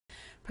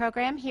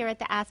program here at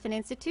the Aspen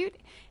Institute.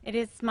 It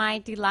is my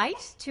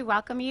delight to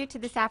welcome you to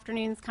this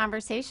afternoon's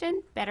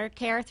conversation, Better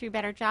Care Through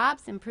Better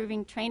Jobs,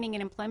 Improving Training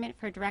and Employment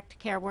for Direct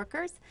Care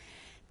Workers.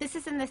 This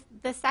is in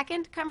the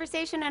second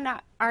conversation in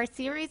our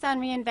series on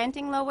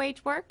reinventing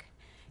low-wage work.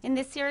 In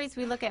this series,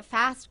 we look at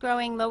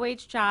fast-growing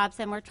low-wage jobs,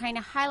 and we're trying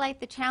to highlight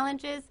the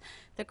challenges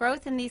the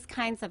growth in these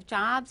kinds of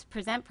jobs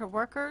present for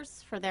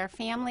workers, for their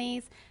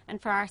families,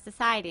 and for our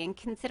society, and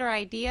consider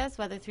ideas,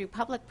 whether through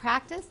public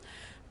practice,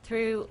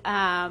 through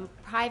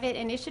private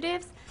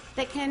initiatives,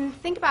 that can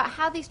think about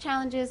how these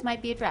challenges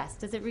might be addressed.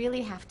 Does it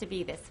really have to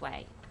be this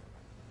way?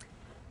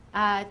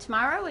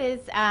 Tomorrow is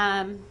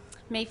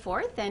May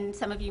 4th, and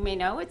some of you may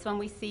know it's when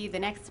we see the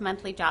next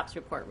monthly jobs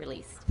report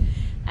released.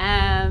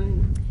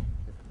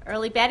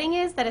 Early betting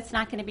is that it's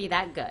not going to be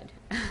that good.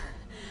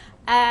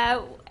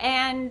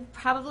 And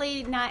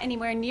probably not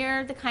anywhere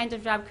near the kinds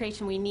of job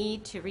creation we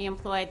need to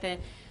reemploy the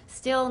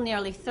still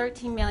nearly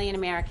 13 million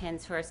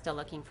Americans who are still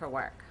looking for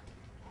work.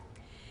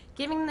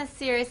 Given the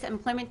serious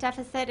employment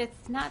deficit,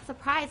 it's not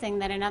surprising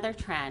that another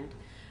trend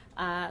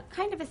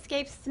kind of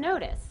escapes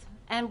notice,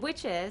 and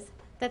which is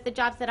that the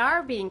jobs that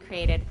are being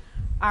created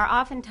are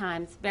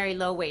oftentimes very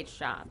low-wage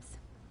jobs.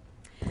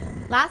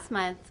 Last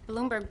month,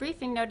 Bloomberg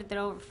Briefing noted that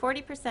over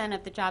 40%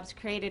 of the jobs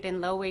created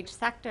in low-wage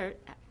sector,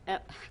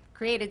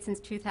 created since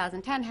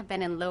 2010, have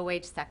been in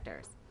low-wage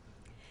sectors.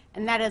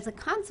 And that as a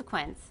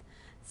consequence,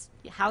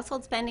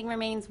 household spending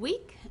remains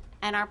weak,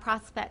 and our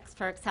prospects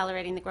for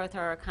accelerating the growth of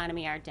our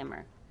economy are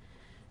dimmer.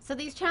 So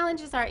these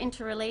challenges are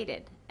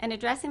interrelated, and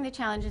addressing the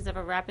challenges of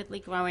a rapidly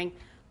growing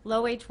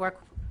low-wage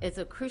work is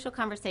a crucial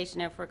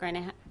conversation if we're going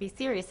to be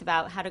serious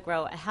about how to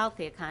grow a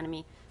healthy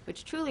economy,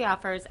 which truly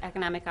offers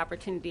economic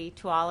opportunity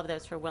to all of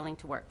those who are willing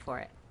to work for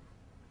it.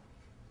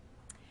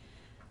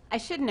 I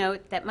should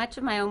note that much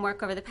of my own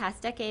work over the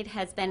past decade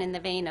has been in the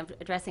vein of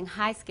addressing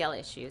high-skill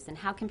issues and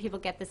how can people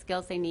get the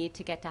skills they need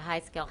to get to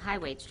high-skill,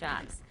 high-wage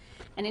jobs.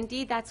 And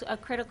indeed, that's a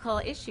critical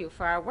issue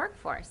for our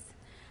workforce.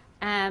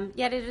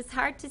 Yet it is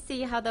hard to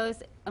see how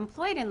those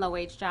employed in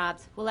low-wage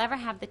jobs will ever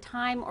have the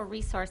time or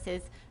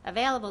resources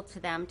available to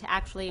them to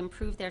actually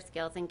improve their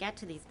skills and get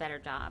to these better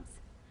jobs.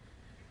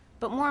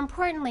 But more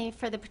importantly,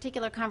 for the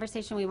particular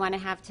conversation we want to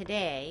have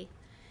today,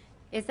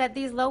 is that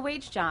these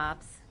low-wage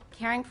jobs,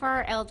 caring for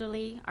our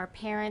elderly, our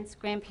parents,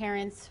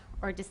 grandparents,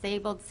 or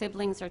disabled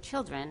siblings or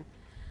children,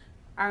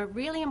 are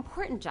really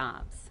important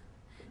jobs.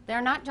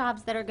 They're not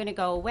jobs that are going to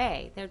go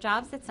away. They're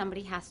jobs that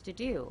somebody has to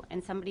do,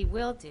 and somebody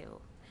will do.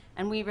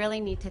 And we really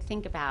need to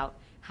think about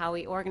how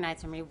we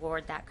organize and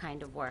reward that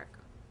kind of work.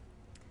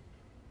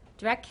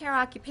 Direct care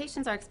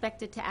occupations are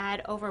expected to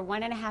add over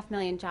 1.5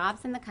 million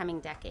jobs in the coming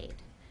decade.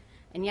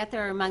 And yet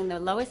they're among the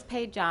lowest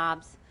paid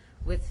jobs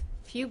with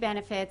few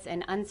benefits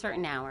and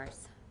uncertain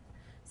hours.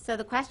 So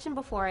the question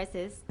before us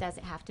is, does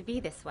it have to be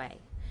this way?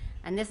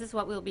 And this is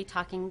what we'll be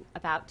talking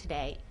about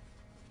today.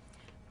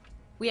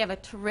 We have a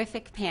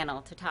terrific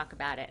panel to talk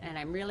about it, and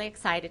I'm really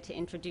excited to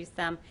introduce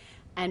them.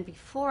 And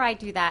before I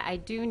do that, I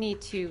do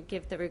need to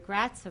give the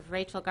regrets of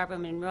Rachel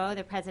Garber-Monroe,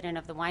 the president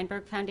of the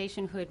Weinberg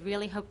Foundation, who had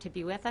really hoped to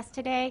be with us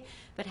today,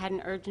 but had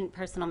an urgent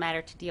personal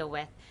matter to deal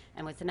with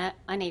and was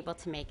unable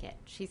to make it.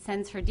 She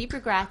sends her deep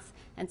regrets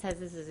and says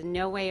this is in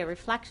no way a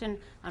reflection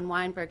on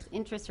Weinberg's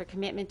interest or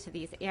commitment to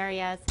these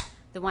areas.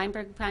 The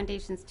Weinberg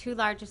Foundation's two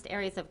largest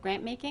areas of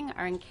grant making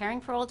are in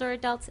caring for older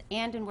adults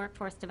and in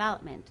workforce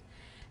development.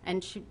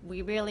 And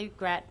we really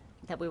regret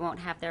that we won't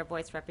have their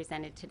voice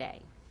represented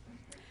today.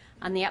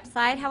 On the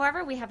upside,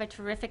 however, we have a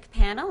terrific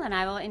panel, and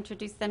I will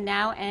introduce them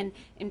now. And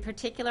in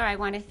particular, I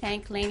want to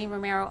thank Lainey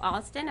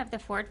Romero-Alston of the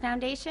Ford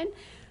Foundation,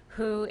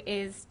 who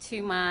is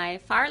to my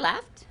far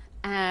left.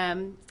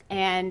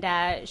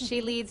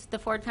 She leads the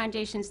Ford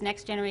Foundation's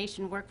Next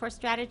Generation Workforce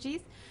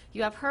Strategies.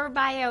 You have her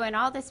bio and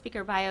all the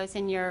speaker bios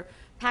in your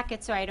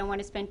packet, so I don't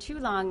want to spend too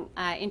long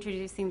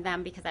introducing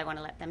them because I want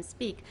to let them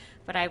speak.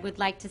 But I would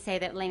like to say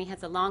that Lainey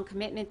has a long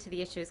commitment to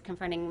the issues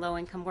confronting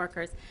low-income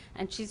workers,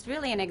 and she's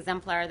really an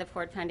exemplar of the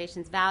Ford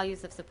Foundation's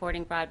values of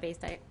supporting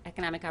broad-based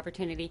economic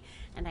opportunity,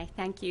 and I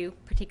thank you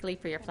particularly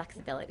for your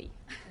flexibility.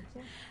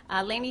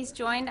 Lainey's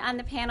joined on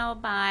the panel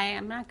by,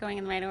 I'm not going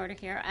in the right order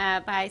here,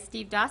 by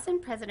Steve Dawson,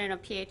 president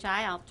of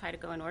PHI, I'll try to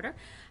go in order,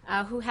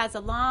 who has a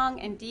long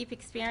and deep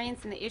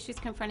experience in the issues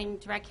confronting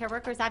direct care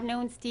workers. I've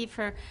known Steve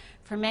for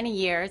many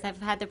years.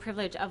 I've had the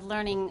privilege of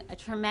learning a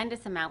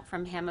tremendous amount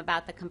from him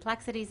about the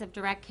complexities of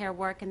direct care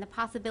work and the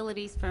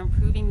possibilities for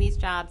improving these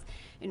jobs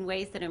in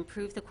ways that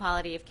improve the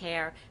quality of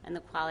care and the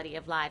quality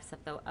of lives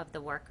of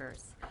the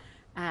workers.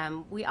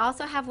 We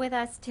also have with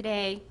us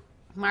today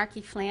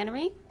Marky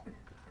Flannery,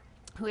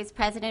 who is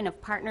president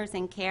of Partners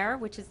in Care,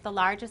 which is the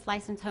largest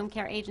licensed home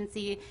care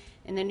agency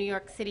in the New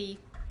York City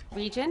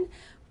region,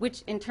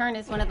 which in turn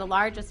is one of the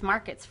largest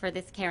markets for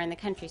this care in the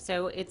country.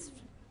 So it's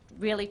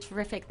really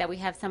terrific that we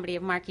have somebody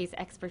of Marky's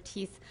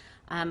expertise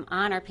on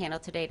our panel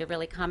today to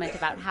really comment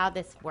about how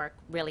this work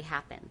really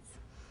happens.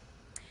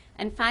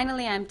 And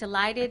finally, I'm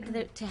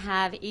delighted to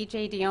have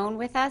E.J. Dion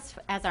with us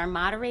as our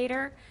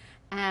moderator.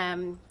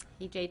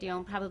 E.J.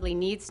 Dionne probably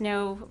needs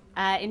no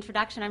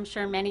introduction. I'm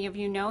sure many of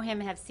you know him,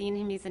 have seen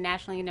him. He's a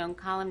nationally known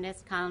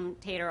columnist,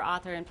 commentator,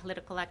 author, and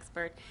political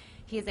expert.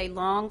 He is a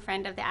long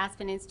friend of the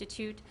Aspen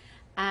Institute.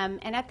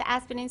 And at the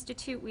Aspen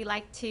Institute, we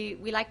like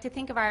to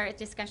think of our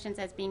discussions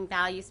as being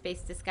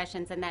values-based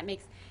discussions, and that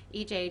makes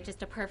E.J.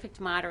 just a perfect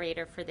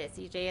moderator for this.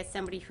 E.J. is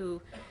somebody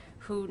who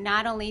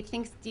not only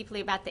thinks deeply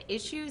about the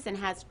issues and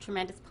has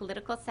tremendous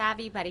political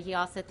savvy, but he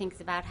also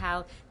thinks about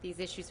how these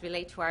issues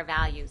relate to our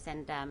values.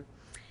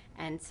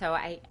 And so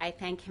I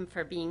thank him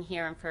for being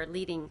here and for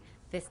leading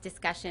this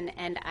discussion.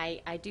 And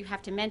I do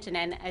have to mention,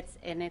 and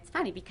it's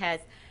funny because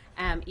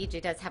E.J.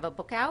 does have a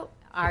book out,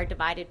 Our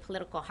Divided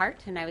Political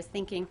Heart, and I was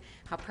thinking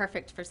how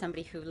perfect for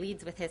somebody who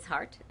leads with his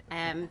heart.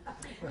 And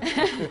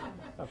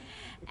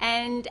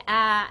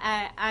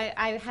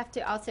I have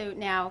to also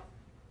now,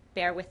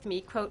 bear with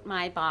me, quote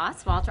my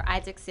boss, Walter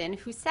Isaacson,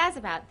 who says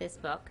about this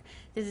book,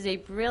 this is a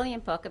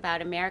brilliant book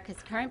about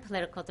America's current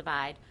political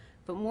divide,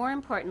 but more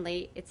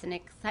importantly, it's an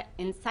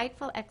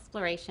insightful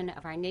exploration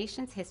of our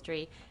nation's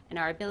history and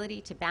our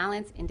ability to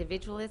balance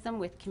individualism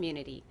with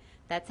community.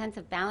 That sense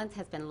of balance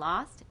has been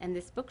lost, and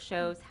this book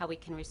shows how we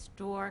can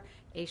restore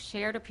a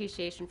shared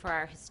appreciation for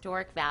our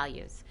historic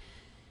values.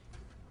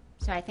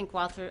 So I think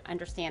Walter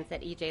understands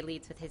that E.J.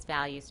 leads with his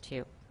values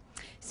too.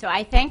 So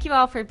I thank you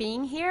all for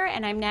being here,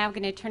 and I'm now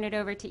going to turn it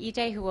over to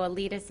E.J., who will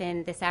lead us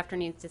in this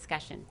afternoon's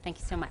discussion. Thank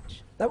you so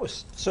much. That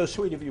was so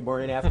sweet of you,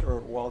 Maureen, after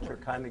Walter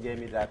kindly gave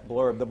me that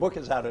blurb. The book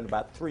is out in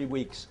about 3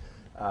 weeks,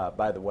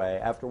 by the way.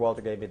 After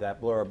Walter gave me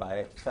that blurb,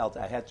 I felt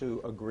I had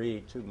to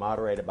agree to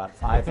moderate about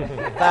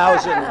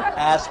 5,000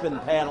 Aspen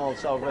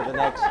panels over the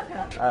next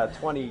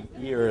 20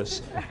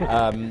 years.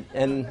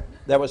 And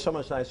that was so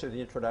much nicer than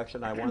the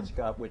introduction I once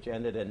got, which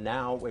ended, and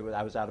now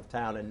I was out of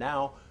town, and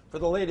now for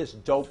the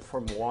latest dope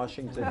from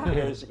Washington,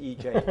 here's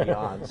E.J.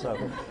 Dionne. So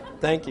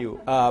thank you.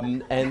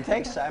 And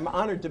thanks. I'm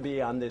honored to be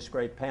on this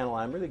great panel.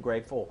 I'm really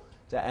grateful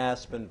to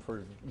Aspen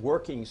for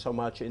working so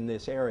much in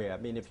this area. I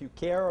mean, if you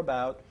care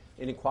about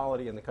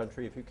inequality in the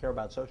country, if you care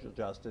about social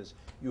justice,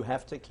 you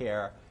have to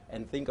care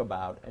and think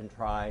about and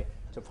try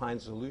to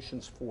find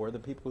solutions for the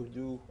people who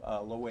do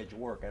low-wage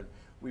work. And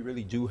we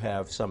really do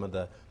have some of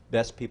the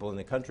best people in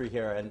the country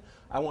here. And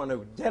I want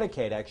to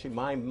dedicate, actually,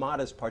 my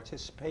modest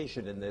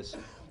participation in this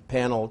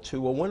panel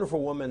to a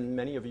wonderful woman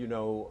many of you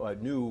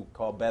knew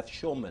called Beth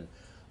Schulman.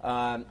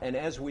 And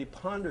as we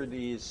ponder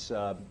these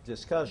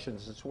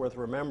discussions, it's worth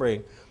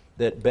remembering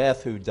that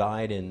Beth, who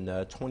died in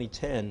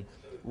 2010,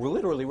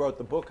 literally wrote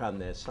the book on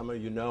this. Some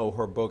of you know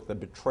her book, The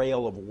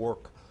Betrayal of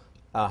Work,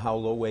 How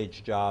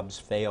Low-Wage Jobs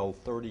Fail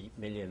 30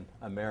 Million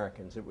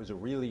Americans. It was a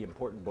really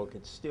important book.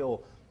 It's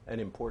still an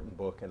important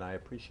book, and I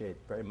appreciate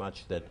very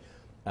much that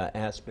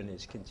Aspen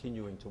is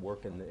continuing to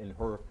work in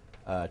her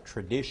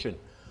tradition.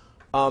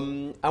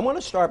 I want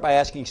to start by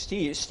asking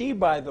Steve. Steve,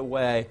 by the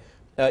way,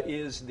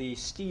 is the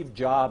Steve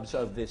Jobs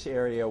of this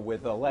area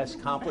with a less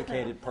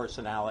complicated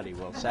personality,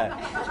 we'll say.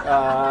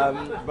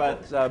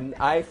 But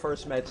I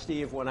first met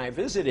Steve when I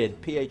visited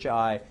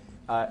PHI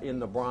in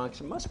the Bronx.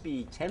 It must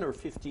be 10 or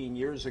 15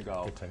 years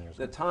ago. 10 years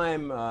ago. The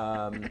time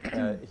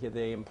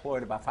they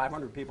employed about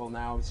 500 people.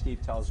 Now,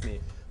 Steve tells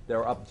me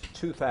they're up to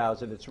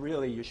 2,000. It's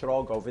really, you should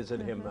all go visit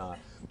him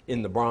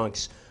in the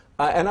Bronx.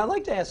 And I'd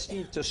like to ask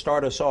Steve to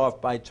start us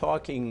off by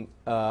talking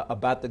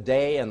about the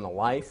day and the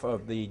life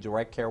of the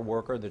direct care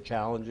worker, the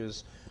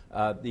challenges,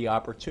 the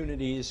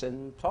opportunities,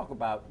 and talk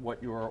about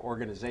what your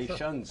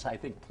organizations, sure, I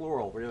think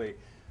plural, really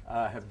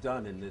have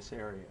done in this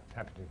area.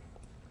 Happy to.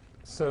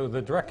 So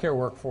the direct care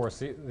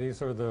workforce,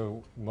 these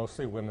are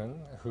mostly women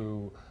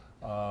who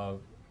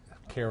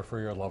care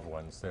for your loved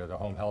ones. They're the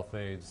home health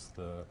aides,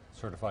 the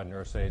certified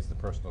nurse aides, the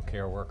personal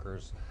care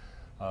workers.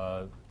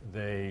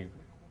 They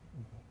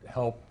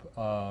help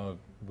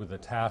with the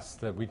tasks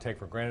that we take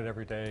for granted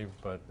every day,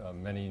 but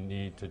many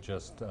need to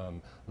just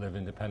live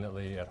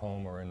independently at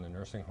home or in the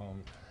nursing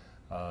home.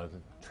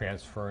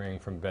 Transferring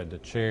from bed to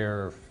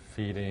chair,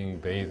 feeding,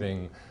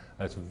 bathing,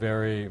 that's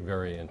very,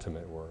 very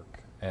intimate work.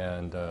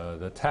 And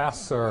the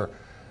tasks are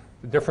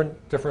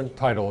different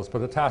titles, but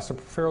the tasks are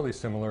fairly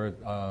similar,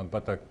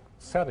 but the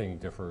setting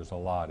differs a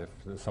lot.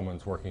 If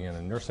someone's working in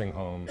a nursing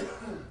home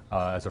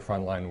as a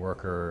frontline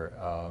worker,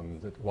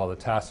 while the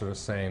tasks are the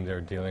same,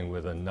 they're dealing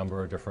with a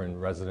number of different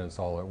residents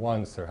all at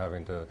once. They're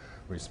having to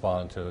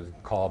respond to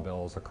call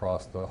bills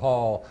across the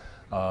hall.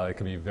 It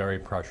can be very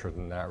pressured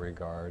in that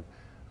regard.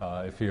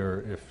 If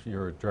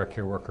you're a direct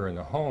care worker in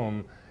the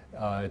home,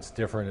 it's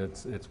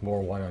different. It's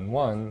more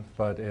one-on-one,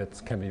 but it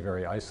can be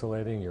very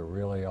isolating. You're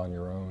really on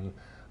your own.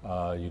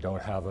 You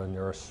don't have a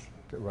nurse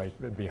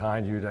right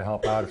behind you to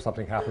help out if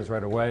something happens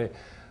right away.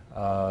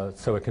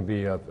 So it can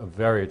be a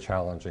very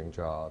challenging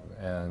job.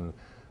 And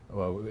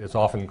it's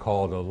often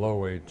called a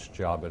low-wage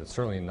job, but it's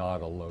certainly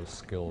not a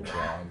low-skill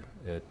job.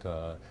 It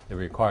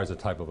requires a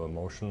type of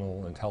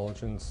emotional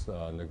intelligence,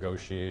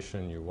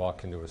 negotiation. You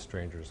walk into a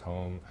stranger's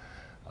home.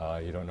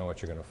 You don't know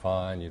what you're going to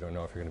find. You don't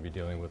know if you're going to be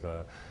dealing with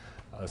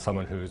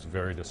someone who's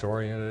very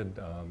disoriented,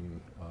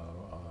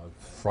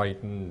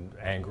 frightened,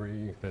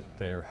 angry that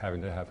they're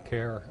having to have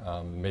care,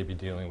 maybe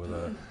dealing with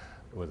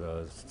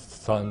a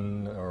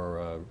son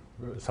or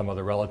some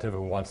other relative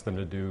who wants them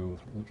to do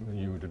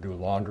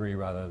laundry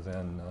rather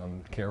than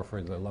care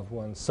for their loved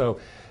ones. So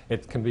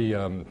it can be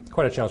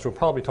quite a challenge. We'll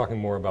probably be talking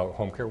more about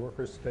home care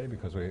workers today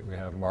because we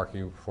have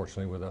Marky,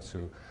 fortunately, with us,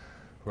 who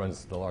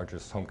runs the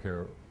largest home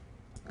care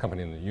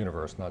company in the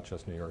universe, not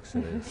just New York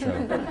City. So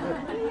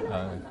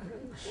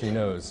she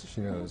knows.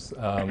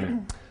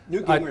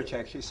 Newt Gingrich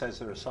actually says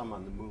there are some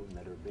on the moon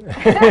that are big.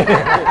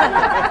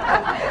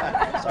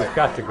 I've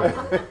got to go.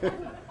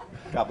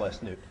 God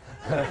bless Newt.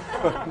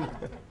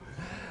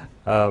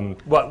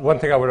 One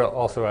thing I would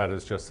also add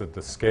is just that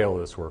the scale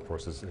of this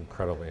workforce is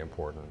incredibly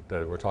important.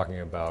 That we're talking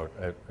about,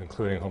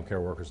 including home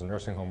care workers and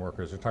nursing home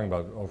workers, we're talking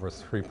about over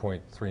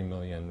 3.3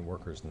 million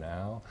workers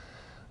now.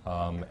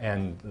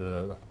 And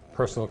the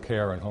personal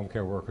care and home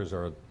care workers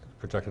are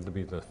projected to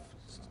be the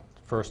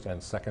first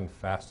and second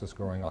fastest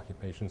growing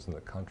occupations in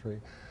the country.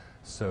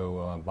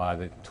 So by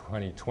the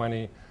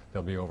 2020,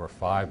 there'll be over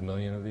 5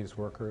 million of these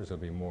workers.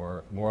 There'll be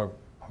more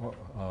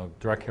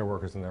direct care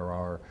workers than there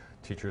are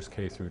teachers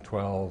K through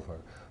 12, or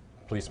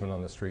policemen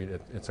on the street.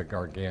 It's a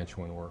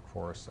gargantuan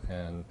workforce,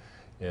 and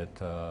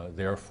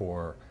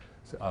therefore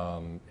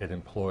it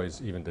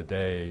employs, even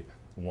today,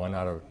 1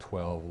 out of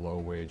 12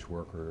 low-wage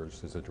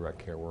workers is a direct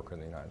care worker in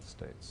the United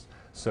States.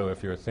 So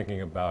if you're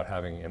thinking about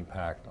having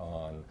impact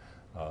on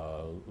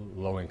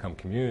low-income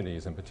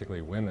communities, and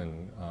particularly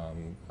women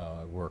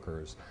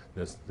workers,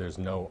 there's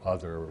no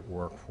other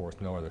workforce,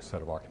 no other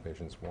set of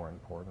occupations more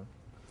important.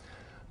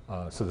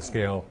 So the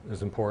scale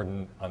is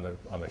important on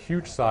the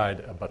huge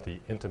side, but the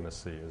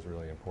intimacy is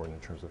really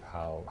important in terms of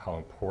how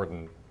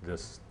important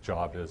this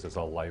job is as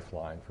a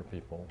lifeline for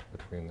people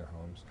between their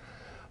homes.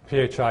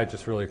 PHI,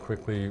 just really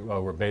quickly,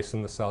 we're based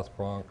in the South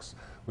Bronx.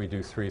 We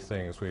do 3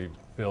 things. We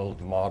build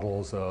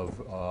models of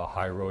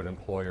high-road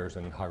employers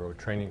and high-road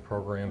training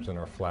programs, and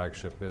our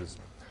flagship is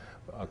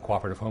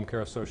Cooperative Home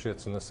Care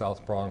Associates in the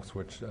South Bronx,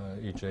 which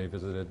EJ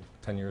visited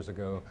 10 years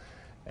ago.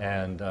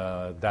 And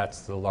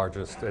that's the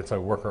largest, it's a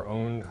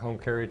worker-owned home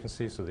care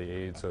agency, so the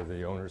aides are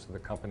the owners of the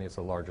company. It's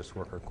the largest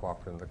worker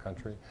cooperative in the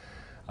country.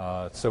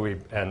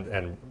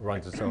 And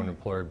runs its own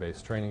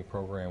employer-based training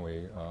program.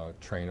 We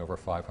train over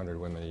 500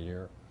 women a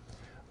year.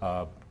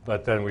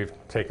 But then we've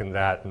taken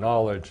that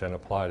knowledge and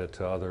applied it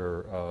to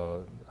other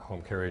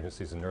home care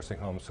agencies and nursing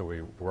homes. So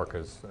we work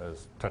as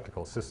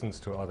technical assistants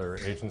to other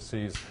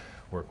agencies,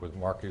 work with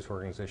Marky's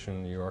organization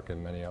in New York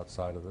and many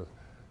outside of the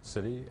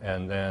city.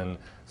 And then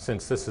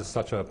since this is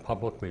such a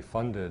publicly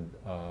funded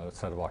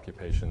set of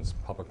occupations,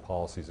 public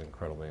policy is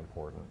incredibly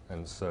important.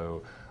 And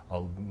so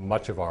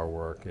much of our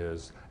work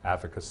is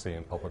advocacy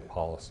and public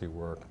policy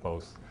work,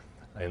 both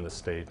in the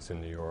states,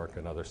 in New York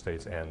and other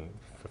states, and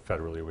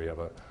federally. We have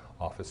an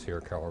office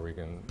here. Carol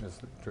Regan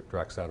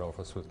directs that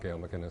office with Gail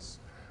McInnes.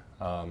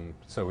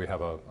 So we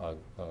have a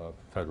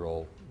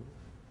federal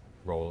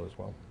role as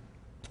well.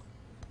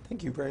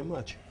 Thank you very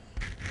much.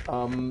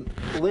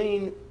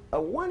 Lane,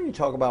 why don't you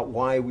talk about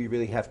why we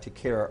really have to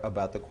care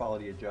about the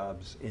quality of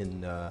jobs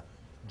in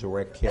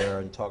direct care,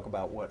 and talk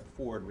about what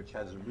Ford, which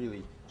has a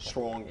really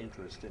strong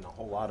interest in a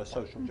whole lot of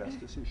social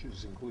justice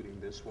issues, including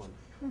this one,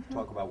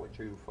 talk about what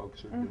you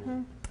folks are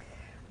doing.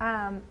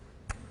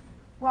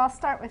 Well, I'll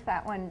start with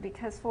that one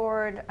because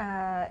Ford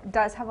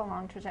does have a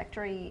long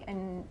trajectory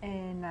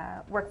in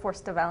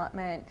workforce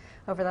development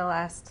over the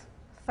last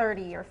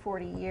 30 or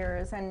 40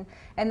 years, and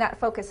that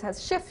focus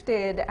has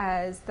shifted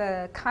as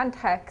the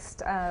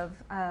context of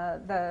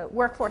the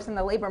workforce and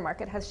the labor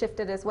market has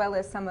shifted, as well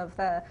as some of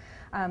the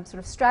sort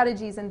of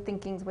strategies and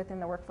thinkings within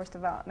the workforce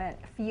development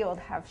field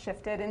have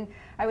shifted. And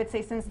I would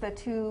say since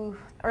the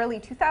early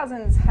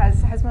 2000s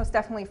has most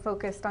definitely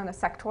focused on a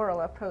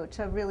sectoral approach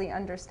of really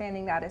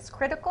understanding that is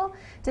critical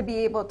to be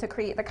able to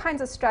create the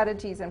kinds of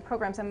strategies and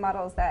programs and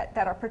models that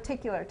are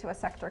particular to a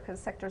sector, because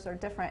sectors are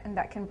different, and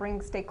that can bring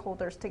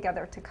stakeholders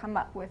together to come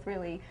up with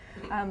really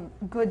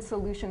good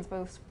solutions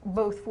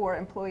both for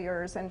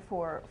employers and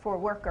for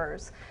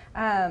workers.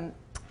 And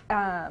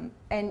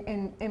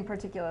in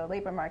particular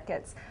labor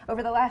markets.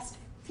 Over the last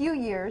few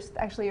years,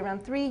 actually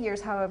around 3 years,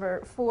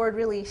 however, Ford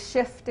really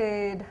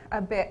shifted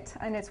a bit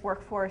in its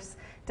workforce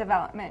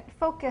development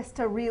focus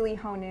to really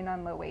hone in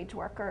on low-wage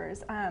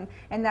workers, and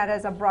that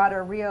is a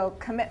broader, real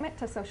commitment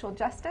to social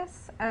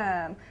justice,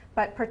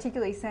 but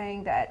particularly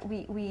saying that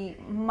we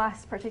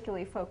must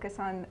particularly focus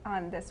on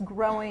this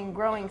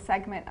growing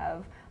segment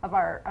of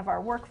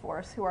our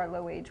workforce who are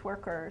low-wage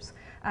workers,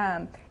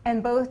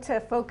 and both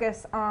to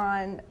focus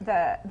on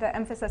the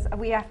emphasis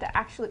we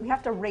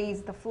have to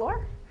raise the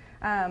floor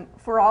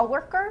for all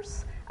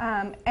workers,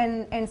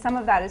 and some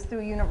of that is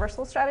through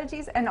universal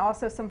strategies, and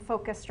also some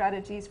focus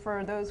strategies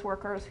for those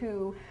workers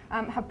who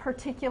have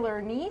particular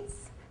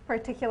needs,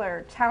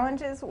 particular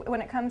challenges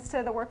when it comes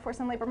to the workforce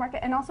and labor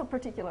market, and also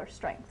particular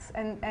strengths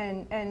and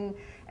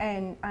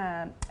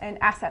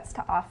assets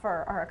to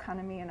offer our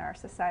economy and our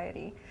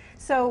society.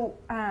 So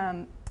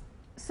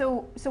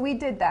we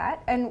did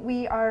that, and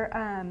we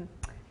are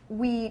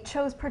we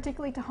chose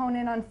particularly to hone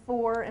in on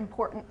 4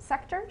 important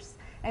sectors,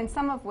 and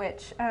some of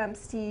which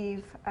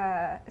Steve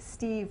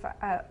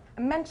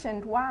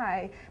mentioned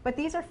why, but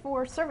these are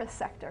 4 service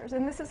sectors,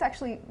 and this is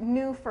actually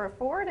new for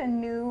Ford and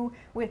new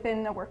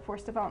within the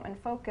workforce development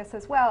focus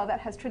as well, that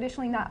has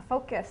traditionally not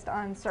focused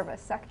on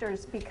service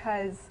sectors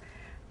because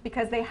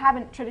they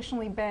haven't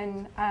traditionally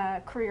been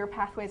career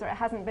pathways, or it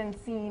hasn't been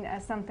seen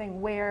as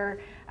something where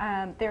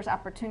there's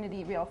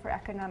opportunity real for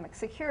economic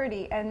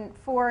security. And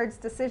Ford's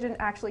decision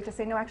actually to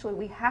say, no, actually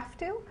we have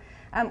to.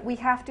 We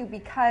have to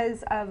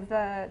because of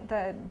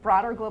the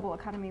broader global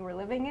economy we're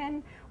living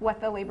in,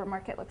 what the labor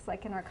market looks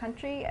like in our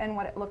country, and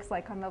what it looks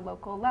like on the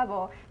local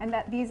level, and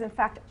that these in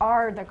fact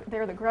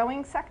they're the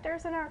growing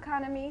sectors in our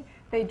economy.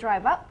 They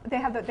drive up,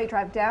 they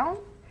drive down,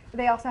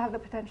 they also have the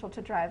potential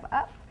to drive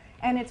up.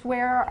 And it's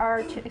where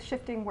our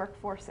shifting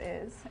workforce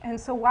is. And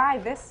so why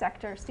this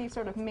sector, Steve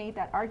sort of made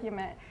that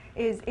argument,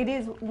 is it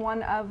is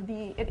one of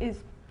the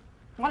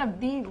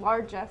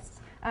largest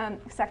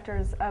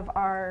sectors of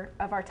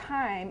our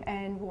time,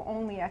 and will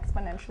only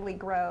exponentially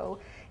grow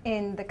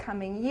in the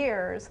coming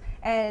years.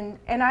 And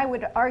I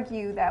would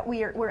argue that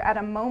we're at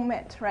a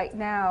moment right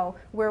now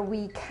where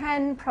we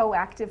can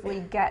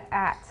proactively get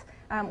at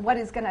what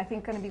is going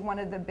to be one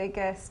of the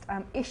biggest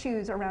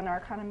issues around our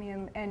economy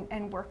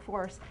and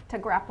workforce to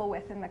grapple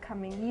with in the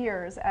coming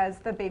years, as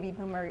the baby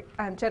boomer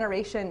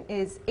generation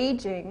is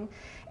aging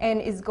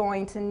and is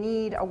going to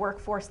need a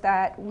workforce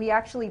that we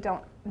actually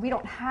don't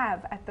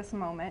have at this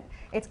moment.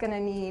 It's going to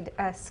need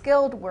a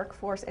skilled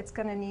workforce. It's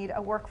going to need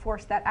a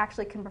workforce that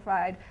actually can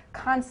provide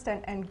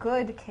constant and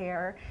good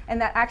care, and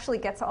that actually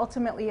gets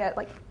ultimately at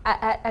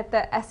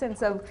the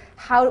essence of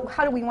how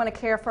do we want to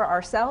care for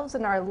ourselves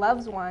and our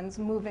loved ones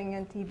moving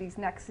into these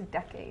next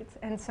decades.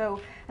 And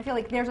so I feel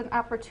like there's an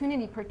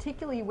opportunity,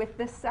 particularly with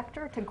this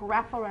sector, to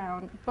grapple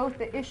around both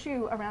the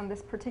issue around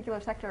this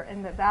particular sector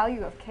and the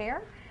value of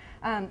care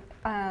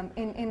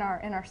in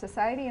our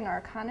society, in our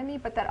economy,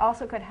 but that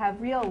also could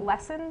have real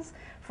lessons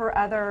for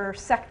other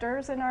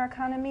sectors in our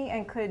economy,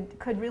 and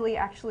could really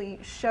actually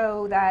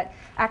show that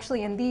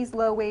actually in these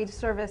low wage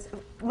service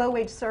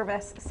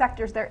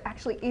sectors there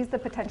actually is the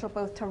potential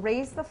both to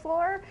raise the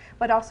floor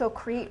but also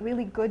create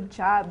really good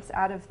jobs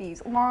out of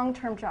these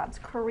long-term jobs,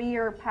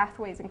 career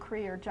pathways and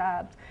career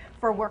jobs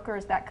for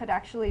workers that could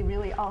actually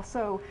really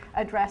also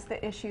address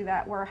the issue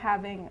that we're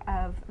having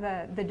of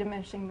the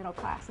diminishing middle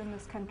class in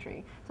this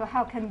country. So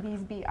how can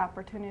these be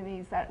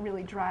opportunities that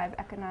really drive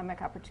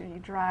economic opportunity,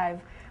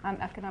 drive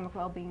economic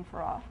well-being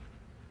for all?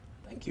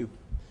 Thank you.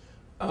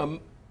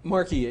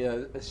 Marky,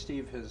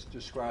 Steve has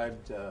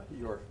described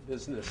your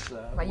business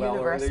My well,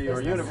 universe or your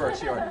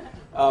business.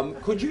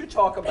 universe. Could you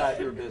talk about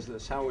your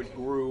business, how it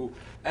grew?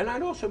 And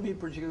I'd also be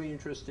particularly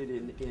interested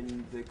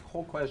in the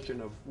whole question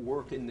of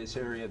work in this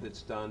area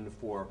that's done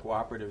for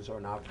cooperatives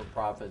or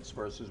not-for-profits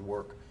versus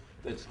work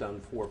that's done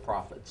for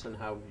profits, and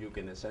how you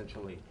can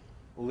essentially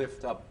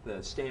lift up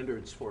the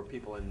standards for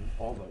people in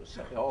all those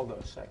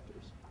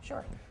sectors.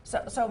 Sure.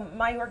 So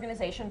my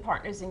organization,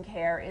 Partners in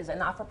Care, is a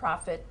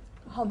not-for-profit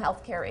home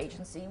health care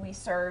agency. We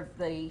serve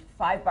the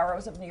 5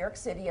 boroughs of New York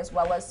City as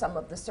well as some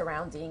of the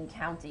surrounding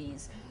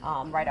counties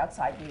right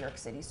outside New York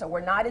City. So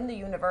we're not in the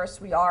universe.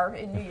 We are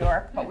in New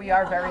York, but we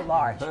are very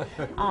large.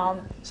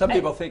 Some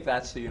people think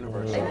that's the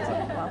universe.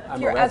 Well,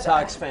 I'm a Red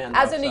Sox fan.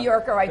 As a New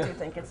Yorker, I do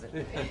think it's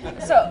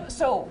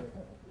so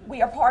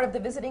we are part of the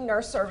Visiting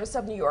Nurse Service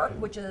of New York,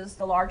 which is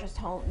the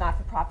largest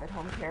not-for-profit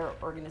home care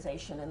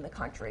organization in the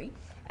country.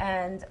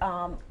 And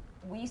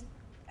we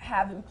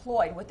have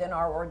employed within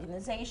our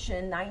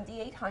organization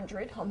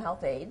 9,800 home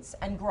health aides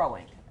and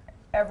growing.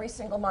 Every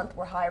single month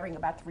we're hiring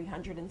about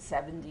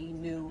 370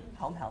 new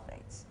home health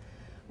aides.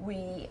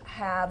 We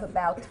have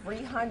about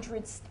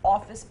 300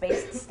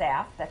 office-based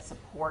staff that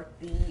support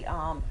the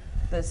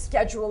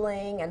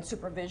scheduling and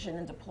supervision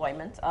and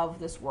deployment of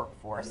this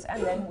workforce.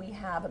 And then we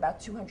have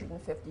about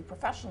 250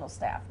 professional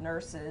staff,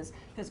 nurses,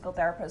 physical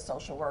therapists,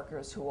 social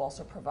workers, who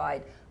also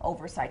provide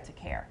oversight to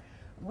care.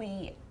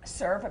 We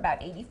serve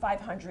about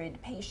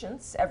 8,500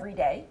 patients every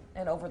day,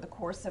 and over the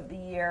course of the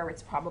year,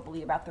 it's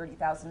probably about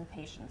 30,000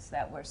 patients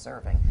that we're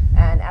serving.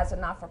 And as a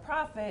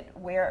not-for-profit,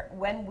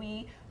 when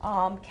we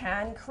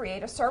can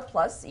create a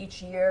surplus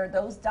each year,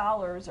 those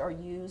dollars are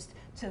used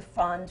to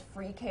fund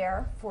free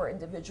care for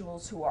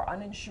individuals who are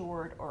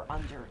uninsured or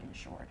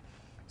underinsured.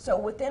 So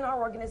within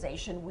our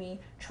organization, we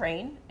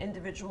train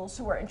individuals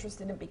who are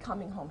interested in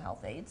becoming home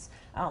health aides.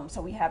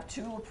 So we have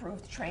 2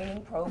 approved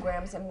training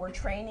programs, and we're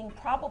training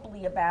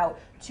probably about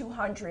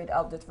 200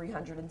 of the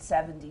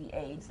 370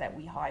 aides that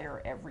we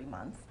hire every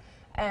month.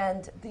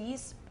 And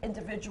these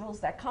individuals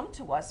that come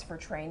to us for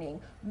training,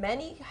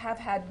 many have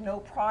had no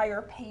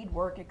prior paid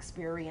work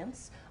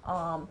experience.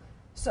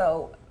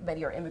 So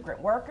many are immigrant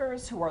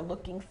workers who are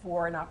looking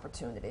for an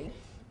opportunity.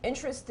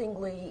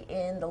 Interestingly,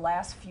 in the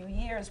last few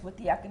years with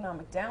the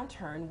economic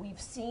downturn, we've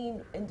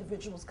seen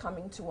individuals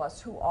coming to us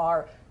who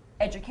are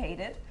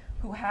educated,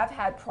 who have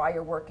had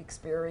prior work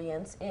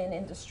experience in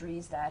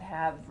industries that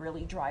have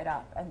really dried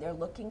up, and they're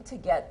looking to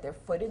get their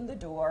foot in the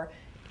door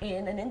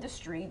in an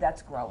industry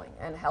that's growing,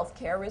 and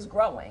healthcare is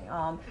growing.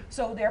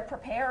 So they're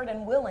prepared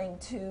and willing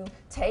to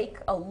take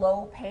a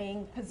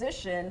low-paying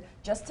position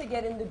just to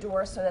get in the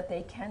door so that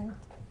they can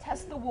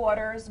test the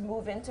waters,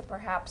 move into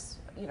perhaps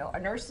a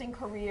nursing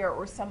career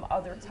or some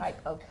other type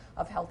of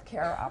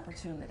healthcare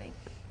opportunity.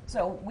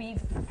 So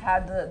we've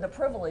had the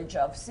privilege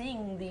of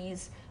seeing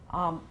these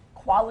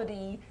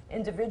quality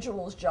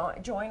individuals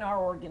join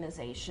our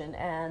organization,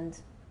 and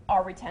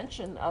our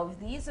retention of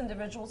these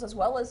individuals as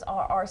well as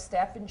our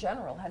staff in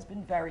general has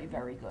been very,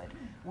 very good.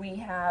 We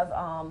have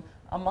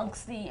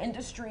amongst the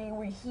industry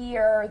we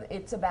hear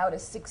it's about a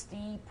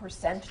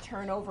 60%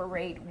 turnover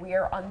rate.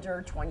 We're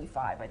under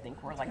 25. I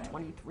think we're like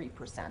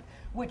 23%,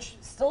 which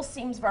still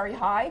seems very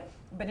high,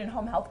 but in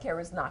home health care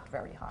is not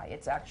very high.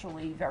 It's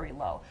actually very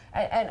low.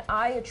 And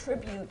I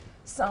attribute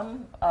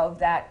some of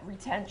that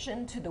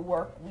retention to the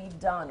work we've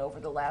done over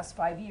the last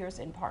 5 years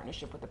in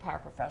partnership with the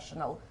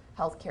Paraprofessional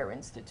Healthcare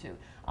Institute.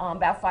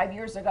 About 5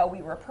 years ago,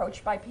 we were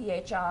approached by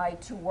PHI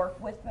to work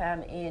with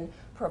them in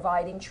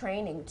providing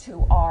training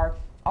to our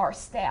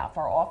staff,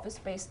 our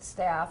office-based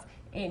staff,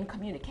 in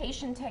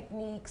communication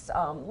techniques,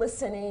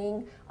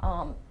 listening,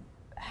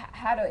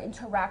 how to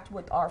interact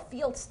with our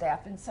field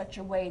staff in such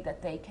a way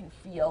that they can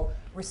feel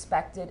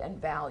respected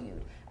and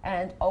valued.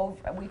 And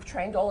we've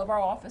trained all of our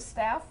office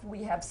staff.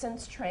 We have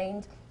since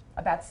trained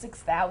about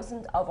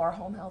 6,000 of our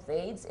home health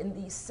aides in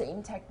these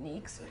same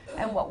techniques.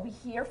 And what we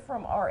hear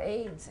from our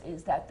aides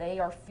is that they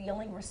are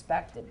feeling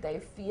respected. They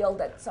feel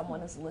that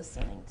someone is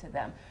listening to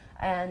them.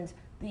 And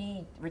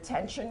the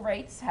retention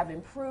rates have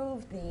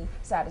improved, the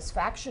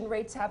satisfaction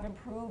rates have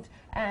improved,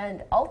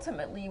 and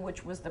ultimately,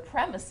 which was the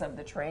premise of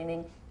the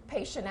training,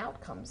 patient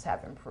outcomes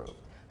have improved.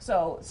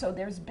 So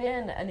there's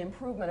been an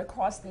improvement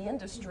across the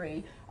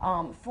industry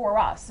for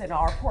us in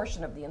our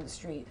portion of the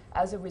industry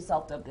as a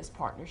result of this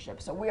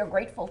partnership. So we are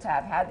grateful to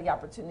have had the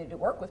opportunity to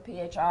work with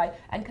PHI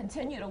and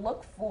continue to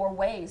look for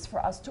ways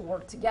for us to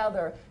work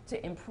together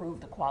to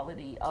improve the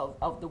quality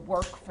of the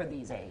work for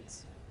these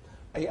aides.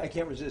 I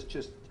can't resist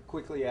just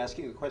quickly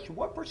asking a question.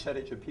 What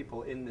percentage of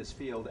people in this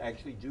field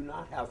actually do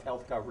not have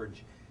health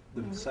coverage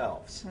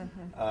themselves?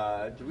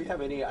 Do we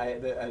have any,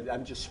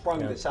 I'm just sprung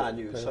this on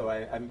you, so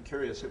I'm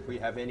curious if we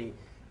have any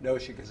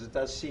notion, because it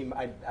does seem,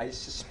 I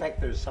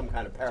suspect there's some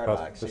kind of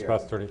paradox here. It's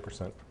about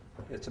 30%.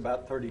 It's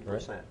about 30%.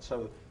 Right.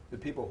 So the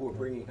people who are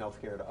bringing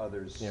health care to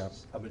others,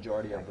 a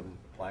majority of them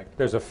like.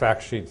 There's a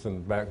fact sheet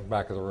in the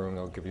back of the room.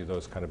 They'll give you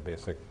those kind of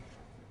basic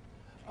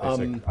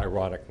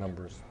ironic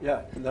numbers.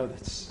 Yeah, no,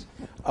 that's.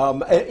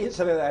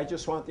 Incidentally, I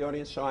just want the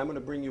audience, so I'm going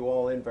to bring you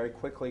all in very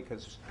quickly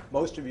because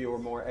most of you are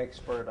more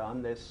expert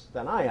on this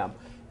than I am.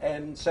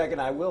 And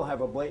second, I will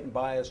have a blatant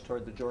bias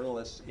toward the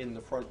journalists in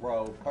the front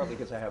row, partly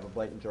because I have a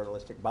blatant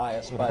journalistic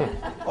bias, but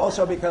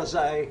also because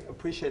I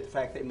appreciate the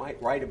fact they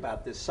might write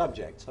about this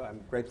subject, so I'm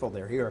grateful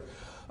they're here.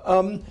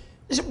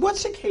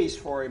 What's the case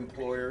for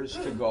employers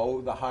to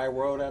go the high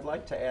road? I'd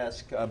like to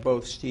ask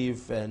both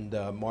Steve and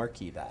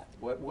Marky that.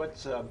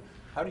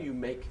 How do you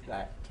make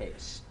that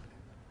case?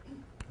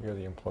 You're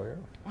the employer?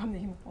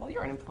 Well,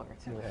 you're an employer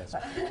too. Yes.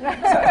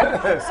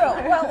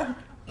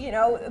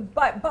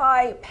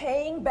 By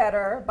paying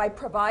better, by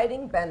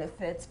providing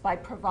benefits, by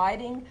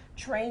providing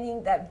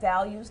training that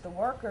values the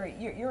worker,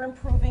 you're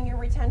improving your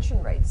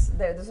retention rates.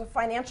 There's a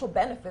financial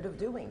benefit of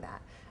doing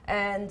that.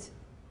 And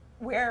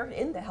we're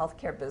in the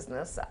healthcare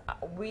business.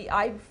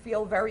 I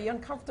feel very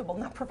uncomfortable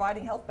not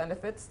providing health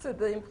benefits to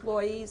the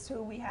employees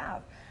who we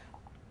have.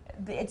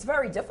 It's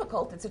very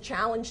difficult. It's a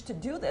challenge to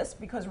do this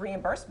because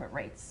reimbursement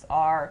rates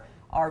are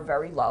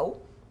very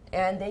low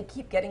and they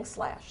keep getting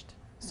slashed.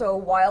 So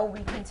while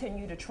we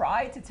continue to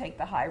try to take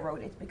the high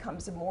road, it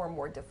becomes more and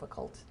more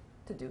difficult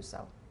to do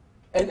so.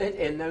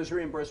 And those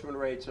reimbursement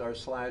rates are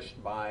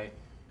slashed by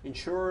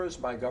insurers,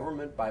 by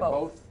government, by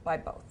both? By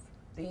both.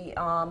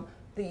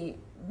 The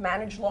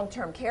managed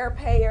long-term care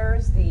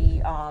payers,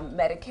 the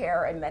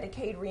Medicare and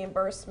Medicaid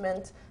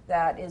reimbursement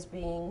that is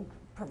being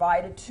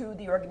provided to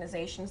the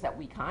organizations that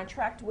we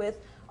contract with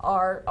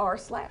are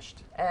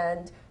slashed.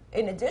 And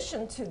in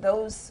addition to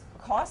those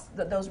costs,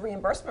 those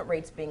reimbursement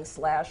rates being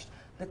slashed,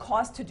 the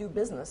cost to do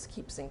business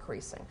keeps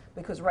increasing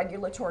because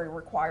regulatory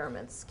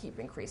requirements keep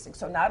increasing.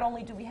 So not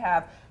only do we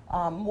have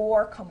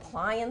more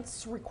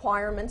compliance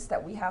requirements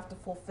that we have to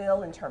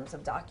fulfill in terms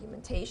of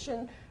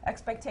documentation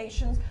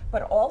expectations,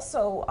 but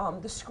also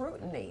the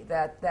scrutiny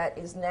that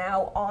is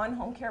now on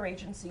home care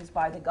agencies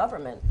by the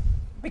government.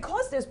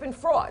 Because there's been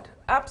fraud.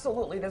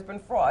 Absolutely, there's been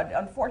fraud.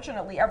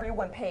 Unfortunately,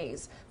 everyone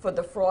pays for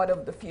the fraud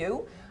of the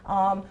few.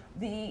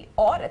 The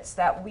audits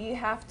that we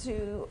have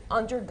to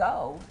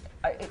undergo,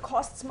 it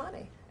costs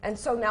money. And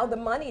so now the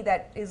money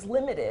that is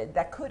limited,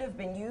 that could have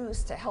been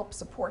used to help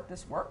support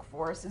this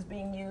workforce, is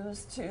being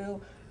used to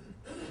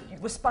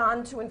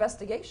respond to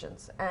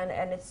investigations. And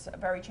it's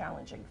very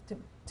challenging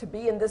to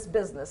be in this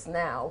business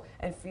now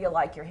and feel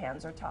like your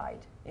hands are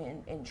tied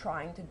in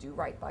trying to do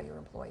right by your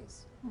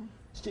employees.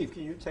 Steve,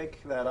 can you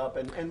take that up?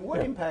 And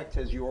what impact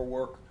has your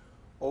work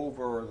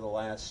over the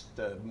last,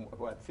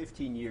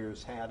 15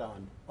 years had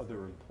on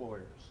other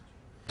employers?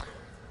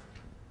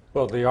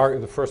 Well,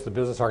 the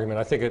business argument,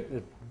 I think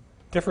it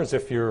differs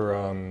if you're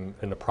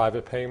in the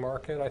private pay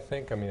market, I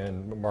think. I mean,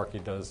 and Marky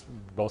does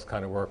both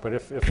kind of work, but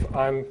if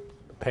I'm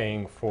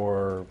paying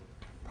for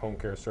home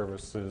care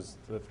services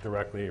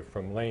directly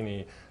from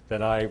Laney,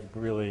 then I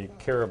really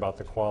care about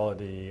the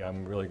quality.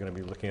 I'm really going to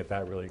be looking at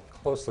that really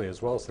closely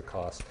as well as the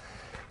cost.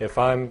 If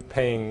I'm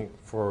paying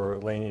for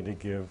Laney to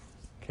give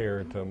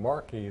care to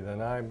Marky,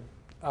 then I'm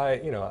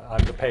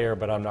the payer,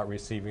 but I'm not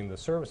receiving the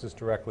services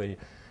directly.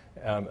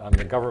 I'm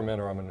the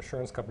government or I'm an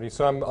insurance company,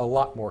 so I'm a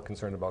lot more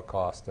concerned about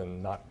cost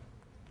and not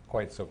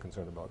quite so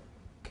concerned about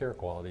care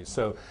quality.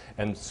 So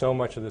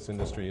much of this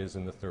industry is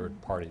in the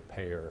third-party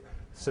payer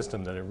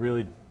system that it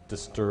really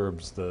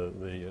disturbs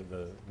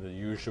the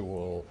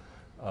usual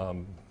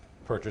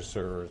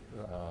purchaser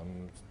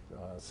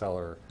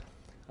seller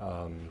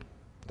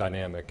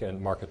dynamic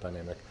and market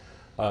dynamic.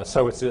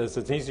 So it's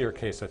an easier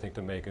case, I think,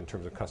 to make in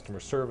terms of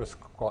customer service.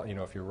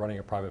 If you're running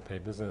a private pay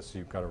business,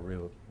 you've got a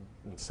real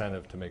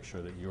incentive to make sure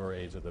that your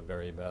aides are the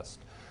very best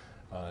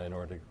in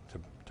order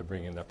to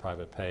bring in that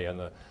private pay. And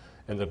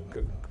the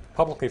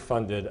publicly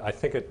funded, I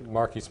think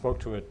Marky spoke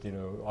to it,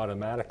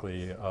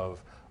 automatically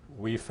of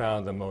we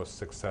found the most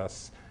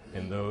success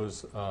in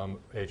those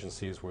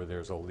agencies where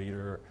there's a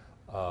leader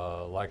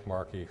like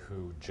Marky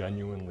who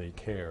genuinely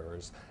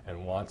cares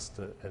and wants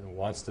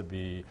to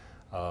be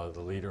the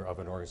leader of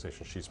an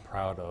organization she's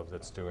proud of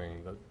that's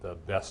doing the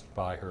best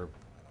by her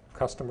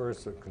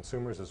customers, the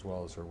consumers, as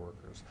well as her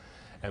workers.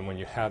 And when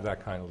you have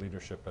that kind of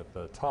leadership at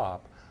the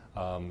top,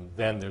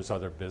 then there's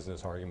other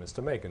business arguments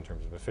to make in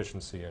terms of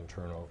efficiency and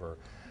turnover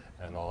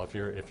and all. If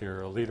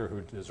you're a leader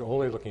who is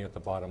only looking at the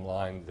bottom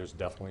line, there's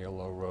definitely a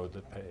low road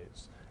that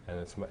pays. And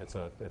it's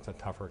a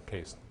tougher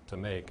case to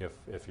make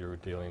if you're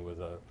dealing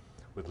with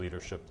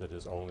leadership that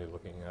is only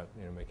looking at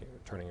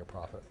turning a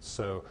profit.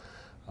 So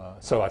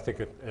I think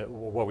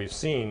what we've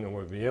seen and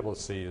what we'll be able to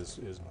see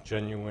is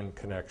genuine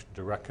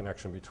direct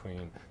connection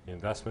between the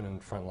investment in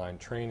frontline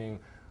training,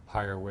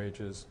 higher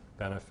wages,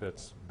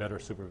 benefits, better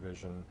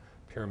supervision,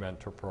 peer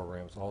mentor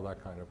programs, all that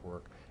kind of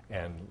work,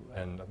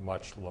 and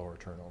much lower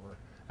turnover.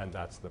 And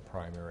that's the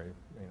primary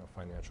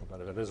financial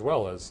benefit, as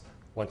well as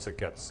once it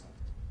gets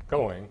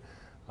going,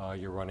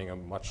 you're running a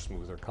much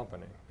smoother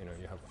company.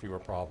 You have fewer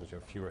problems, you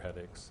have fewer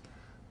headaches.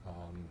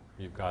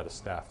 You've got a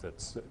staff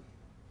that's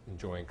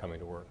enjoying coming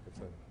to work. It's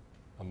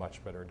a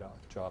much better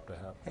job to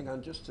have. Hang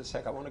on just a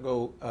sec. I want to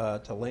go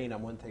to Lane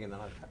on one thing, and then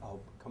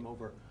I'll come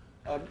over.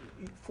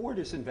 Ford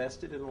is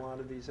invested in a lot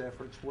of these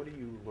efforts. What are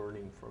you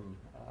learning from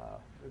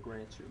the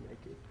grants you're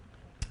making?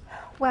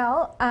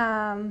 Well,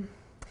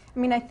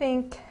 I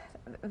think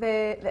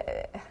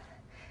the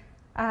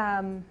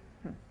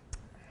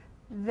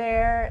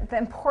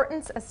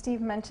importance, as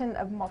Steve mentioned,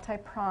 of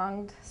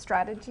multi-pronged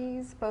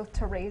strategies, both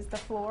to raise the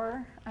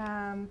floor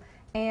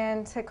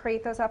and to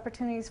create those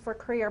opportunities for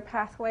career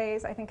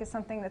pathways, I think is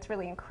something that's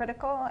really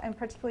critical, and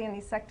particularly in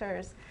these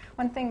sectors.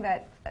 One thing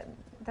that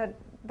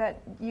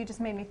you just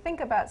made me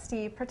think about,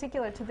 Steve,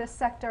 particular to this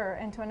sector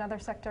and to another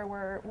sector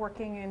we're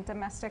working in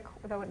domestic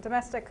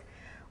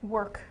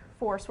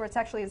workforce, where it's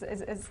actually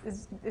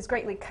is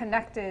greatly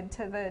connected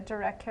to the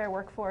direct care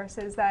workforce,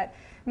 is that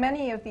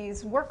many of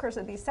these workers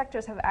of these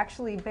sectors have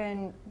actually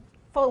been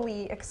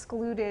fully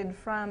excluded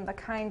from the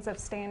kinds of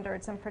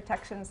standards and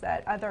protections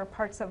that other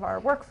parts of our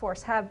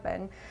workforce have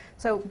been.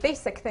 So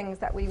basic things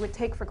that we would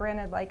take for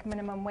granted, like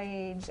minimum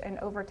wage and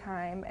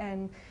overtime,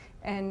 and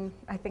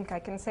I think I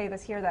can say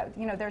this here that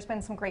there's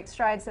been some great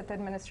strides that the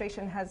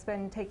administration has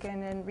been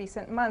taken in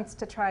recent months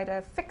to try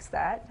to fix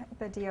that,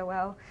 the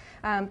DOL,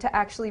 to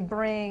actually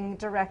bring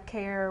direct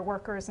care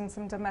workers and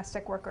some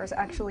domestic workers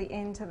actually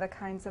into the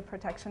kinds of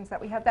protections that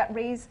we have that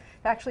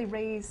actually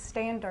raise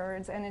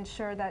standards and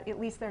ensure that at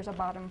least there's a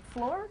bottom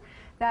floor.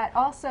 That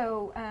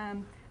also,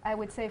 I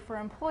would say for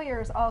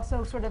employers,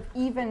 also sort of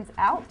evens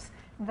out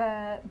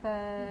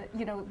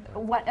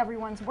what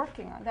everyone's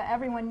working on, that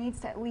everyone needs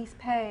to at least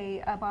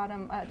pay a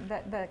bottom,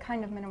 the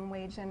kind of minimum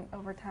wage and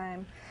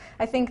overtime.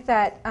 I think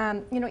that,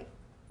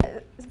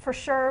 for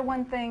sure,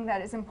 one thing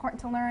that is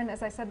important to learn,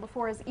 as I said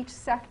before, is each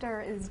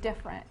sector is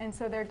different, and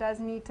so there does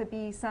need to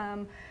be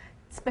some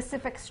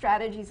specific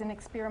strategies and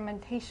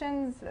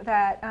experimentations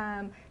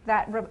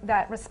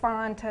that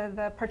respond to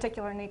the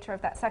particular nature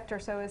of that sector.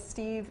 So as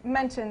Steve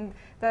mentioned,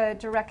 the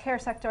direct care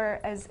sector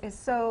is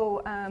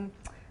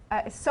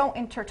so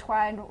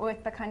intertwined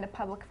with the kind of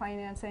public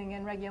financing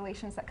and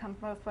regulations that come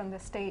both from the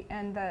state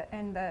and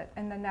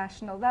the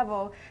national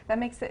level that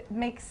makes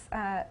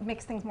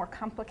things more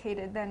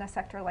complicated than a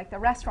sector like the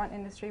restaurant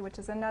industry, which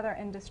is another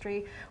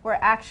industry where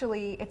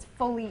actually it's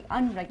fully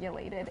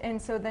unregulated.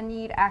 And so the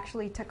need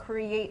actually to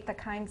create the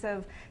kinds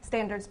of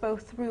standards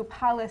both through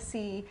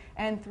policy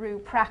and through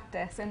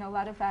practice, and a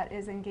lot of that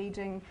is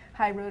engaging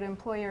high road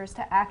employers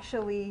to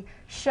actually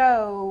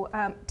show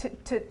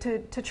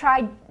to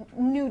try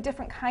new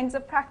different kinds kinds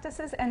of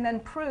practices and then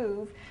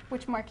prove,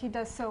 which Marky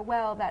does so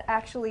well, that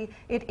actually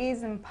it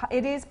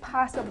is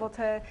possible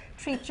to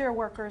treat your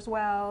workers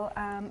well,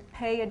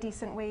 pay a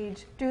decent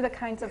wage, do the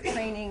kinds of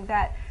training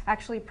that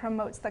actually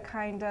promotes the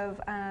kind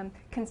of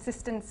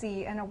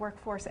consistency in a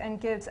workforce and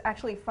gives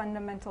actually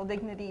fundamental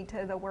dignity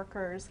to the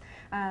workers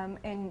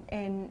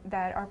in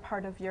that are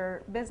part of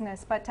your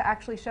business, but to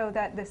actually show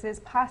that this is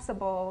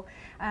possible,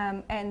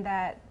 and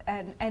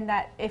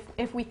that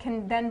if we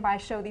can then by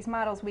show these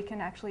models, we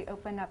can actually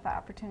open up the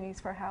opportunities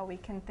for how we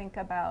can think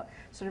about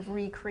sort of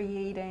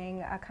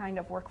recreating a kind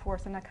of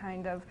workforce and a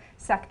kind of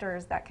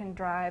sectors that can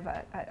drive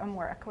a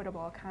more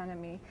equitable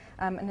economy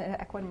and an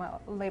equitable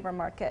labor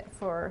market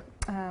for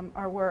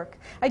our work.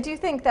 I do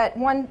think that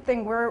one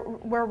thing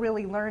we're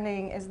really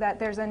learning is that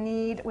there's a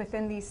need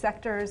within these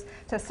sectors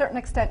to a certain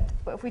extent.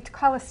 If we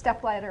call a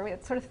step ladder, we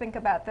sort of think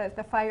about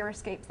the fire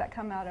escapes that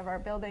come out of our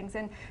buildings,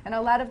 and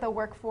a lot of the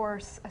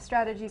workforce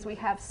strategies we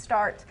have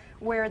start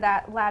where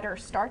that ladder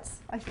starts.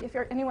 If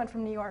you're anyone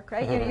from New York,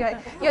 right?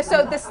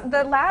 So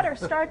the ladder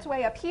starts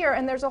way up here,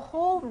 and there's a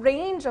whole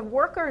range of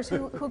workers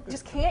who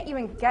just can't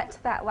even get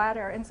to that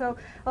ladder. And so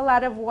a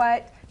lot of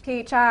what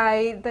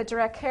PHI, the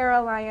Direct Care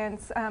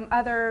Alliance,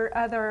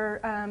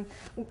 other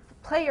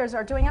players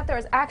are doing out there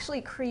is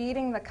actually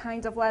creating the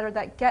kinds of ladder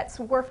that gets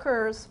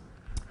workers,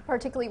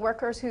 particularly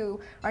workers who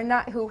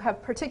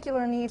have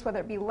particular needs, whether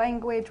it be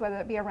language, whether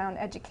it be around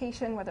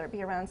education, whether it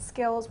be around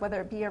skills,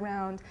 whether it be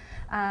around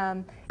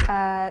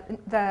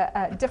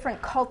the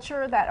different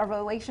culture, that a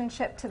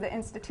relationship to the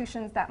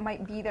institutions that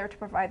might be there to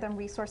provide them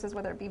resources,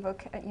 whether it be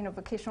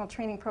vocational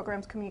training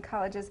programs, community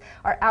colleges,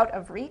 are out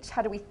of reach.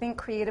 How do we think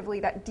creatively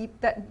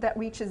that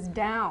reaches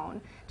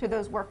down to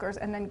those workers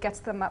and then gets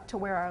them up to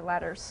where our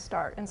ladders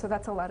start? And so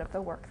that's a lot of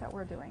the work that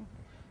we're doing.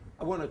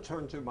 I want to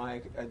turn to my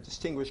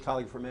distinguished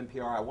colleague from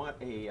NPR. I want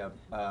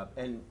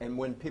and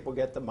when people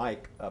get the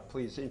mic,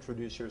 please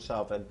introduce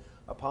yourself. And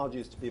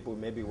apologies to people who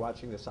may be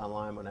watching this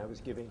online. When I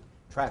was giving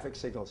traffic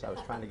signals, I was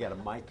trying to get a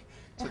mic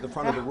to the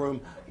front of the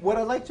room. What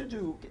I'd like to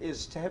do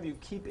is to have you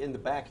keep in the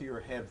back of your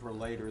head for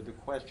later the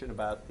question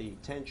about the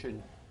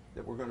tension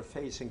that we're going to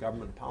face in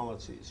government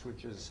policies,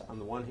 which is, on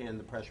the one hand,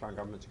 the pressure on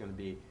government is going to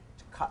be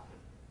to cut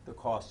the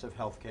costs of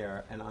health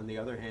care, and on the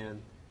other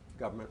hand,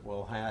 government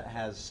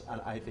has,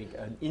 I think,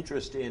 an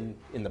interest in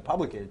the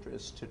public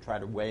interest to try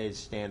to raise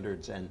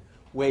standards and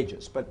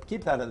wages. But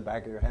keep that in the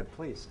back of your head,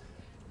 please.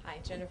 Hi,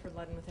 Jennifer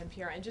Ludden with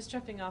NPR. And just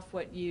jumping off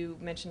what you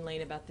mentioned,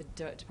 Lane, about the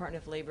Department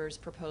of Labor's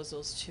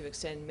proposals to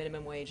extend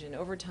minimum wage and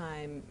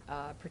overtime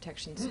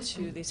protections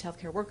to these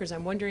healthcare workers,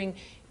 I'm wondering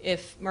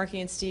if,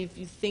 Marky and Steve,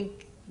 you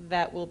think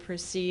that will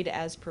proceed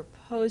as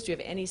proposed? Do you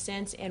have any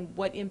sense? And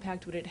what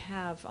impact would it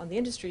have on the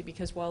industry?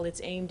 Because while it's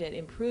aimed at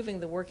improving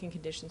the working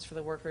conditions for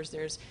the workers,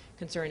 there's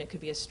concern it could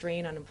be a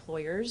strain on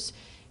employers.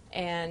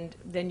 And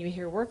then you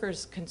hear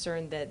workers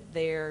concerned that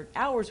their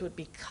hours would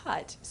be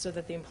cut so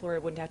that the employer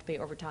wouldn't have to pay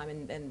overtime,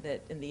 and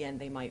that in the end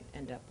they might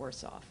end up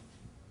worse off.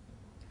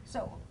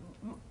 So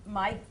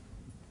my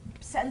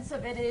sense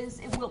of it is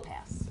it will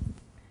pass.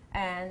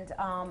 And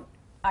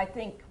I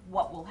think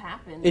what will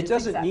happen It is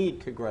doesn't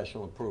need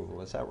congressional approval,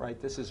 is that right?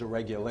 This is a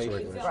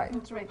regulation. Right.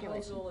 It's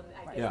regulation.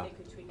 Yeah. They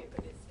could tweak it,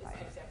 but it's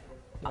acceptable.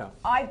 Yeah.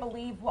 I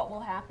believe what will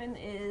happen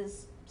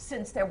is,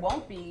 since there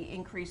won't be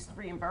increased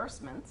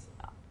reimbursements,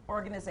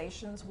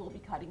 organizations will be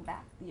cutting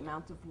back the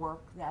amount of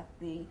work that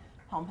the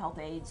home health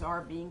aides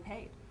are being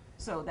paid,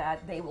 so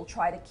that they will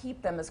try to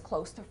keep them as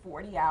close to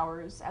 40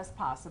 hours as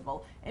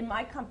possible. In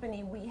my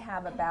company, we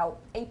have about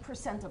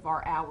 8% of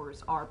our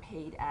hours are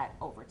paid at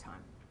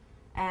overtime.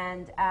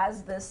 And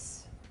as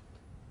this,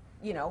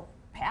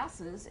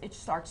 passes, it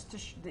starts to,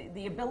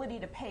 the ability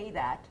to pay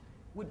that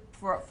would,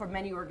 for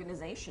many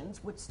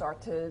organizations, would start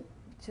to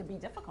be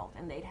difficult,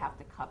 and they'd have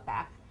to cut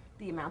back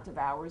the amount of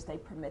hours they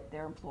permit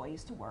their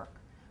employees to work,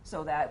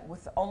 so that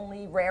with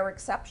only rare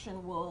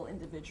exception will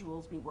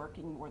individuals be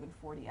working more than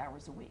 40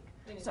 hours a week.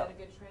 And is that a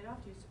good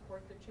trade-off? Do you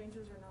support the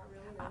changes or not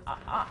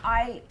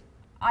really?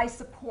 I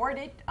support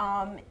it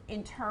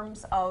in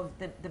terms of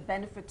the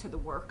benefit to the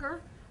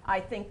worker. I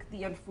think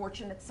the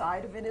unfortunate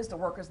side of it is the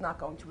worker's not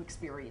going to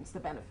experience the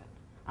benefit.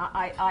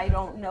 I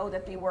don't know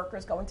that the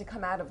worker's going to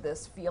come out of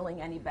this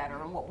feeling any better.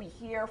 And what we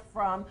hear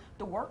from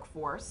the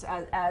workforce,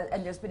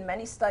 and there's been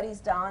many studies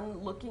done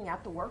looking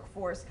at the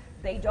workforce,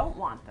 they don't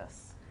want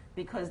this,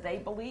 because they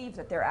believe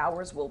that their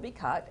hours will be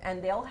cut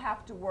and they'll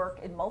have to work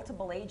in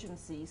multiple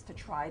agencies to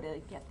try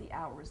to get the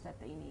hours that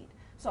they need.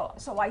 So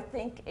I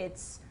think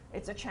it's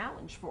a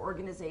challenge for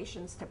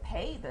organizations to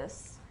pay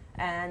this,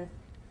 and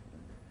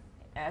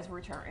in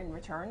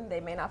return, they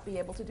may not be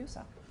able to do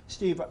so.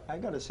 Steve, I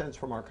got a sense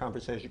from our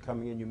conversation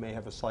coming in, you may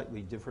have a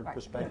slightly different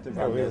perspective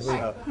Yeah, on this.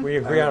 we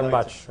agree on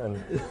much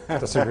and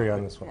disagree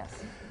on this one.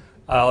 Yes.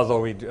 Although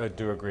we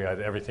do agree,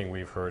 everything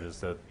we've heard is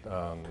that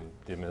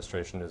the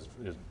administration is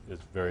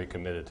very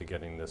committed to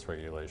getting this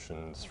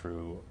regulation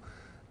through,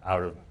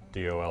 out of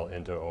DOL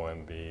into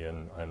OMB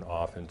and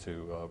off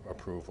into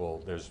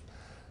approval. There's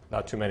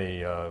not too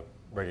many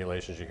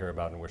regulations you hear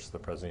about in which the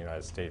President of the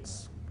United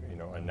States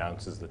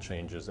announces the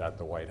changes at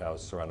the White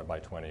House surrounded by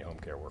 20 home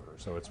care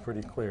workers. So it's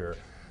pretty clear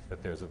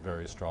that there's a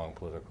very strong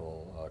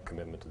political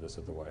commitment to this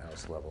at the White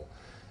House level.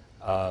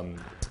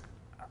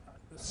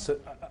 So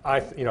I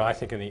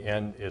think in the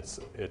end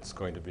it's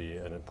going to be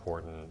an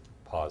important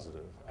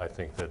positive. I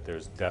think that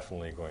there's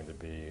definitely going to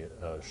be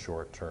a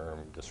short-term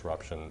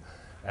disruption,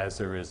 as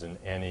there is in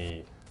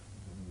any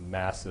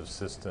massive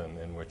system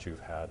in which you've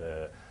had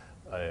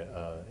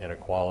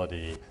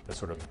inequality that's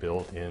sort of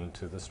built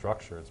into the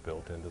structure. It's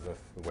built into the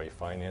way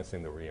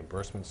financing, the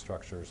reimbursement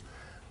structures.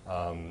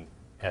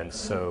 And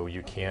so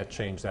you can't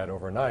change that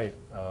overnight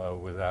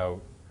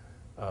without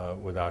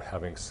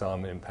having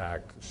some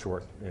impact,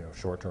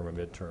 short-term or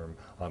mid-term,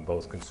 on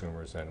both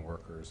consumers and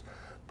workers.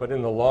 But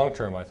in the long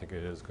term, I think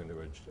it is going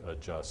to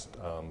adjust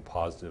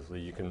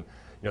positively. You can,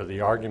 the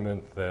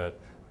argument that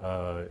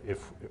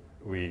if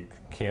we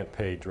can't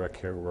pay direct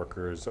care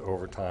workers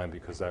overtime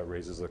because that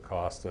raises the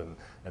cost, and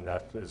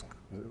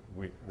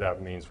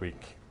that means we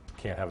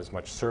can't have as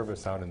much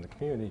service out in the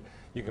community.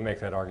 You can make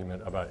that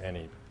argument about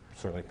any,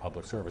 certainly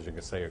public service. You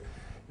can say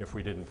if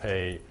we didn't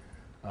pay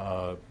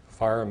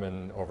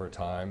firemen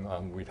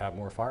overtime, we'd have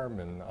more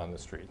firemen on the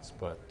streets.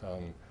 But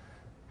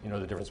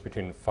the difference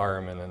between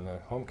firemen and the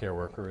home care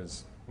worker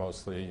is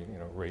mostly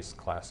race,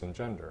 class, and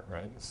gender,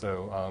 right?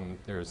 So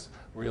there's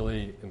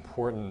really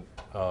important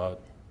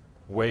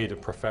way to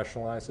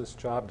professionalize this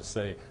job, to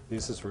say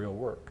this is real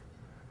work.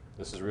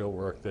 This is real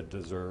work that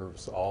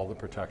deserves all the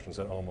protections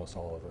that almost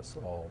all of us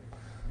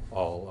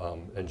all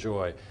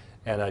enjoy.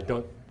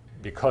 And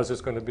because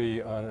it's going to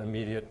be an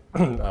immediate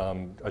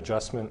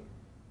adjustment,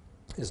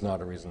 is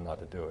not a reason not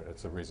to do it.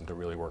 It's a reason to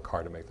really work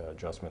hard to make that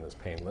adjustment as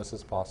painless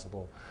as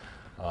possible,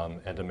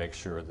 and to make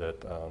sure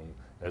that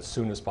as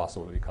soon as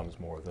possible it becomes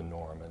more the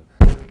norm. And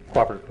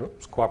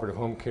cooperative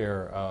home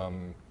care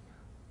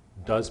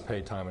does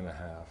pay time and a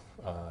half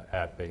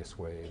at base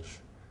wage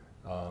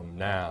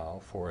now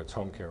for its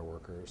home care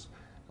workers,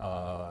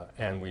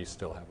 and we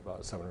still have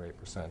about 7 or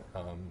 8%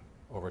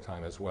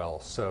 overtime as well.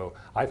 So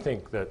I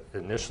think that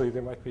initially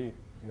there might be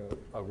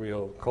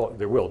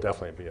there will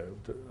definitely be a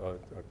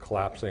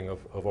collapsing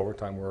of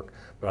overtime work,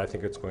 but I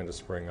think it's going to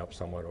spring up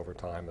somewhat over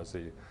time as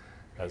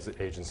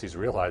the agencies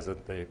realize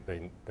that they're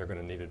going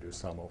to need to do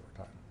some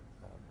overtime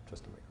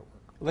just to make it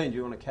work. Lynn, do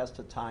you want to cast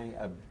a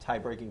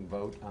tie-breaking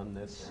vote on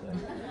this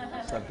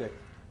subject?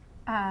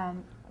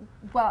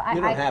 Well, you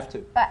don't have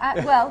to.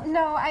 Well,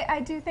 no, I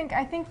do think.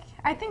 I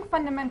think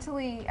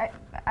fundamentally,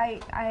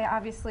 I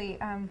obviously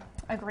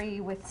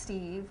agree with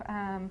Steve,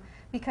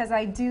 because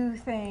I do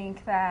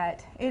think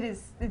that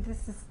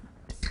this is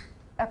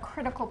a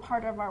critical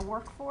part of our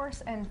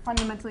workforce, and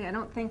fundamentally, I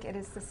don't think it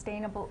is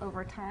sustainable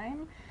over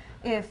time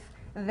if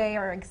they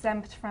are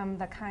exempt from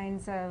the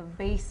kinds of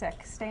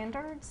basic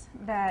standards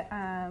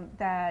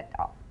that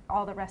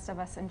all the rest of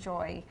us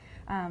enjoy,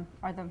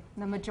 or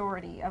the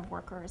majority of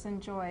workers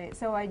enjoy.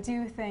 So I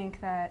do think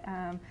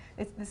that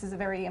this is a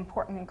very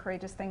important and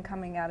courageous thing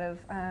coming out of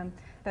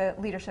the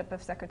leadership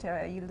of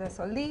Secretary Hilda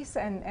Solis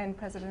and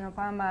President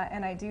Obama,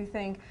 and I do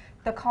think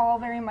the call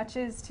very much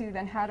is to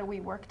then how do we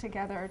work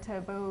together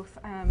to both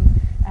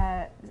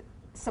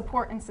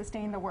support and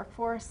sustain the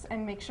workforce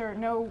and make sure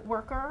no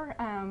worker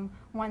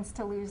wants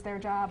to lose their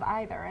job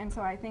either. And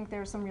so I think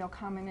there's some real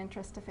common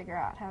interest to figure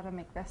out how to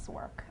make this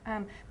work.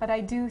 But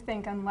I do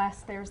think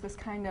unless there's this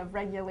kind of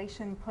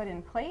regulation put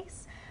in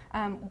place,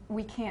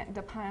 we can't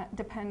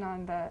depend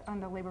on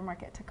the labor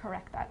market to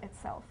correct that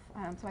itself.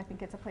 So I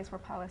think it's a place where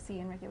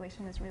policy and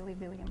regulation is really,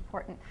 really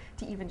important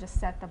to even just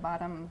set the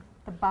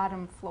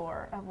bottom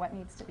floor of what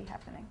needs to be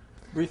happening.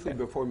 Briefly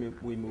before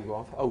we move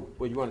off,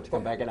 you wanted to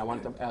come back, and I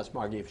wanted to ask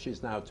Margie if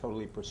she's now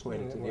totally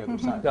persuaded to the other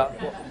side.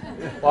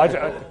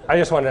 I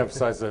just want to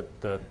emphasize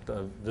that the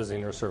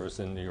visiting nurse service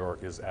in New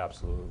York is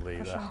absolutely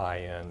the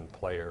high-end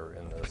player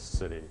in the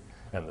city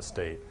and the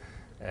state,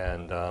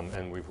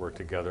 and we've worked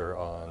together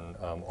on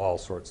all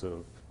sorts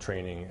of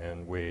training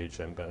and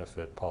wage and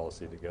benefit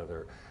policy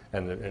together,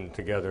 and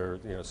together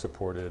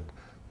supported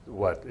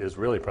what is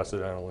really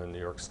precedental in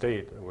New York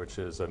State, which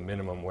is a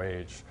minimum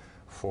wage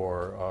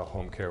for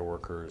home care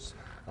workers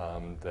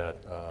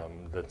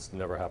that's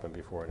never happened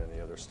before in any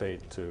other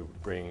state, to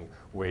bring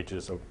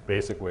wages, a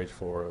basic wage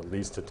floor at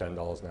least to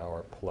 $10 an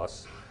hour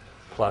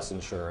plus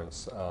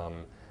insurance,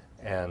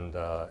 and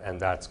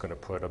that's going to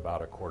put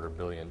about $250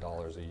 million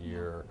a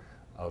year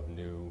of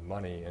new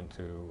money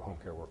into home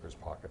care workers'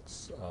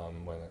 pockets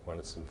when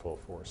it's in full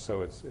force.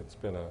 So it's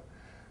been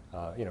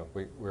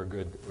we're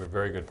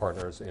very good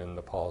partners in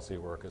the policy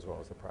work as well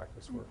as the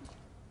practice work.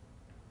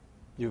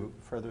 You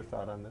further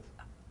thought on this?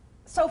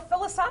 So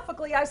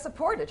philosophically, I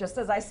support it, just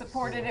as I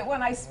supported it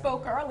when I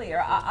spoke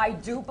earlier. I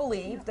do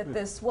believe that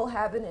this will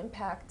have an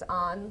impact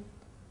on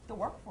the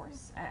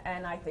workforce,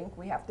 and I think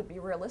we have to be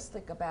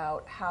realistic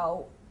about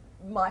how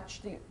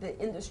much the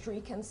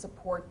industry can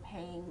support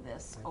paying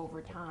this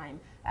over time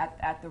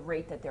at the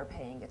rate that they're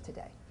paying it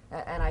today.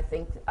 And I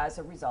think as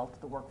a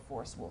result, the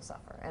workforce will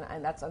suffer,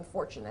 and that's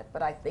unfortunate,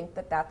 but I think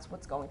that that's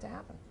what's going to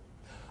happen.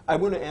 I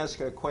want to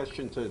ask a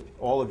question to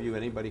all of you.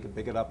 Anybody can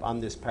pick it up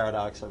on this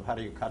paradox of how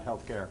do you cut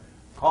health care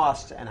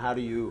costs and how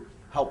do you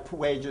help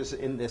wages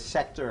in this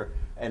sector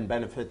and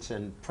benefits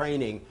and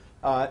training.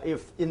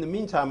 If in the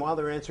meantime, while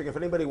they're answering, if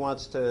anybody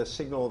wants to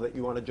signal that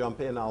you want to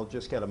jump in, I'll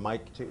just get a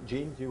mic to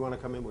Jean. Do you want to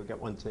come in? We'll get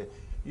one to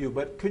you.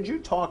 But could you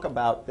talk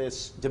about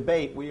this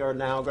debate we are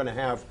now going to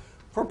have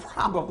for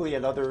probably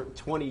another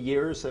 20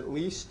 years at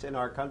least in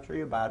our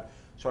country about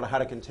sort of how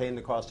to contain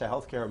the cost of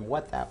healthcare and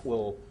what that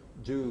will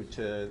do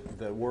to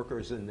the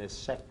workers in this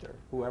sector?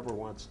 Whoever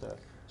wants to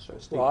sort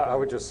of speak. Well, I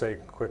would just say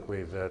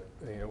quickly that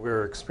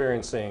we're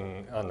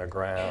experiencing on the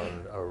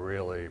ground a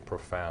really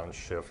profound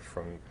shift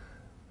from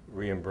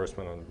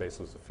reimbursement on the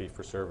basis of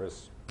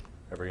fee-for-service.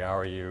 Every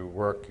hour you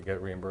work, you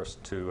get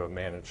reimbursed, to a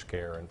managed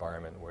care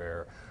environment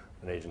where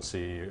an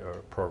agency or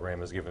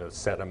program is given a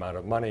set amount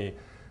of money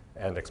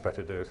and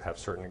expected to have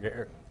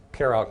certain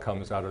care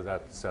outcomes out of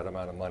that set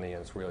amount of money,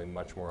 and it's really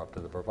much more up to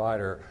the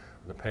provider,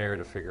 the payer,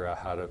 to figure out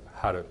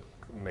how to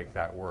make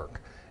that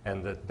work.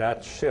 And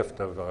that shift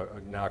of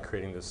now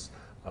creating this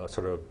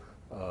sort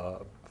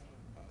of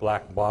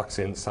black box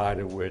inside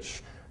of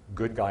which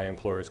good guy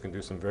employers can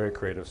do some very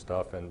creative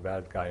stuff and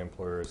bad guy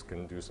employers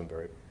can do some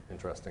very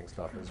interesting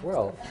stuff as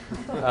well,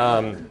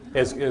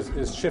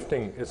 is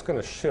shifting. It's going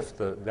to shift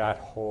that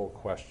whole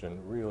question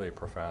really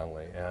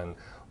profoundly. And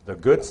the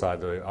good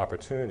side, the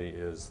opportunity,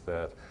 is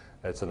that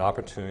it's an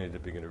opportunity to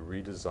begin to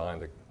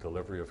redesign the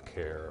delivery of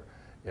care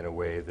in a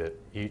way that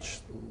each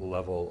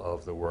level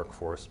of the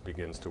workforce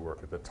begins to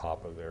work at the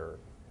top of their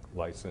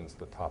license,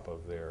 the top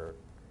of their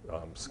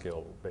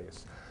skill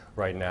base.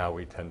 Right now,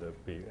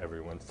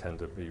 everyone tend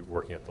to be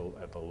working at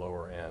the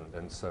lower end,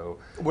 and so.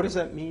 What does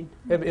that mean?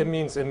 It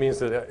means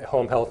that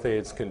home health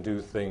aides can do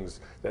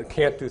things that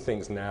can't do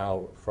things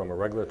now from a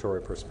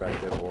regulatory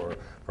perspective or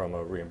from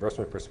a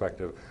reimbursement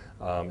perspective,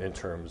 in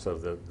terms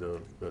of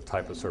the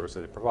type of service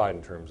that they provide.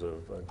 In terms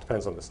of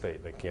depends on the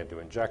state. They can't do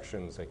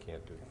injections. They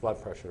can't do blood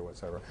pressure,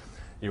 whatever.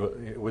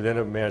 Within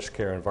a managed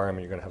care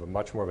environment, you're going to have a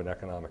much more of an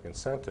economic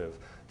incentive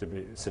to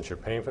be, since you're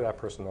paying for that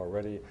person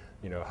already.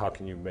 How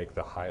can you make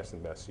the highest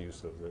and best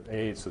use of the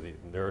aide so the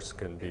nurse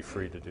can be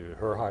free to do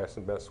her highest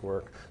and best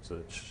work,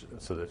 so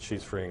that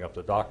she's freeing up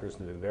the doctors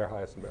to do their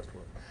highest and best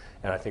work.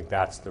 And I think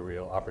that's the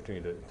real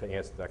opportunity to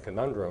answer that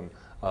conundrum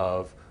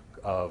of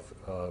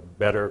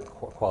better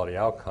quality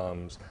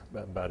outcomes,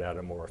 but at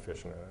a more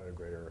efficient, at a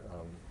greater,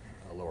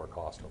 a lower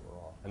cost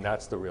overall. And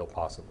that's the real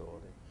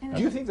possibility. Do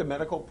you think the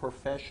medical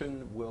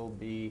profession will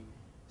be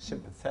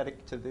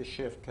sympathetic to this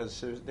shift?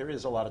 Because there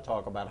is a lot of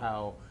talk about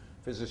how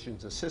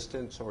physicians'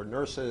 assistants or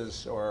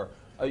nurses or,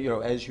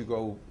 as you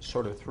go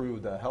sort of through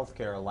the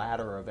healthcare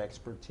ladder of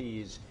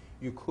expertise,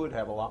 you could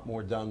have a lot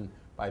more done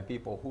by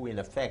people who in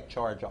effect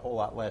charge a whole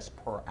lot less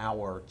per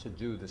hour to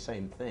do the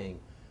same thing.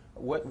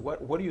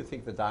 What do you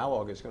think the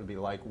dialogue is going to be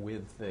like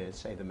with,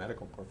 say, the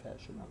medical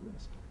profession on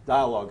this?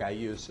 Dialogue I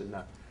use in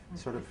a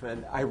sort of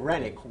an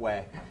ironic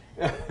way.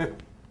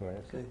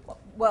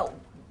 Well,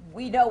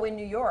 we know in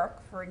New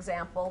York, for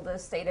example, the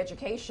state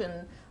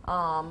education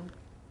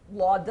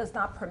law does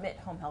not permit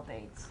home health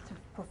aides to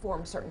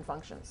perform certain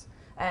functions.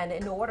 And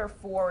in order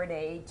for an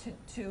aide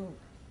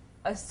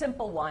a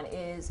simple one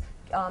is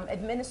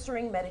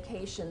administering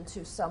medication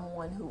to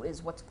someone who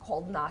is what's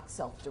called not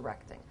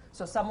self-directing.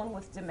 So someone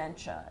with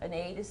dementia, an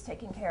aide is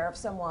taking care of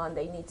someone,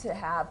 they need to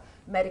have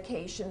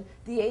medication.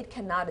 The aide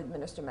cannot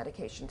administer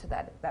medication to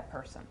that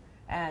person,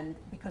 and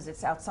because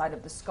it's outside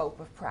of the scope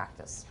of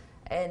practice.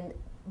 And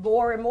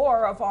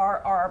more of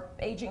our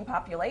aging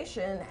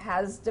population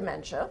has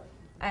dementia,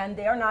 and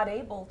they're not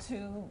able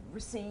to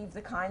receive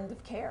the kind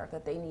of care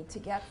that they need to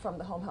get from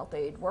the home health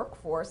aide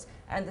workforce,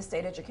 and the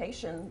state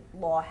education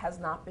law has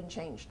not been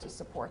changed to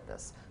support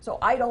this. So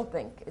I don't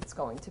think it's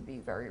going to be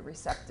very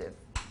receptive,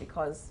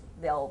 because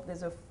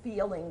there's a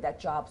feeling that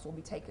jobs will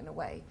be taken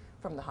away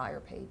from the higher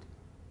paid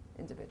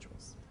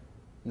individuals.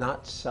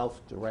 Not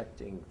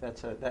self-directing.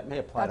 That may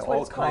apply That's to what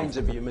all it's called. kinds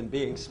of human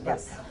beings. But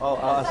Yes. all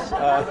us.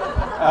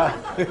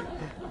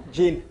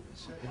 Gene.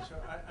 So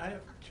I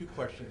have two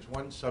questions,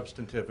 one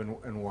substantive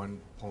and one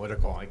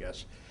political, I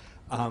guess.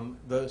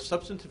 The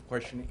substantive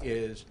question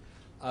is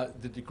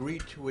the degree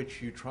to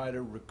which you try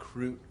to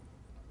recruit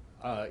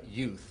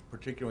youth,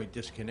 particularly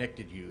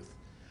disconnected youth.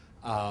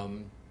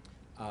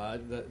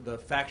 The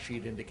fact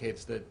sheet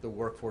indicates that the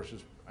workforce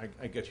is,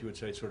 I guess you would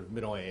say, sort of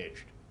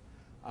middle-aged.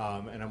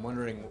 And I'm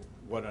wondering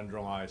what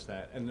underlies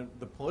that. And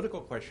the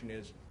political question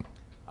is,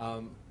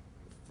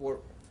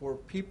 for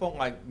people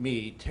like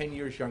me, 10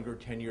 years younger,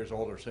 10 years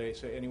older, say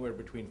anywhere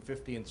between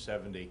 50 and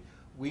 70,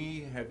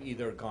 we have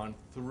either gone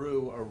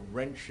through a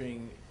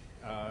wrenching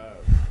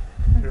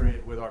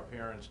period with our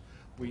parents.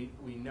 We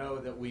know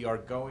that we are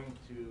going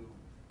to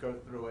go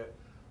through it,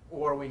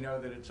 or we know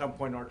that at some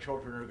point our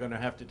children are going to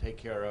have to take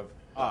care of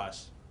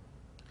us.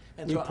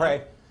 And You so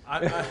pray.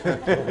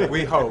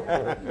 we hope.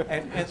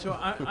 And so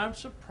I'm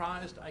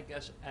surprised, I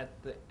guess, at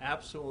the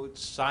absolute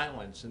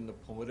silence in the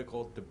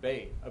political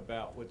debate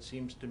about what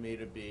seems to me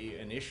to be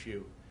an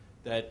issue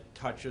that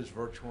touches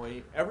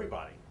virtually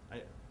everybody.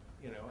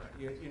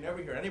 You never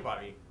hear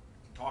anybody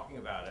talking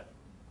about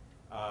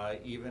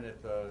it, even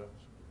at the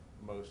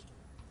most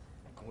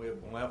and we have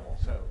level.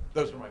 So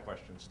those are my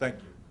questions. Thank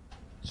you.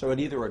 So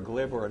at either a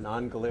glib or a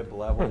non-glib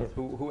level,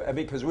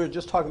 because we were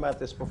just talking about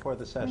this before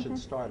the session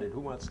started. Who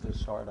wants to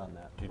start on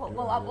that?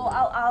 Well,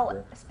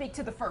 I'll speak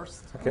to the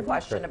first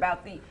question sure.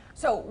 about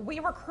so we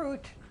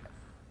recruit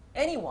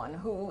anyone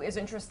who is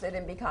interested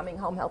in becoming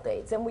home health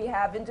aides, and we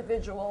have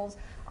individuals,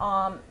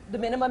 the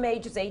minimum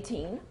age is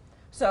 18,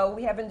 so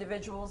we have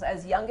individuals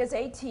as young as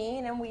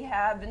 18, and we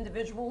have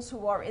individuals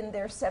who are in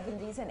their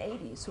 70s and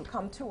 80s who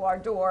come to our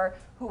door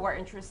who are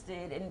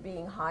interested in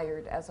being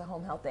hired as a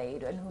home health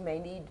aide and who may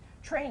need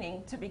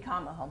training to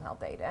become a home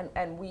health aide.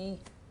 And we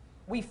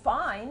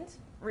find,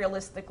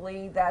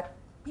 realistically, that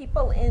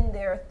people in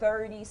their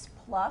 30s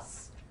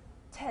plus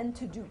tend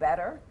to do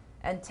better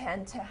and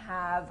tend to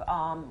have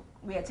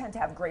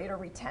greater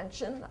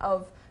retention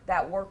of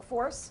that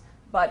workforce.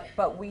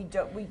 But we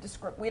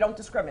don't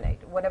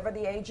discriminate. Whatever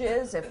the age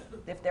is,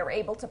 if they're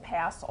able to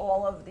pass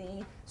all of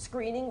the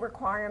screening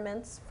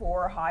requirements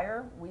for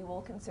hire, we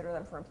will consider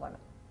them for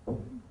employment.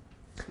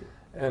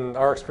 And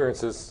our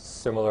experience is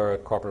similar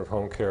at cooperative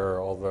home care,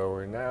 although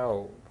we're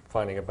now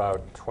finding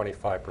about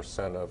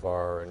 25% of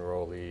our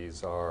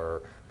enrollees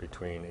are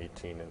between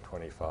 18 and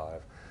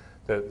 25.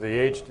 The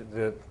age,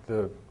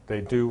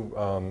 they do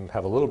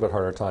have a little bit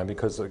harder time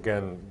because,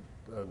 again,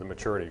 the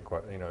maturity,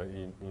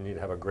 you need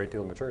to have a great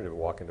deal of maturity to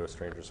walk into a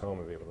stranger's home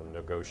and be able to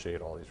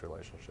negotiate all these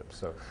relationships.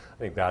 So I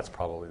think that's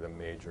probably the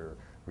major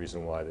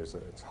reason why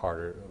it's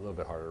harder, a little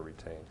bit harder to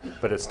retain.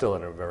 But it's still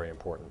a very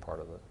important part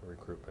of the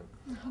recruitment.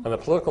 On the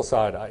political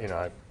side,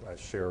 I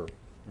share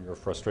your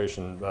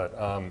frustration, but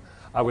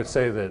I would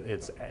say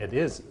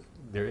that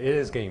there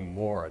is getting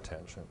more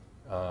attention.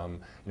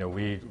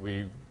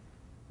 We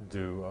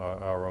do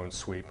our own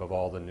sweep of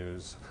all the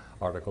news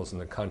articles in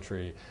the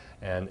country,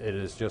 and it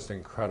is just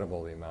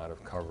incredible the amount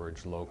of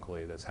coverage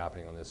locally that's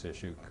happening on this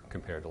issue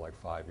compared to like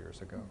 5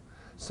 years ago.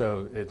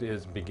 So it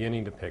is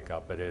beginning to pick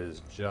up, but it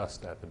is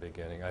just at the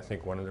beginning. I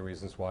think one of the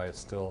reasons why it's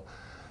still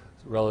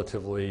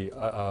relatively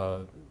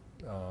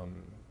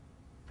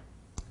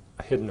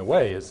hidden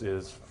away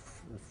is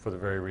for the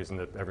very reason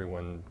that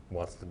everyone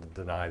wants to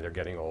deny they're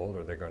getting old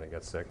or they're going to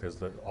get sick.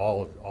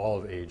 All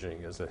of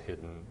aging is a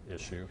hidden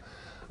issue.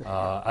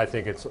 I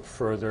think it's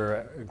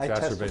further exacerbated. I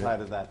testify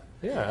to that.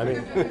 Yeah, I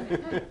mean,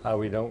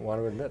 we don't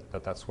want to admit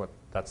that that's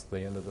the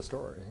end of the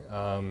story.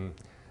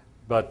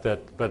 But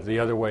the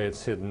other way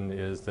it's hidden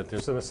is that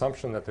there's an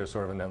assumption that there's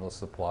sort of an endless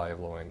supply of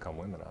low-income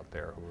women out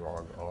there who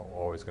are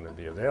always going to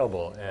be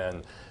available,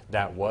 and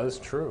that was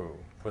true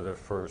for the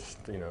first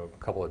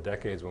couple of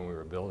decades when we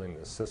were building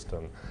this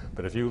system.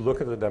 But if you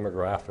look at the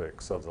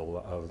demographics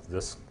of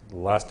this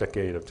last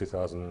decade of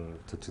 2000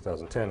 to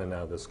 2010, and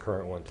now this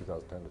current one,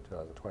 2010 to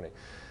 2020,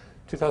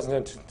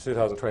 2010 to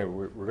 2020,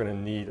 we're going to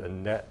need a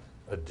net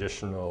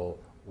additional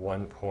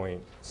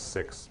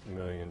 1.6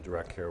 million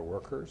direct care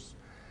workers.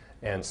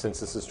 And since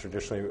this is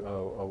traditionally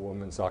a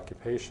woman's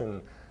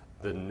occupation,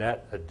 the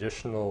net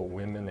additional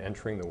women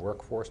entering the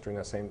workforce during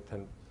that same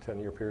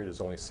 10-year period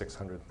is only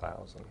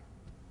 600,000.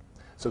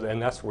 So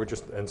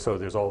so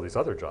there's all these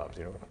other jobs,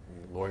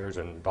 lawyers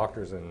and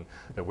doctors and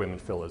that women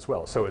fill as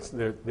well. So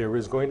there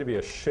is going to be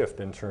a shift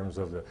in terms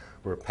of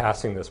we're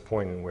passing this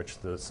point in which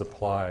the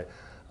supply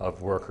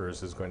of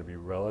workers is going to be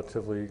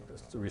relatively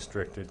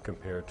restricted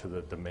compared to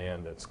the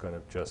demand that's going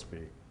to just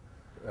be.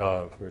 We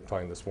were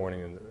talking this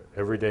morning, and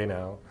every day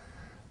now,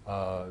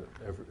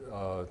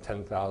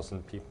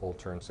 10,000 people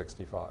turn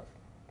 65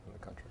 in the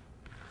country.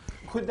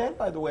 Could that,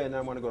 by the way, and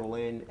I want to go to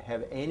Lane,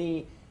 have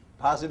any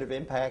positive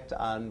impact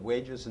on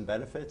wages and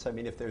benefits? I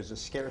mean, if there's a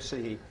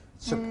scarcity,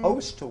 it's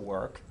supposed to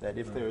work, that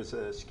if there's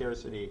a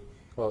scarcity,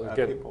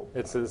 people.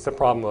 It's a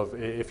problem of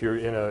if you're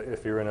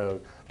in a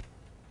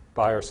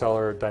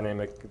buyer-seller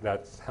dynamic,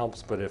 that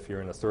helps, but if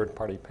you're in a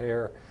third-party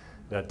pair,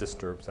 that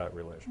disturbs that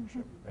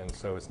relationship, and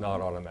so it's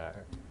not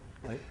automatic.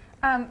 Right?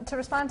 To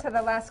respond to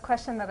the last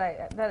question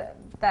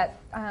that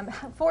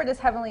Ford is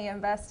heavily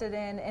invested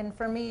in, and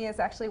for me is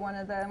actually one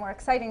of the more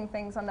exciting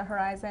things on the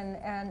horizon,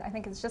 and I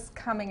think it's just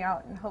coming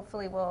out and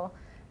hopefully will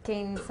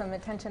gain some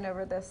attention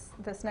over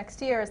this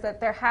next year, is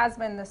that there has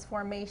been this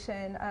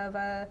formation of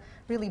a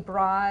really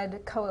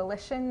broad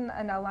coalition,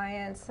 an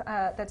alliance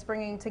that's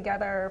bringing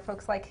together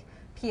folks like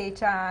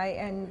PHI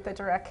and the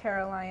Direct Care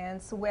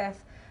Alliance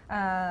with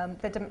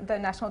the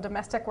National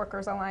Domestic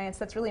Workers Alliance,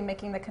 that's really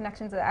making the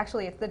connections that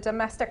actually it's the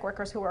domestic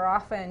workers who are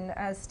often,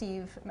 as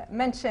Steve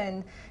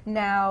mentioned,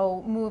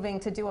 now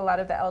moving to do a lot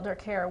of the elder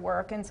care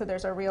work, and so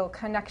there's a real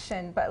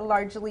connection, but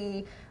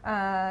largely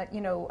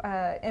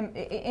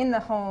in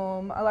the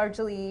home,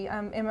 largely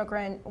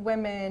immigrant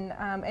women,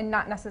 and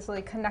not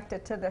necessarily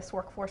connected to this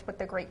workforce, but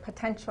the great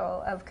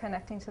potential of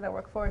connecting to the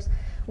workforce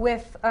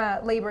with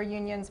labor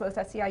unions, both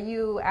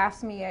SEIU,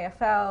 AFSCME,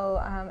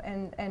 AFL,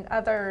 and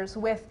others,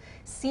 with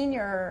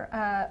senior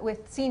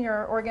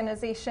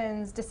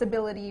organizations,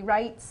 disability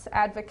rights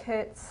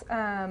advocates,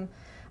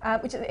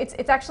 which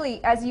it's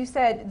actually, as you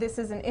said, this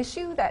is an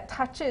issue that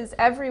touches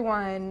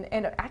everyone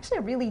in actually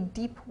a really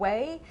deep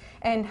way,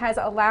 and has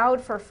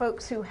allowed for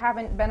folks who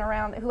haven't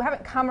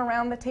come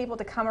around the table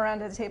to come around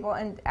to the table.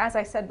 And as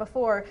I said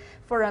before,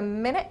 for a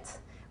minute,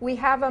 we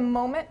have a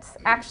moment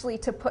actually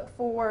to put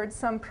forward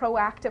some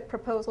proactive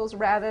proposals,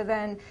 rather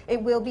than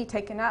it will be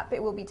taken up. It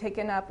will be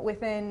taken up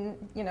within,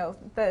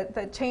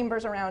 the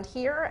chambers around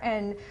here,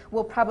 and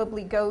will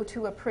probably go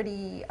to a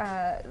pretty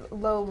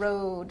low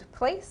road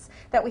place.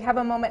 That we have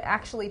a moment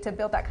actually to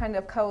build that kind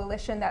of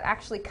coalition that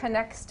actually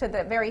connects to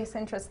the various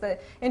interests, the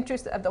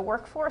interests of the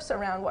workforce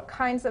around what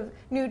kinds of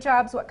new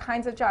jobs, what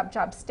kinds of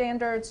job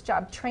standards,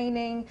 job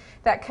training,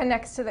 that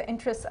connects to the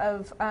interests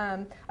of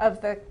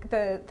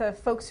the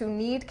folks who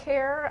need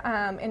care,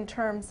 in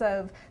terms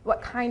of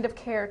what kind of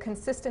care,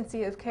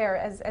 consistency of care.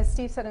 As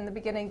Steve said in the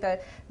beginning,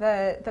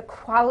 the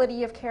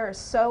quality of care is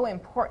so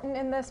important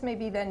in this,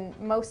 maybe than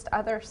most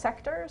other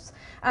sectors.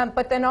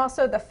 But then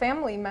also the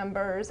family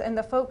members and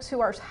the folks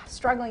who are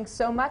struggling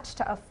so much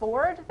to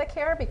afford the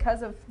care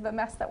because of the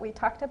mess that we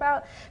talked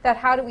about, that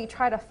how do we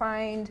try to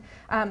find,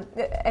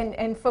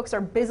 and folks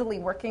are busily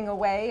working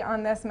away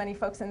on this, many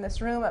folks in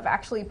this room, of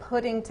actually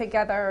putting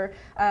together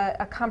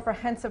a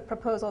comprehensive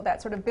proposal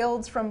that sort of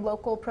builds from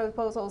local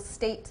proposals,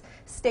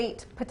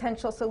 state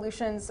potential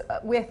solutions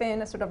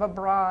within a sort of a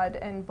broad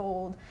and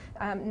bold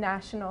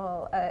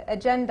national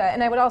agenda.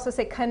 And I would also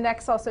say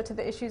connects also to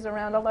the issues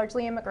around a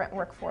largely immigrant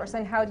workforce,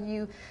 and how do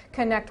you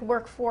connect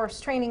workforce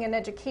training and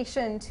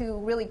education to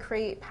really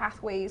create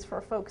pathways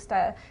for folks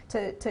to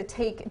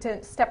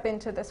step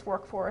into this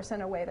workforce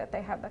in a way that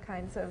they have the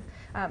kinds of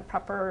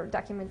proper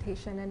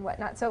documentation and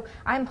whatnot. So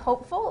I'm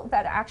hopeful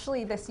that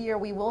actually this year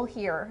we will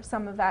hear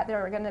some of that.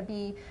 There are going to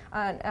be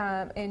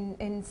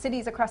in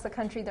cities across the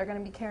country, they're going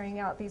to be carrying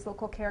out these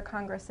local care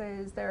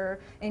congresses.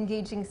 They're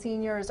engaging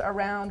seniors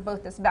around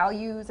both this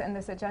values and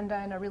this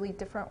agenda in a really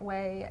different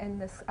way in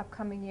this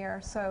upcoming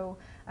year. So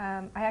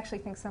I actually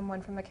think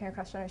someone from the Caring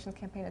Across Generations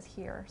campaign is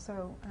here.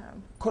 So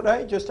could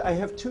I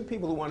have two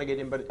people who want to get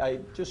in, but I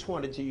just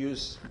wanted to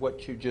use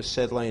what you just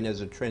said, Lane,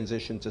 as a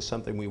transition to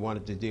something we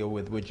wanted to deal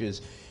with, which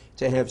is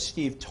to have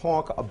Steve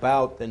talk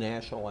about the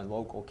national and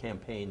local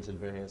campaigns in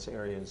various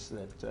areas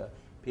that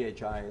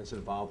PHI is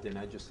involved in.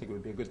 I just think it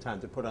would be a good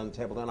time to put on the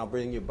table. Then I'll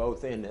bring you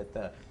both in at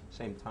the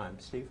same time.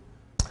 Steve?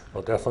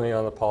 Well, definitely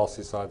on the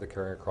policy side, the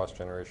Caring Across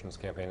Generations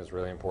campaign is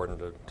really important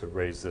to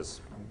raise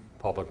this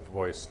public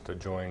voice, to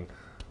join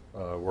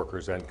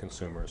workers and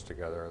consumers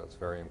together. That's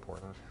very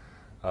important.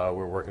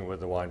 We're working with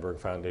the Weinberg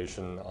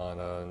Foundation on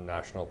a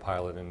national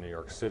pilot in New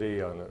York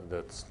City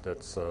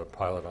that's a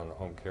pilot on the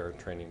home care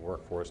training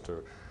workforce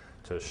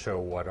to show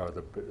what are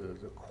the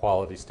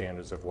quality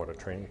standards of what a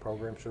training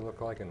program should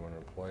look like and what an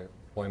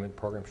employment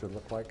program should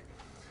look like.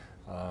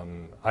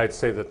 I'd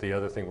say that the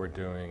other thing we're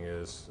doing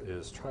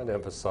is trying to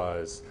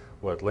emphasize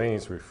what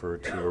Lainey's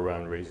referred to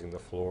around raising the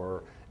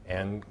floor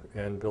and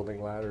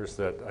building ladders,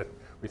 that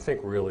we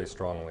think really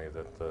strongly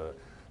that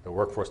the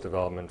workforce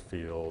development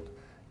field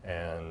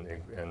and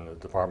the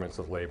departments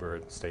of labor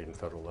at state and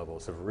federal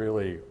levels have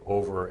really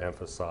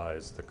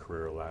overemphasized the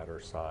career ladder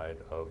side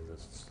of the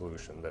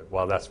solution. That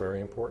while that's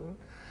very important,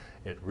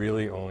 it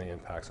really only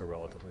impacts a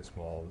relatively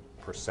small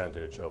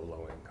percentage of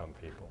low-income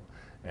people.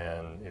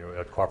 And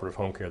at Cooperative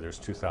Home Care, there's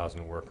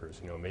 2,000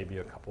 workers. Maybe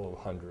a couple of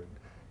hundred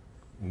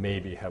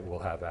maybe will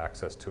have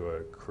access to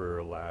a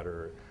career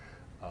ladder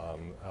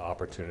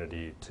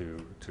opportunity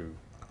to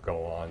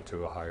go on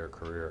to a higher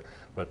career,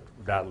 but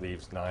that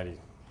leaves 90%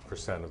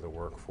 of the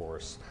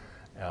workforce,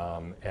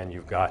 and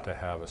you've got to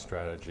have a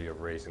strategy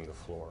of raising the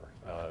floor.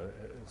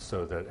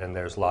 And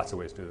there's lots of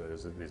ways to do that.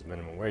 There's these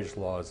minimum wage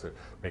laws,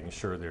 making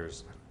sure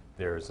there's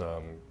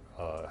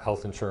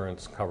health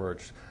insurance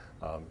coverage,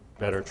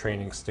 better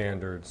training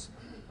standards,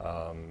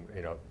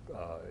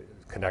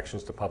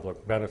 connections to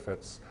public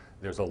benefits.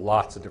 There's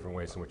lots of different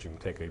ways in which you can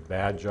take a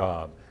bad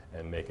job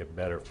and make it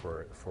better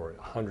for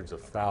hundreds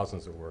of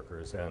thousands of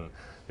workers. And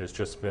there's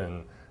just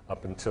been,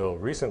 up until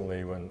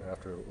recently,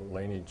 after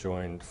Lainey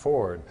joined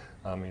Ford,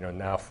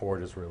 now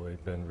Ford has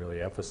been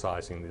really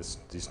emphasizing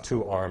these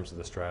two arms of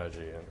the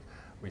strategy, and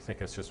we think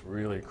it's just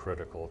really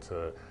critical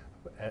to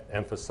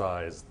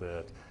emphasize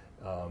that.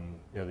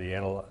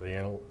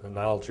 The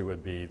analogy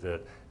would be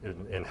that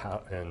in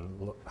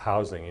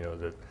housing,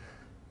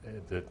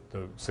 that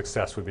the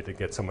success would be to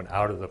get someone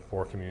out of the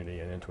poor community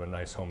and into a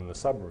nice home in the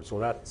suburbs.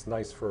 Well, that's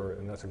nice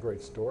and that's a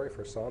great story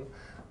for some,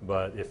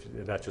 but if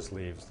that just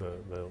leaves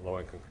the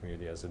low-income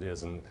community as it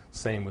is. And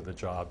same with the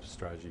job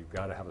strategy. You've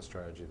got to have a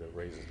strategy that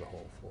raises the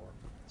whole floor.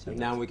 So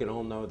now we can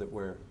all know that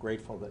we're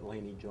grateful that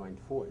Lainey joined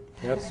Ford.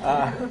 Yes,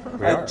 I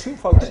have two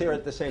folks here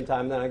at the same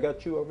time. Then I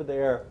got you over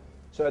there.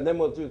 So, and then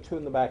we'll do two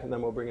in the back, and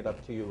then we'll bring it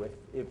up to you.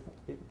 If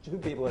two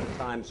people at a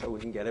time, so we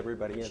can get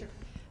everybody in. Sure.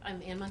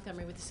 I'm Ann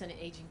Montgomery with the Senate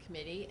Aging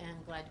Committee,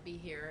 and glad to be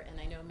here. And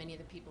I know many of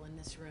the people in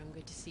this room.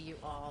 Good to see you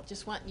all.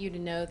 Just want you to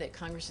know that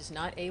Congress is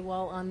not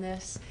AWOL on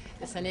this.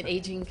 The Senate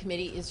Aging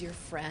Committee is your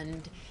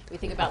friend. We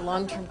think about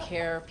long-term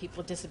care, people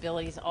with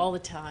disabilities all the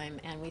time,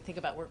 and we think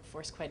about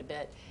workforce quite a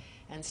bit.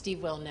 And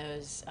Steve well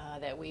knows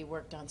that we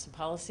worked on some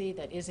policy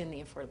that is in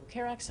the Affordable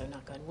Care Act, so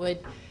knock on wood,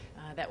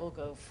 that will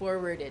go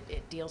forward.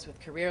 It deals with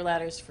career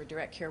ladders for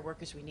direct care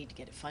workers. We need to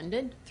get it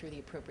funded through the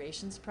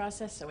appropriations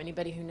process. So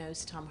anybody who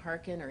knows Tom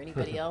Harkin or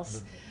anybody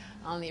else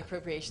on the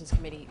Appropriations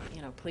Committee,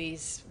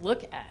 please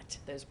look at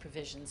those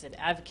provisions and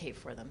advocate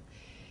for them.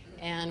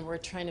 And we're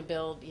trying to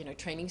build,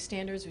 training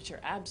standards, which are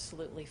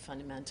absolutely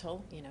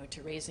fundamental,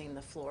 to raising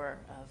the floor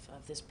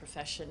of this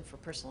profession for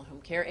personal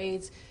home care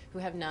aides who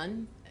have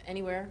none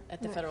anywhere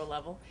at the federal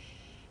level.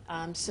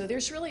 So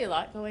there's really a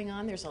lot going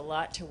on. There's a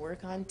lot to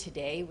work on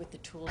today with the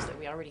tools that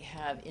we already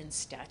have in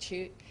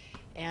statute.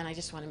 And I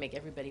just want to make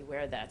everybody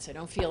aware of that. So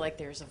don't feel like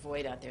there's a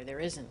void out there. There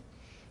isn't.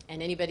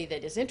 And anybody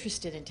that is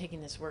interested in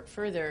taking this work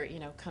further,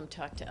 come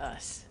talk to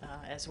us,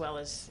 as well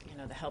as,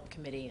 the HELP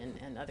Committee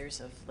and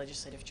others of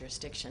legislative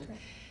jurisdiction.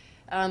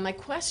 My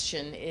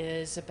question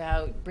is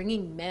about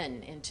bringing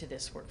men into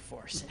this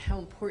workforce and how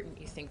important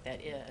you think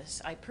that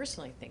is. I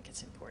personally think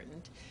it's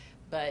important,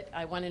 but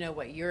I want to know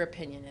what your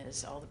opinion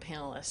is, all the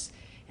panelists,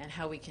 and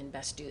how we can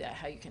best do that,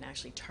 how you can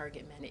actually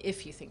target men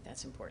if you think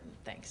that's important.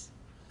 Thanks.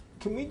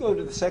 Can we go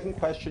to the second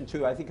question,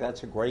 too? I think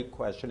that's a great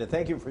question. And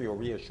thank you for your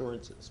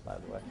reassurances, by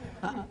the way.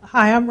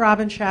 Hi, I'm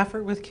Robin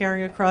Schaffert with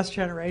Caring Across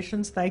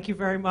Generations. Thank you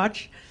very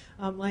much,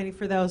 Lainey,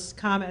 for those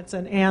comments.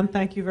 And Anne,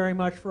 thank you very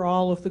much for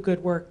all of the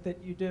good work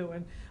that you do.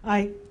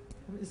 And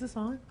is this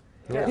on?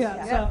 Yes.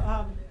 Yeah.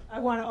 So I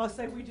want to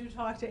say we do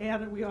talk to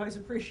Anne, and we always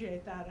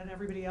appreciate that, and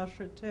everybody else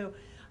should, too.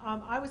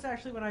 I was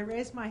actually, when I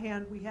raised my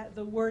hand,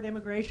 the word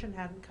immigration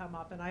hadn't come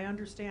up, and I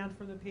understand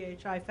from the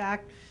PHI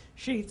fact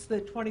sheets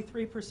that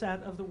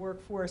 23% of the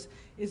workforce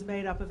is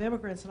made up of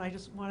immigrants, and I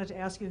just wanted to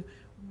ask you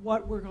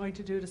what we're going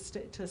to do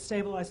to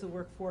stabilize the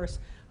workforce,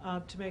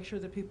 to make sure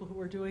that people who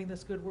are doing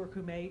this good work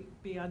who may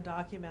be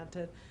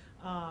undocumented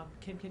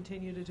can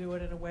continue to do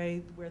it in a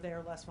way where they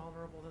are less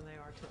vulnerable than they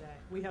are today.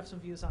 We have some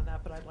views on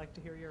that, but I'd like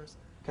to hear yours.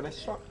 Can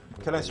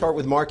I start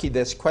with Marky?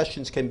 This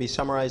questions can be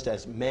summarized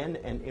as men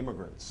and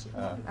immigrants.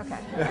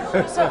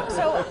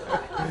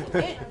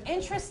 Okay.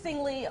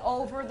 Interestingly,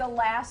 over the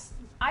last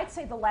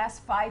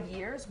 5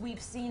 years, we've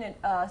seen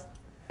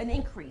an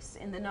increase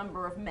in the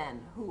number of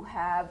men who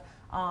have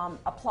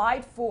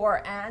applied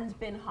for and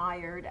been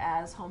hired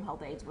as home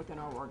health aides within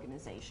our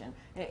organization.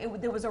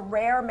 There was a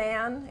rare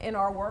man in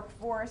our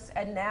workforce,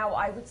 and now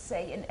I would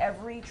say in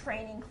every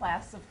training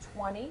class of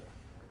 20,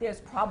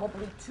 there's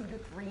probably 2 to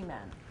 3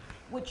 men,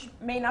 which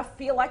may not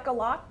feel like a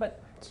lot,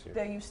 but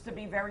there used to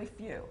be very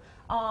few.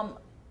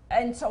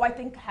 And so I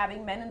think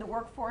having men in the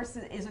workforce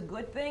is a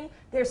good thing.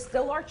 There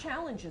still are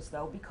challenges,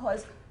 though,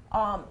 because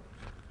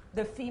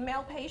the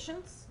female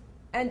patients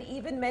and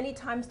even many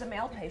times the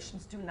male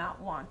patients do not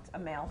want a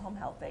male home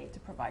health aide to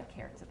provide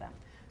care to them.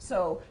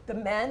 So the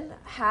men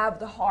have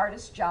the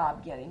hardest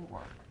job getting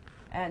work.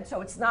 And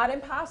so it's not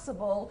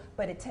impossible,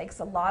 but it takes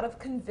a lot of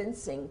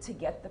convincing to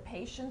get the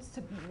patients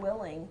to be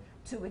willing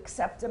to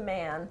accept a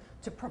man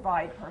to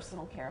provide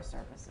personal care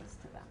services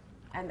to them.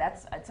 And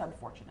it's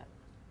unfortunate.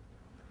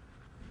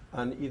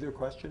 On either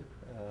question,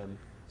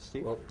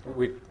 Steve? Well,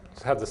 we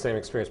have the same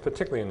experience,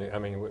 particularly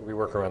we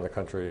work around the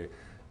country.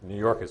 New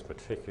York is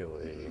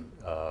particularly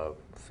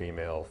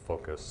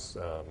female-focused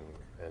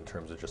in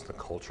terms of just the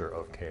culture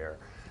of care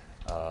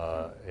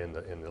in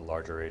the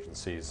larger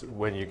agencies.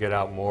 When you get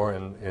out more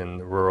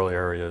in rural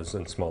areas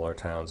and smaller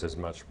towns,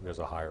 there's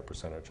a higher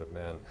percentage of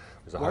men.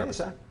 Why is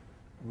that?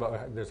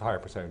 There's a higher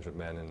percentage of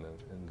men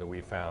that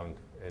we found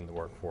in the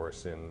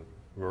workforce in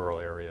rural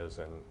areas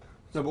and.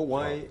 No, but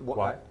why?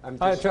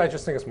 I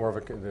just think it's more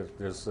of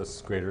there's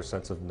this greater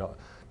sense of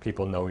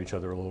people know each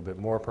other a little bit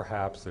more,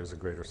 perhaps. There's a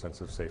greater sense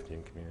of safety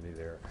and community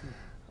there,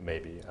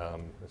 maybe.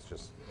 It's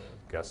just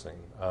guessing.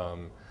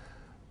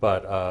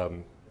 But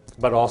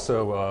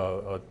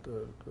also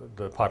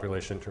the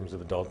population in terms of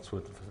adults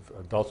with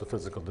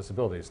physical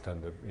disabilities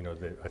tend to,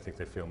 I think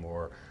they feel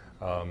more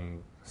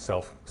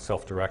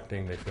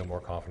self-directing. They feel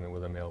more confident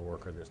with a male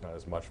worker. There's not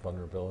as much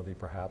vulnerability,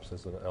 perhaps,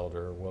 as an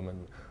elder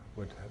woman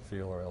would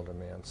feel, or elder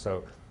man.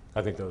 So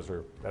I think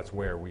that's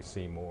where we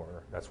see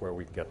more. That's where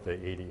we get the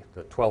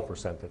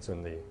 12% that's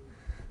in the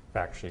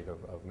fact sheet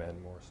of men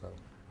more so.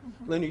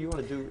 Linda, you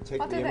want to take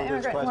I'll the do the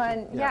immigrant immigrant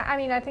question? one.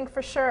 Yeah, I think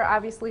for sure,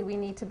 obviously, we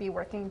need to be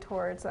working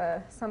towards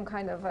some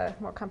kind of a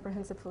more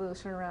comprehensive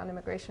solution around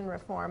immigration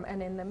reform.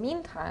 And in the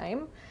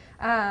meantime,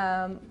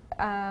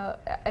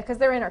 because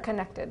they're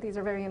interconnected, these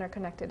are very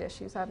interconnected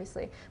issues,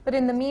 obviously. But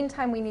in the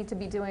meantime, we need to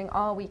be doing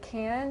all we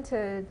can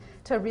to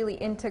really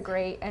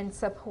integrate and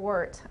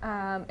support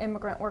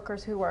immigrant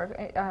workers who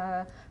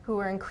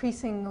are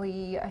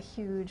increasingly a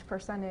huge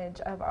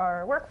percentage of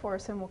our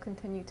workforce and will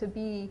continue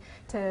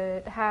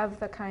to have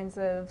the kinds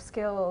of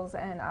skills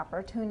and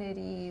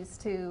opportunities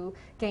to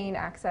gain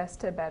access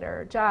to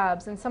better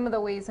jobs. And some of the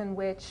ways in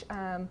which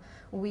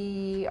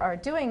we are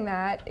doing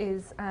that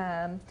is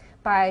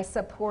by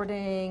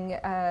supporting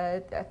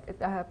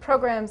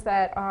programs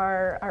that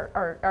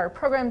are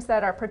programs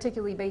that are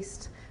particularly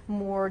based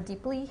more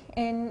deeply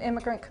in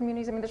immigrant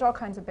communities. I mean, there's all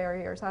kinds of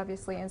barriers,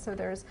 obviously, and so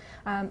there's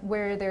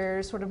where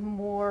there's sort of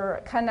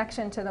more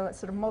connection to the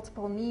sort of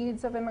multiple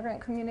needs of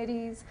immigrant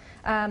communities,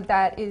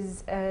 that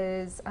is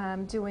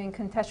doing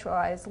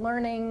contextualized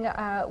learning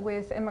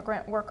with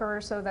immigrant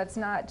workers, so that's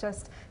not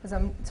just as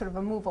a sort of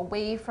a move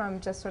away from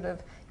just sort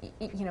of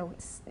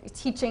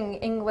teaching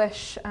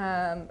English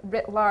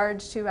writ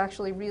large to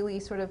actually really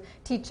sort of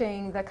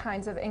teaching the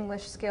kinds of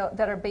English skills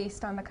that are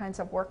based on the kinds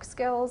of work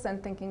skills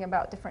and thinking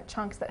about different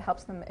chunks that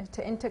helps them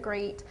to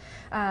integrate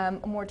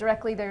more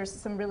directly. There's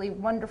some really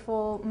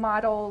wonderful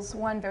models,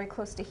 one very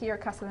close to here,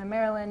 Casa de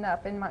Maryland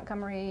up in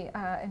Montgomery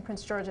in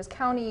Prince George's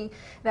County,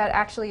 that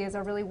actually is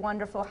a really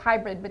wonderful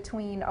hybrid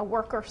between a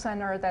worker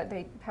center, that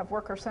they have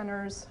worker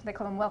centers, they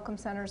call them welcome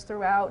centers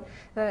throughout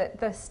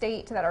the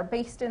state that are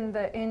based in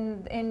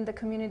the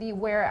community,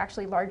 where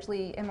actually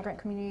largely immigrant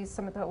communities,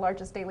 some of the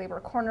largest day labor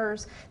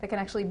corners, that can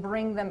actually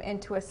bring them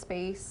into a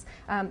space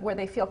where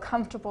they feel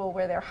comfortable,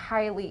 where they're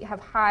have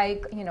high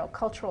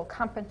cultural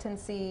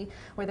competency,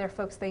 where they're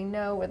folks they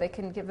know, where they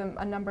can give them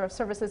a number of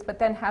services, but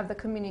then have the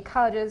community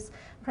colleges.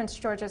 Prince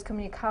George's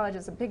Community College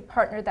is a big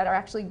partner that are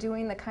actually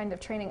doing the kind of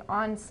training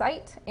on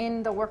site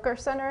in the worker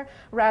center,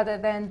 rather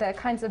than the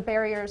kinds of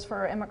barriers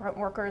for immigrant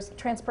workers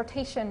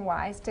transportation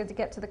wise to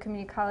get to the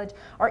community college,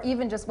 or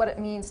even just what it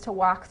means to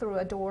walk through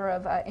a door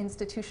of an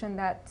institution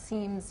that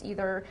seems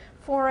either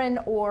foreign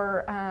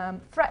or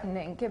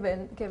threatening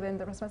given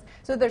the response.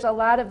 So there's a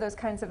lot of those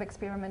kinds of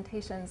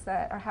experimentations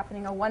that are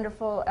happening. A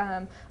wonderful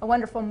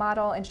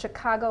model in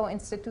Chicago,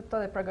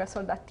 Instituto de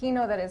Progreso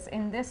Latino, that is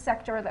in this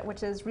sector,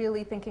 which is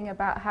really thinking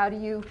about how do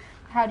you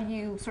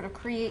sort of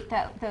create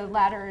the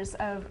ladders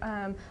of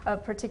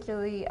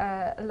particularly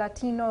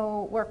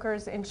Latino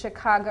workers in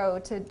Chicago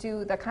to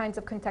do the kinds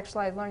of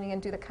contextualized learning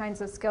and do the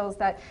kinds of skills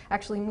that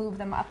actually move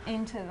them up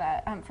into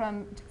that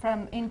from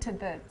into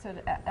the sort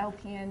of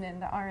LPN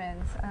and the RNs.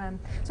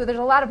 So there's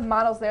a lot of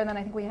models there, and then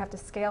I think we have to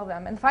scale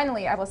them. And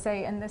finally, I will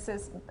say, and this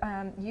is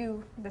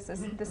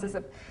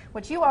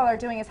what you all are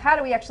doing, is how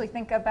do we actually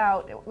think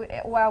about,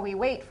 while we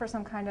wait for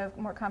some kind of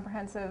more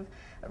comprehensive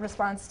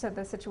response to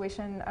the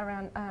situation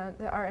around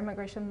our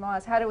immigration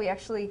laws, how do we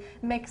actually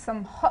make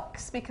some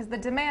hooks, because the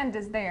demand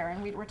is there,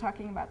 and we were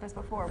talking about this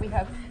before. We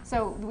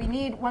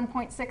need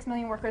 1.6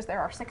 million workers. There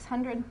are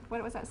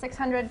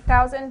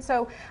 600,000.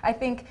 So I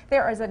think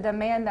there is a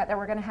demand that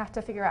we're going to have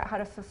to figure out how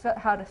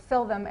to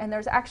fill them, and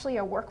there's actually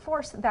a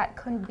workforce that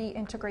could be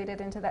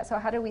integrated into that. So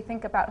how do we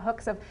think about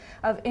hooks of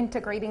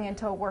integrating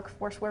into a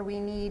workforce where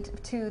we need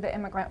to the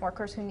immigrant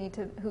workers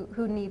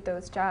who need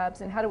those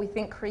jobs, and how do we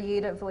think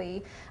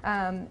creatively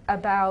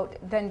about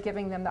then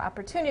giving them the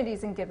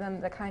opportunities and give them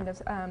the kind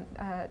of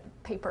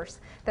papers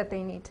that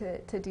they need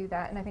to do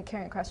that. And I think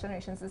Caring Across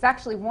Generations is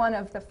actually one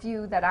of the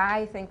few that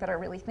I think that are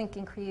really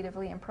thinking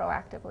creatively and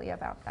proactively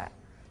about that.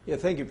 Yeah,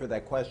 thank you for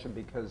that question,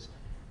 because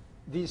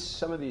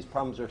some of these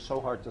problems are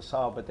so hard to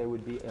solve, but they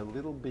would be a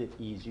little bit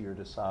easier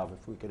to solve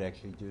if we could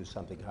actually do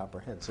something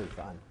comprehensive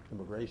on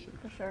immigration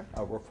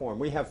reform.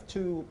 We have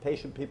two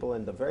patient people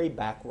in the very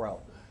back row.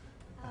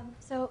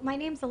 So my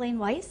name's Elaine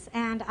Weiss,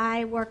 and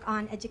I work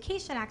on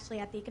education actually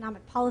at the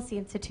Economic Policy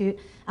Institute.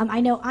 I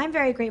know I'm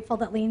very grateful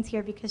that Lane's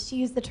here because she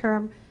used the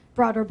term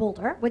broader,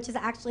 bolder, which is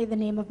actually the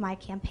name of my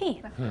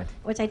campaign,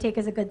 which I take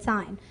as a good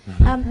sign.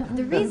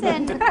 The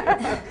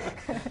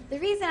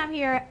reason I'm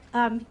here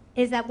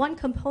is that one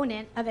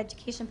component of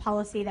education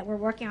policy that we're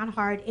working on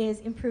hard is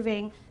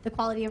improving the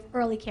quality of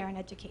early care and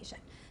education.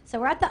 So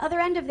we're at the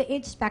other end of the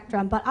age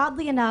spectrum, but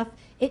oddly enough,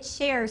 it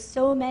shares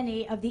so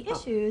many of the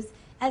issues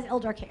as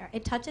elder care.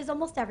 It touches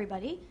almost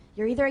everybody.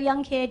 You're either a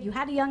young kid, you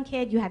had a young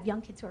kid, you have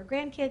young kids who are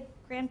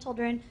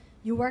grandchildren,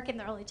 you work in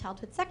the early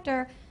childhood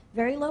sector,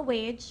 very low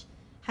wage,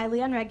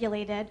 highly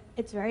unregulated,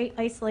 it's very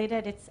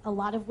isolated, it's a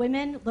lot of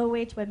women,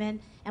 low-wage women,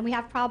 and we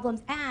have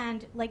problems.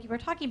 And like you were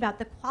talking about,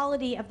 the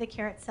quality of the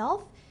care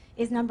itself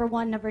is number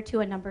one, number two,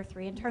 and number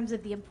three in terms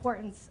of the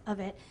importance of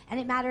it, and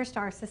it matters to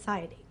our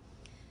society.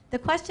 The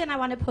question I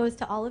want to pose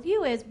to all of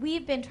you is,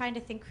 we've been trying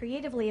to think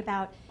creatively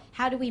about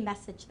how do we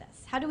message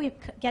this? How do we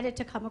get it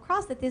to come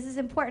across that this is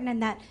important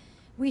and that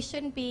we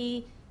shouldn't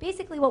be,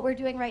 basically what we're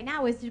doing right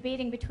now is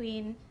debating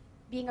between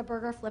being a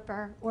burger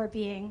flipper or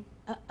being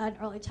an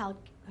early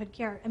childhood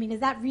care. I mean, is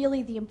that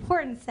really the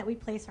importance that we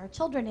place our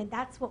children in?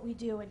 That's what we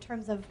do in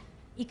terms of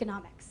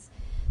economics.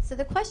 So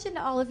the question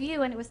to all of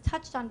you, and it was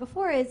touched on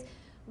before, is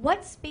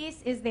what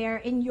space is there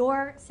in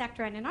your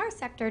sector and in our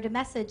sector to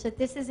message that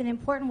this is an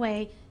important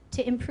way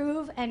to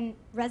improve and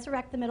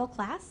resurrect the middle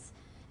class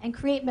and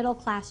create middle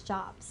class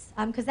jobs?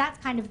 Because that's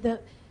kind of the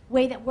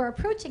way that we're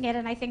approaching it,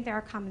 and I think there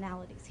are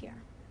commonalities here.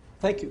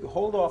 Thank you.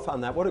 Hold off on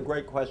that. What a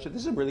great question.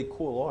 This is a really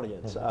cool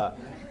audience.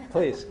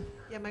 Please.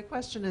 Yeah, my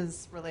question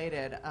is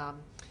related.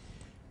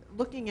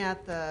 Looking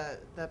at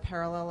the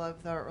parallel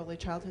of the early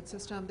childhood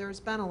system, there's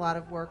been a lot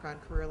of work on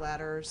career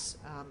ladders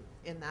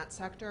in that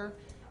sector.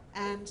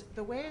 And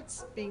the way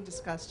it's being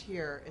discussed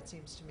here, it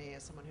seems to me,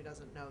 as someone who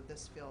doesn't know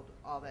this field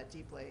all that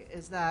deeply,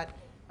 is that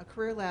a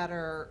career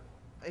ladder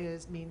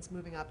means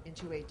moving up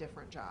into a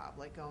different job,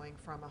 like going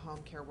from a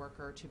home care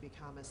worker to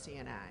become a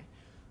CNA.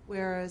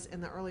 Whereas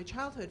in the early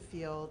childhood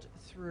field,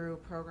 through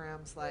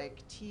programs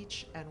like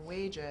Teach and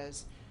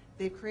Wages,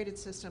 they've created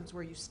systems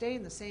where you stay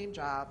in the same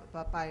job,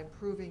 but by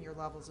improving your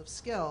levels of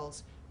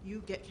skills,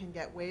 you can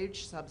get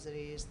wage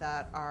subsidies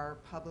that are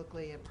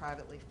publicly and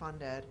privately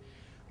funded.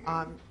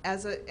 And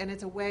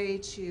it's a way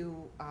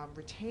to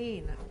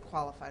retain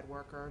qualified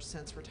workers,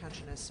 since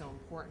retention is so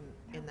important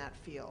in that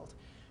field.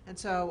 And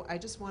so I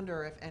just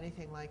wonder if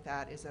anything like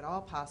that is at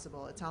all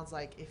possible. It sounds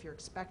like if you're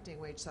expecting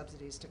wage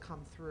subsidies to come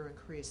through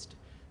increased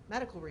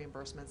medical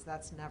reimbursements,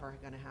 that's never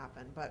going to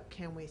happen. But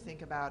can we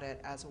think about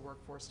it as a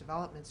workforce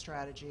development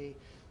strategy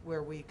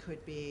where we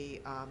could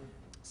be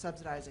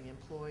subsidizing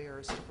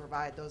employers to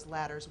provide those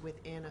ladders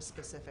within a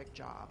specific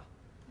job?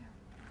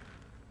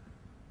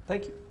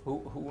 Thank you. Who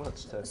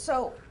wants to?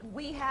 So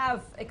we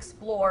have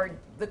explored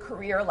the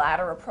career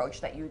ladder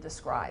approach that you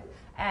described,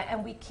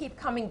 and we keep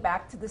coming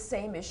back to the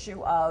same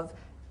issue of,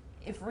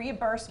 if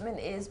reimbursement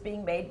is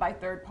being made by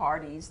third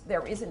parties,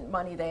 there isn't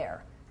money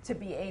there to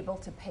be able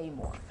to pay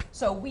more.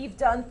 So we've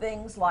done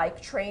things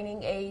like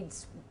training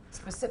aids,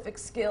 specific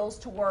skills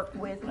to work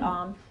with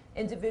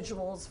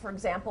individuals, for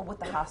example, with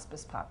the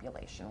hospice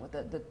population, with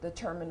the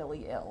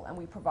terminally ill, and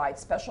we provide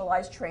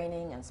specialized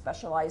training and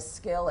specialized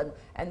skill,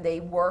 and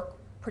they work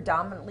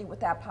predominantly with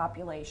that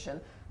population.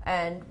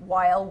 And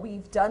while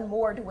we've done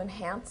more to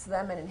enhance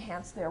them and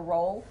enhance their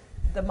role,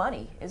 the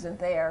money isn't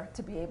there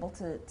to be able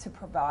to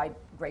provide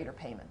greater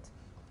payment.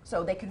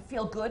 So they can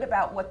feel good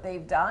about what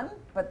they've done,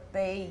 but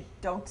they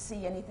don't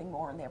see anything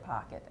more in their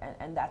pocket,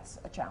 and that's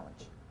a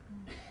challenge.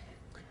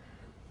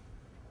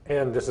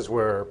 And this is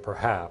where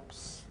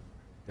perhaps,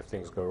 if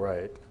things go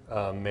right,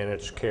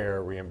 managed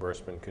care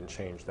reimbursement can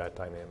change that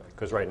dynamic.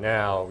 Because right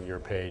now, you're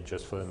paid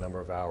just for the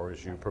number of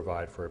hours you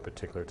provide for a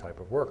particular type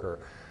of worker.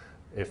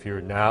 If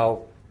you're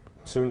now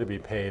soon to be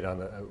paid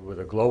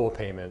with a global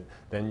payment,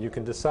 then you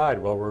can decide,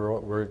 well,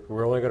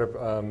 we're only going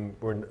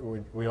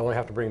to we only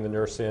have to bring the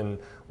nurse in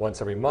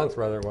once every month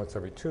rather than once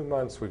every 2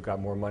 months. We've got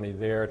more money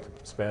there to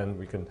spend.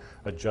 We can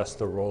adjust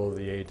the role of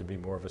the aide to be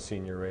more of a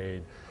senior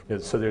aide.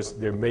 So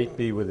there may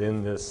be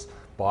within this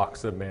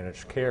box of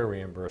managed care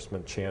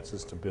reimbursement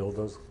chances to build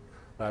those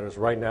ladders.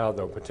 Right now,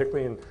 though,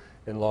 particularly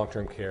in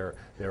long-term care,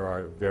 there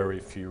are very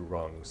few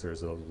rungs.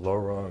 There's a low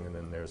rung, and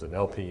then there's an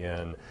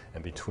LPN,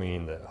 and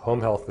between the home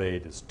health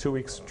aide is 2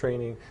 weeks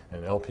training,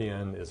 and an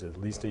LPN is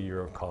at least a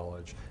year of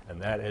college, and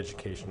that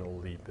educational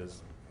leap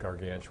is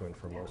gargantuan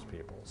for most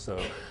people.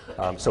 So,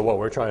 so what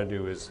we're trying to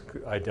do is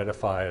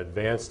identify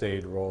advanced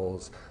aide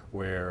roles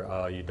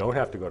where you don't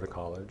have to go to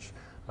college,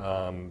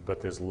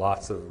 but there's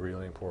lots of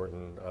really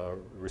important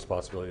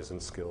responsibilities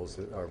and skills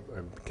that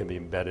can be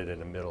embedded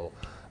in a middle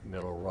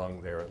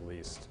rung there at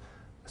least.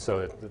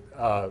 So,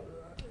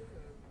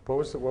 what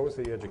was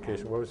the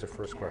education? What was the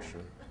first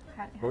question?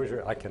 What was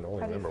your? I can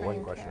only remember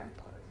one question.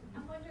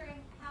 I'm wondering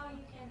how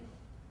you can.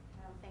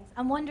 Oh, thanks.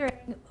 I'm wondering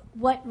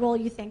what role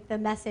you think the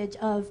message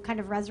of kind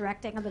of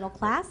resurrecting a middle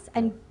class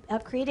and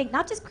of creating,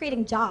 not just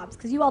creating jobs,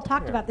 because you all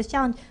talked about this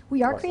challenge.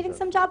 We are creating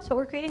some jobs, but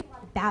we're creating a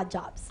lot of bad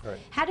jobs. Right.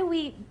 How do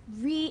we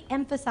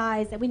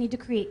re-emphasize that we need to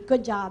create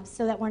good jobs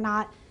so that we're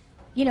not,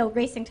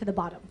 racing to the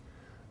bottom?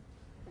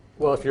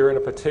 Well, if you're in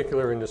a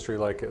particular industry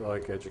like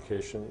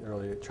education,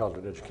 early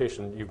childhood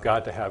education, you've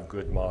got to have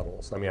good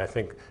models. I mean, I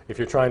think if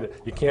you're trying to,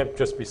 you can't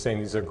just be saying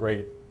these are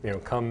great,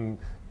 come,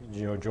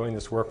 join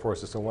this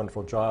workforce, it's a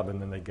wonderful job,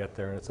 and then they get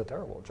there and it's a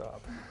terrible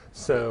job.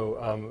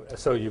 So,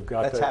 so you've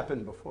got That's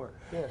happened before.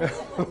 Yeah.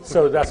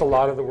 So that's a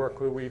lot of the work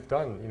that we've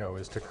done,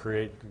 is to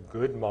create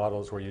good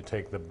models where you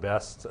take the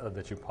best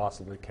that you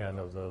possibly can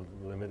of the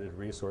limited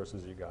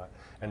resources you got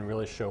and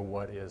really show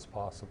what is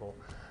possible.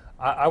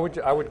 I would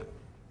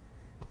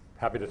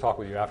happy to talk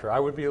with you after. I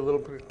would be a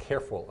little bit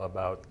careful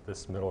about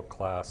this middle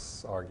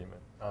class argument.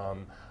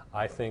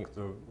 I think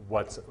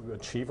what's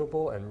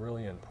achievable and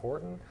really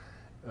important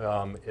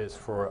is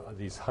for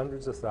these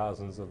hundreds of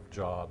thousands of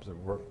jobs of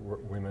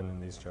women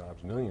in these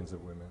jobs, millions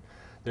of women.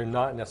 They're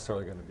not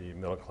necessarily going to be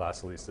middle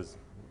class, at least as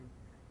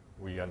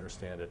we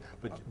understand it.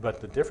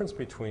 But the difference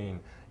between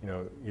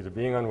either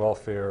being on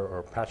welfare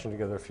or patching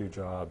together a few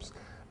jobs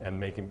and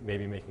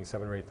maybe making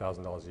 $7,000 or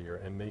 $8,000 a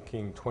year and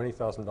making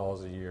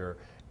 $20,000 a year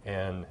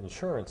and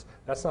insurance,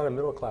 that's not a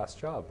middle class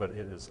job, but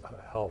it is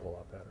a hell of a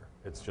lot better.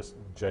 It's just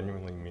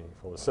genuinely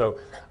meaningful. So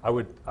I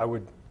would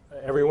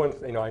everyone,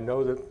 I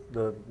know that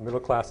the middle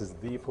class is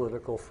the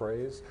political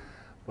phrase,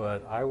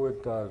 but I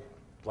would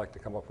like to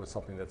come up with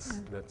something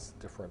that's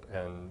different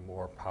and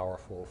more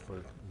powerful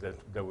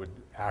that would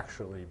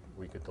actually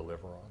we could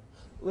deliver on.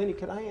 Lenny,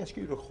 can I ask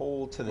you to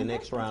hold to the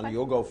next round?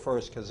 You'll go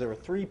first because there are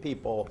 3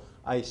 people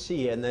I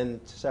see, and then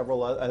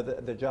several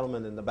the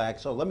gentlemen in the back.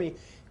 So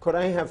could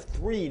I have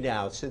 3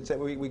 now, since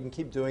we can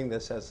keep doing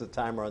this as the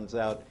time runs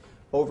out?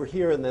 Over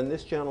here, and then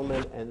this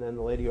gentleman, and then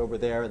the lady over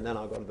there, and then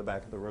I'll go to the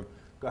back of the room.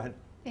 Go ahead.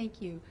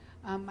 Thank you.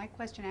 My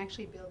question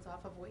actually builds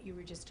off of what you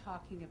were just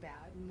talking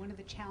about. And one of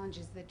the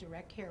challenges that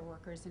direct care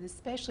workers, and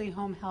especially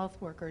home health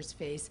workers,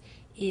 face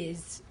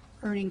is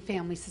earning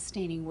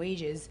family-sustaining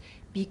wages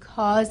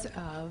because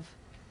of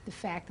the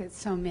fact that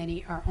so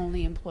many are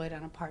only employed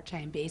on a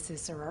part-time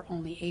basis or are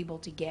only able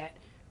to get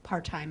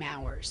part-time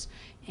hours.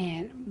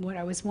 And what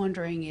I was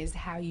wondering is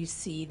how you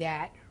see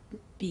that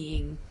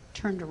being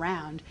turned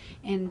around.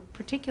 And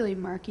particularly,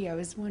 Marky, I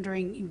was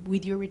wondering,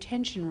 with your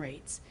retention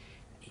rates,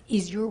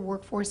 is your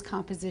workforce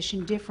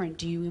composition different?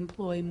 Do you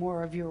employ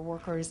more of your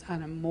workers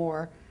on a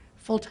more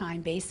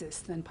full-time basis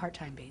than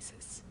part-time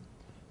basis?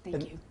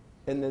 Thank you.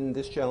 And then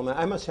this gentleman,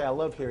 I must say I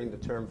love hearing the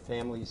term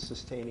family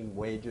sustaining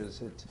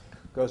wages. It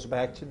goes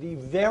back to the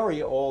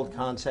very old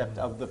concept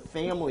of the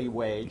family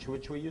wage,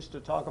 which we used to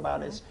talk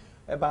about as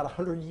about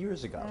 100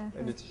 years ago.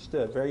 And it's just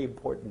a very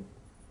important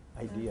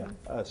idea.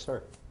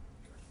 Sir.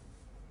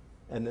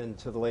 And then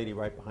to the lady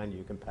right behind you,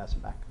 you can pass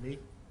it back. Me?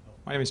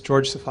 My name is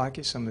George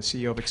Safakis. I'm the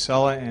CEO of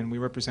Excella, and we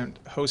represent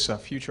HOSA,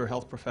 Future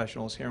Health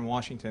Professionals, here in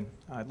Washington.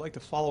 I'd like to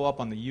follow up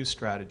on the youth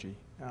strategy.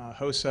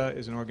 HOSA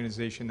is an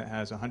organization that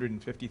has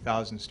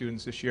 150,000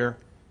 students this year,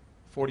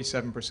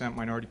 47%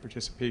 minority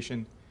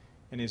participation,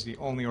 and is the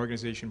only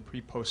organization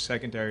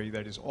pre-post-secondary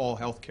that is all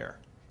healthcare,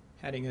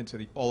 heading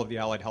into all of the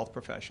allied health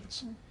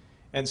professions.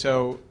 And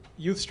so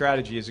youth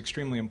strategy is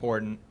extremely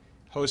important.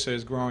 HOSA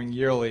is growing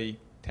yearly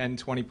 10,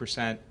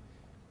 20%,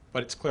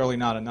 but it's clearly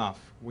not enough.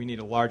 We need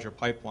a larger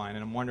pipeline,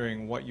 and I'm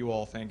wondering what you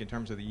all think in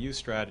terms of the youth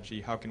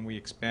strategy. How can we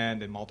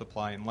expand and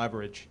multiply and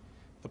leverage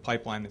the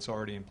pipeline that's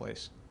already in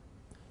place?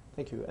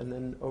 Thank you. And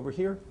then over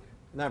here,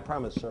 and I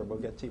promise, sir, we'll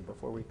get to you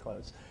before we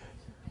close.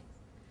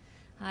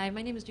 Hi,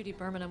 my name is Judy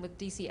Berman. I'm with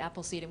DC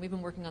Appleseed, and we've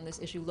been working on this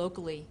issue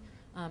locally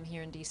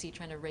here in DC,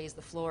 trying to raise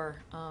the floor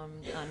on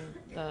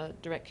the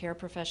direct care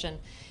profession.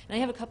 And I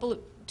have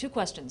two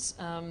questions.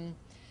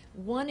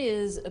 One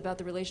is about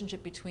the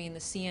relationship between the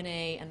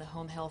CNA and the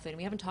home health aide. And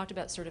we haven't talked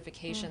about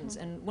certifications.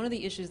 And one of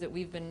the issues that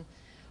we've been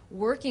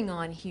working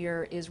on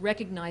here is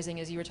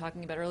recognizing, as you were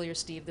talking about earlier,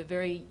 Steve, the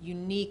very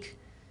unique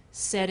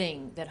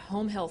setting that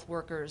home health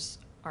workers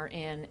are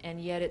in,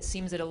 and yet it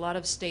seems that a lot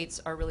of states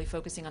are really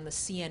focusing on the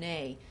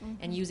CNA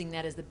and using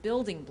that as the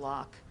building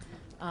block.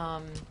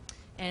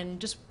 And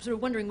just sort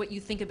of wondering what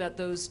you think about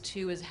those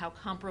two, as how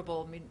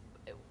comparable, I mean,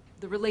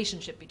 the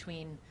relationship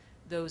between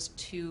those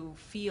two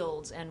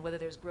fields, and whether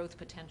there's growth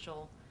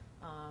potential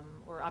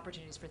or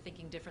opportunities for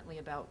thinking differently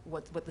about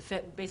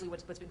basically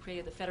what's been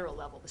created at the federal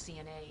level. The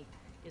CNA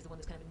is the one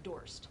that's kind of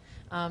endorsed.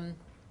 And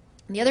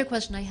the other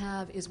question I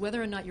have is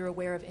whether or not you're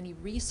aware of any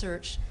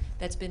research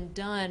that's been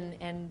done,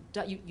 and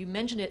you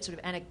mentioned it sort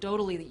of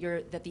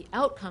anecdotally, that the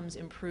outcomes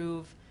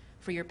improve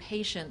for your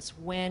patients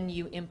when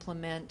you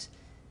implement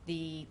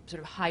the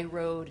sort of high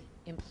road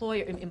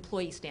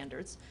employee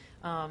standards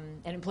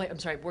and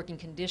working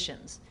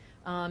conditions.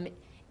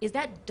 Is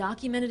that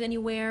documented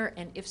anywhere?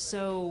 And if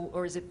so,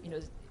 or is it,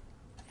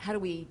 how do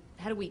we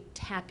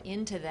tap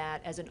into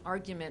that as an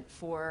argument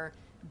for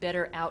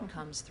better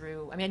outcomes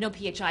through? I mean, I know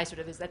PHI sort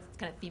of is, that's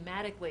kind of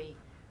thematically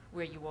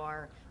where you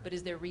are, but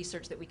is there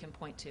research that we can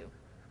point to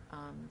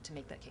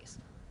make that case?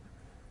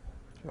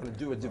 You want to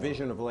do a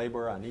division of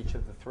labor on each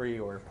of the three,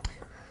 or?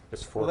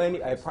 Just four.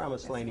 Laney, I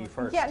promised Laney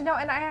first. Yeah, no,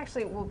 and I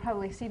actually will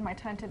probably cede my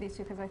time to these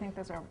two because I think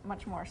those are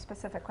much more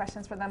specific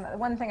questions for them.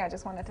 One thing I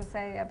just wanted to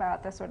say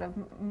about the sort of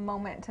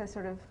moment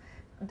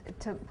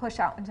to push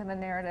out into the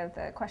narrative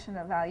the question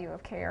of value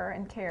of care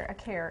and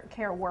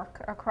care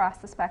work across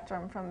the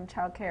spectrum from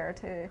child care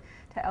to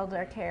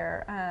elder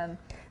care.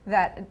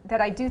 That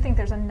I do think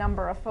there's a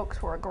number of folks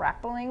who are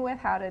grappling with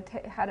how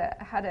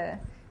to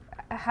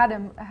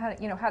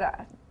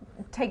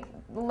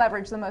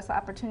leverage the most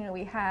opportunity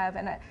we have,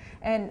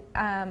 and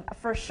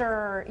for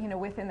sure,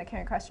 within the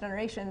caring across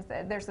generations,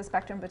 there's the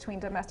spectrum between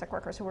domestic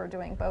workers who are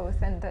doing both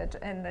and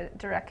the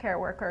direct care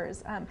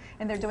workers,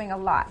 and they're doing a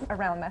lot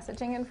around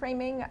messaging and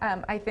framing.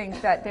 I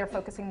think that they're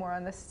focusing more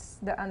on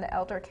the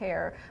elder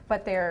care,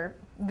 but their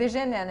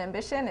vision and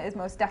ambition is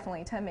most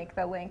definitely to make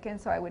the link,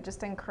 and so I would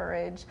just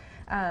encourage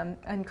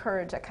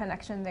a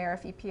connection there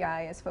if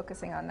EPI is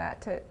focusing on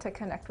that to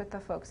connect with the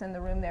folks in the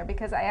room there,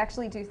 because I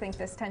actually do think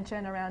this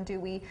tension around, do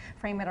we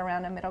frame it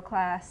around a middle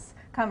class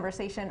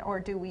conversation or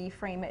do we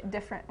frame it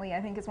differently,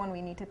 I think is one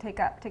we need to take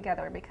up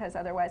together, because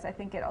otherwise I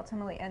think it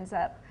ultimately ends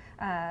up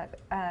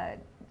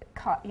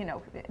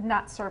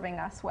not serving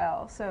us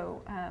well.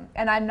 So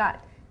and I'm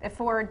not,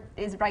 Ford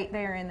is right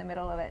there in the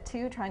middle of it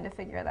too, trying to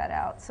figure that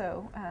out.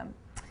 So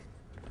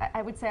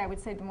I would say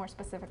the more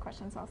specific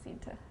questions I'll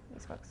cede to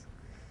these folks.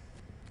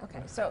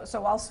 Okay,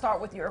 so I'll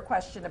start with your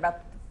question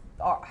about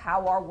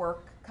how our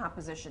work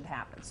composition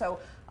happens. So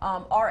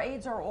our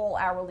aides are all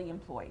hourly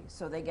employees,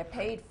 so they get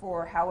paid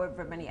for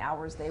however many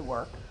hours they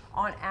work.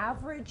 On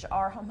average,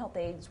 our home health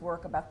aides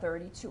work about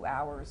 32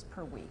 hours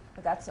per week,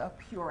 but that's a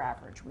pure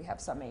average. We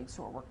have some aides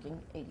who are working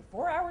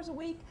 84 hours a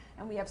week,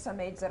 and we have some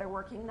aides that are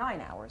working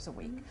 9 hours a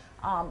week.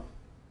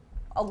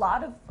 A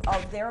lot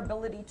of their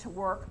ability to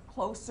work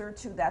closer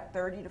to that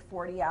 30 to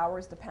 40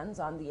 hours depends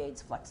on the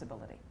aide's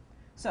flexibility.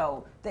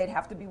 So they'd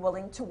have to be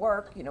willing to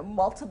work,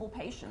 multiple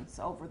patients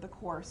over the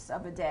course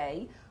of a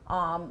day.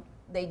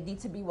 They need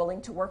to be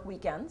willing to work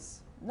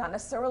weekends. not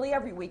necessarily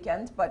every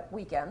weekend, but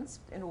weekends,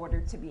 in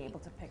order to be able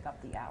to pick up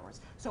the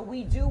hours. So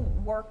we do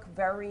work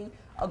very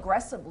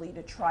aggressively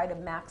to try to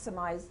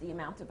maximize the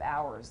amount of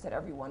hours that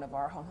every one of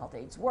our home health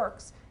aides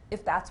works,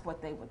 if that's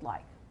what they would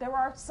like. There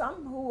are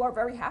some who are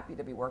very happy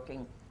to be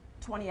working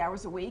 20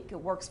 hours a week.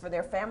 It works for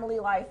their family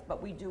life,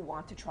 but we do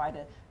want to try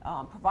to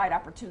provide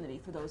opportunity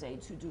for those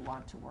aides who do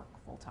want to work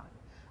full-time.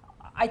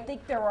 I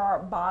think there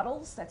are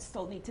models that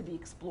still need to be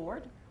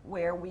explored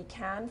where we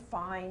can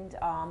find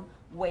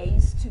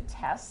ways to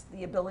test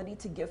the ability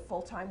to give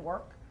full-time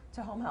work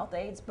to home health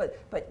aides, but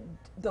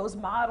those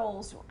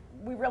models,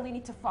 we really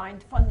need to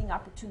find funding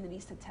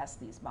opportunities to test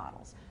these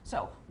models.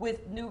 So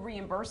with new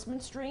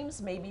reimbursement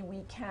streams, maybe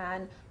we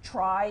can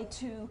try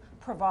to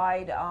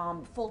provide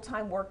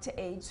full-time work to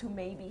aides who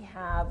maybe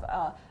have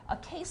a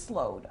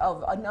caseload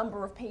of a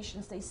number of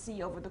patients they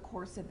see over the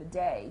course of the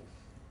day,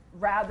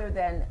 rather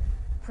than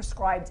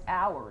prescribed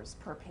hours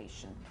per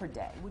patient per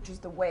day, which is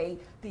the way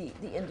the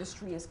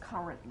industry is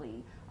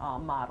currently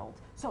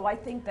modeled. So I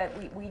think that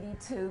we need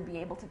to be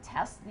able to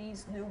test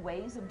these new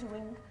ways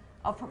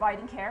of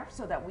providing care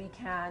so that we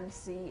can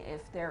see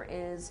if there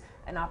is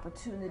an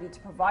opportunity to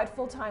provide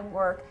full-time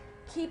work,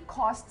 keep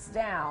costs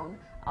down,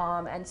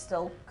 and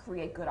still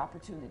create good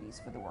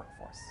opportunities for the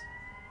workforce.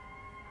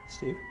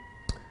 Steve?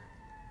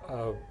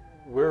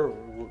 We're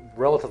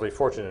relatively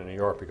fortunate in New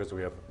York because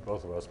we have,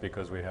 both of us,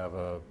 because we have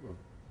a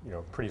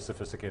pretty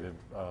sophisticated,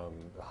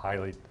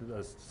 highly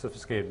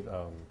sophisticated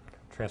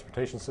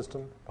transportation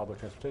system, public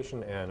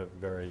transportation, and a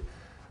very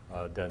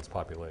dense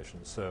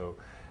population. So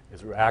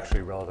it's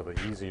actually relatively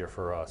easier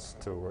for us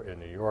to, in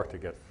New York,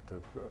 to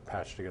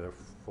patch together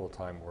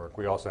full-time work.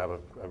 We also have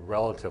a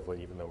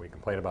relatively, even though we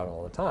complain about it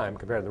all the time,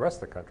 compared to the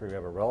rest of the country, we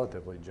have a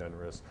relatively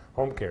generous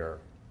home care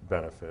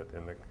benefit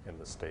in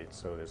the state.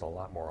 So there's a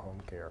lot more home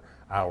care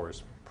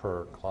hours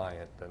per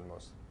client than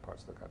most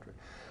parts of the country.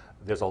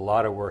 There's a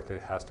lot of work that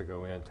has to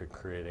go into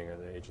creating an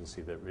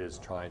agency that is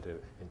trying to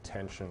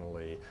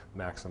intentionally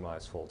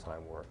maximize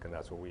full-time work, and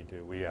that's what we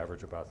do. We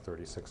average about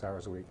 36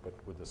 hours a week, but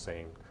with the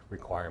same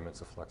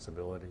requirements of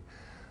flexibility.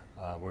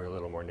 We're a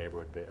little more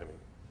neighborhood-based. I mean,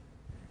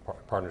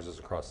 Partners is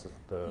across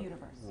the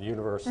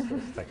universe.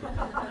 Thank you.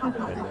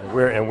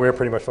 And we're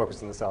pretty much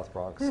focused in the South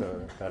Bronx,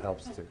 so that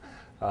helps too.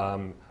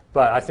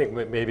 But I think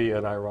maybe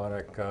an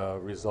ironic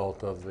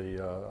result of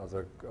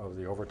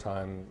the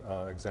overtime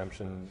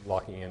exemption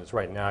locking in is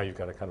right now you've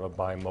got a kind of a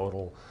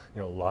bimodal,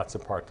 lots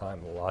of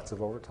part-time, lots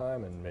of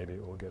overtime, and maybe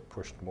it will get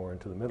pushed more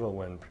into the middle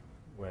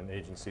when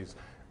agencies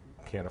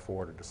can't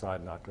afford or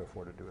decide not to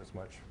afford to do as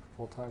much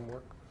full-time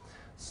work.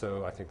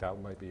 So I think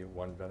that might be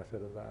one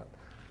benefit of that.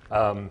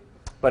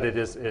 But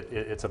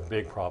it's a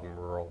big problem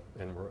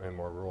in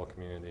more rural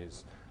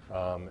communities.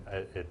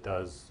 It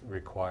does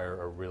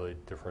require a really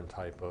different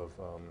type of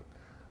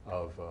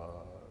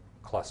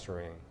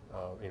clustering,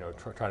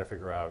 trying to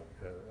figure out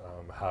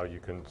how you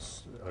can,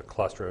 a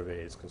cluster of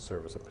aides can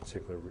service a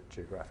particular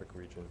geographic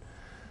region.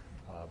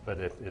 But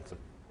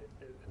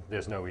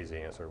there's no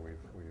easy answer.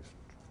 We've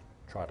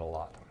tried a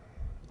lot.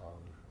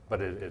 But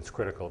it's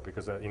critical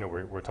because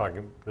we're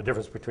talking, the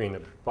difference between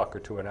 $1 or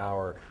 $2 an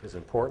hour is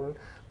important,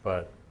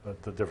 but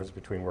the difference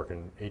between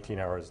working 18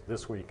 hours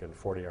this week and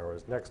 40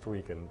 hours next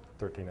week and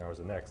 13 hours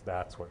the next,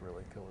 that's what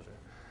really kills you.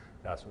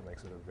 That's what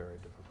makes it a very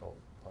difficult,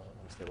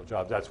 unstable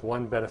job. That's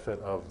one benefit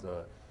of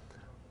the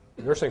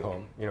nursing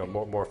home,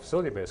 more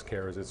facility-based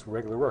care is it's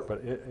regular work,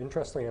 but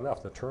interestingly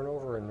enough, the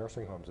turnover in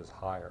nursing homes is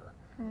higher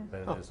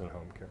than it is in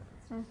home care.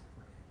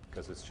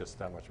 Because it's just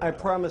that much. I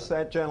promised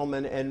that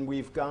gentleman, and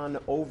we've gone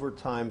over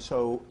time,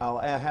 so I'll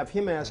have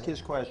him ask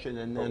his question,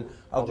 and then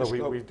I'll just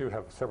go. We do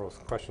have several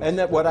questions. And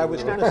what I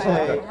was going to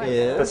say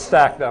is... It's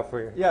stacked up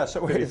for you. Yeah,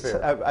 so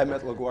I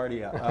met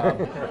LaGuardia.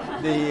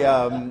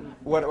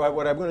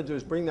 What I'm going to do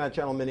is bring that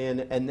gentleman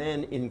in, and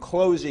then in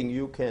closing,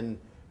 you can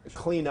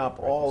clean up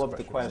all of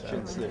the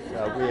questions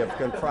that we have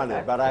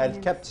confronted. But I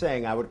had kept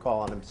saying I would call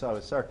on him, so,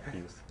 sir.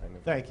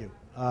 Thank you.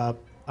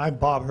 I'm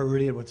Bob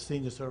Herodian with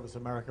Senior Service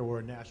America. We're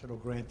a national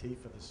grantee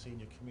for the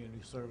Senior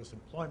Community Service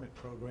Employment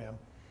Program.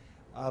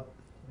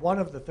 One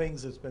of the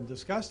things that's been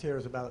discussed here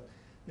is about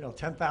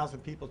 10,000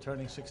 people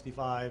turning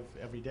 65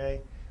 every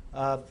day,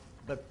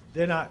 but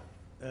they're not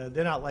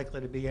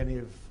likely to be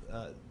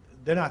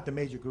they're not the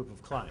major group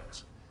of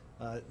clients,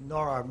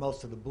 nor are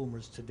most of the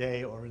boomers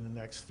today or in the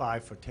next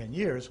 5 or 10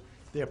 years.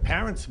 Their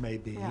parents may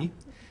be,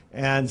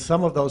 and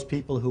some of those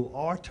people who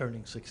are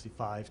turning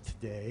 65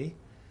 today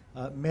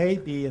may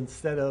be,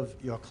 instead of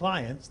your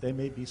clients, they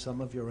may be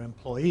some of your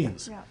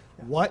employees.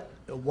 What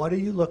are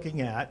you looking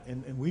at?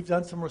 And we've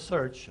done some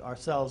research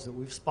ourselves that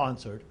we've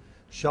sponsored,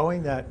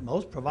 showing that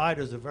most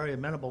providers are very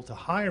amenable to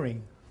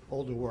hiring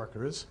older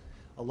workers.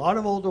 A lot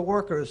of older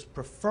workers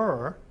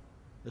prefer,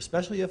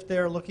 especially if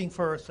they're looking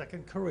for a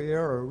second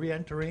career or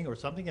re-entering or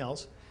something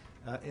else,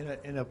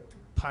 in a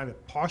kind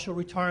of partial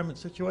retirement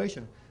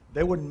situation,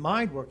 they wouldn't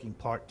mind working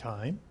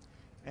part-time.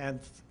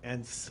 And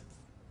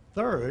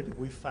third,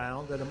 we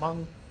found that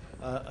among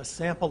a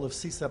sample of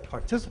CSEP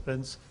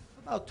participants,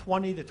 about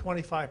 20 to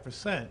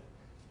 25%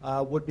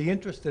 would be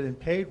interested in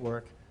paid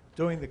work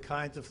doing the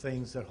kinds of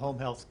things that home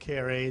health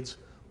care aides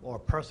or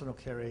personal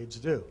care aides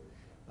do.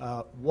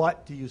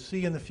 What do you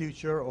see in the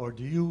future, or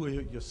do you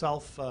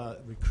yourself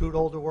recruit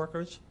older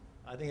workers?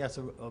 I think that's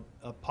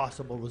a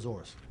possible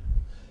resource.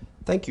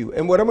 Thank you.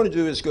 And what I'm going to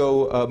do is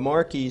go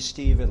Marky,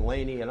 Steve, and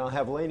Lainey, and I'll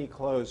have Lainey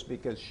close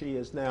because she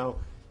is now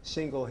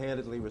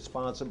single-handedly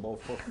responsible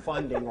for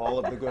funding all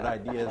of the good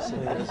ideas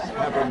that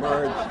have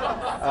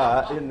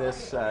emerged in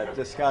this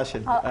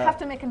discussion. I'll have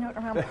to make a note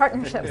around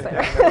partnerships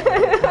there.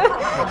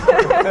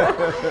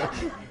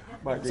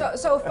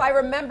 So if I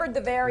remembered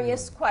the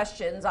various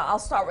questions, I'll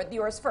start with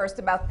yours first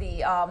about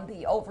the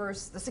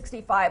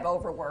 65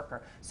 over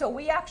worker. So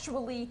we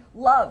actually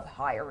love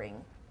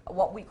hiring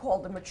what we call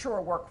the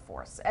mature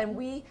workforce, and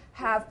we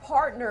have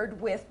partnered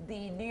with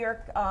the New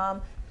York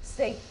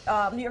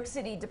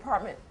City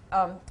Department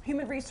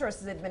Human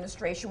Resources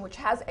Administration, which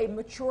has a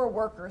mature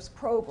workers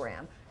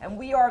program, and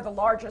we are the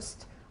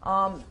largest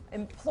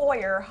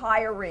employer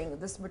hiring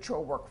this mature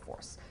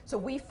workforce. So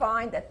we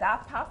find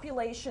that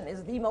population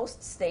is the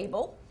most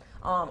stable.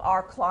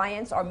 Our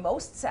clients are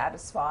most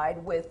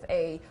satisfied with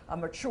a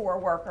mature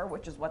worker,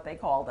 which is what they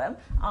call them,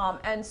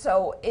 and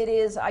so it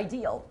is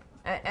ideal.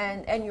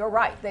 And you're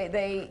right.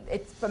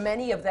 It's for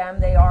many of them,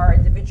 they are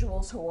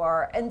individuals who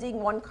are ending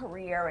one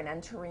career and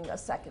entering a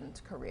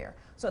second career.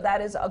 So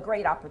that is a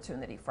great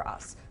opportunity for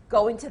us.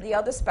 Going to the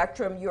other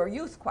spectrum, your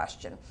youth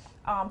question.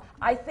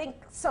 I think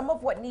some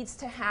of what needs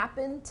to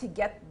happen to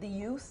get the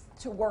youth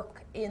to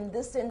work in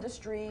this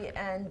industry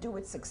and do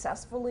it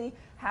successfully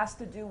has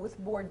to do with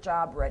more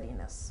job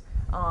readiness.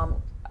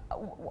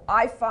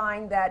 I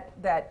find that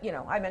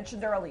I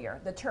mentioned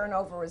earlier, the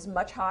turnover is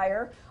much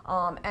higher,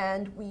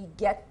 and we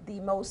get the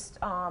most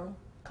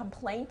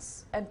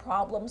complaints and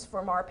problems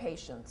from our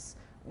patients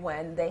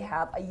when they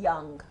have a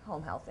young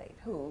home health aide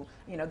who,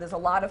 there's a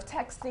lot of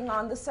texting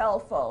on the cell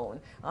phone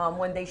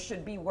when they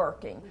should be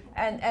working.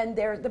 And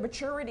the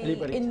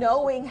maturity in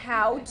knowing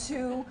how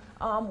to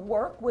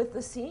work with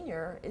the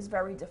senior is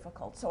very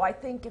difficult. So I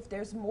think if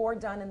there's more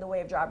done in the way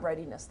of job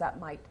readiness, that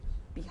might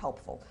be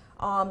helpful.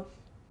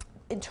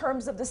 In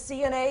terms of the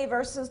CNA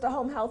versus the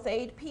home health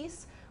aide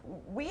piece,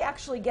 we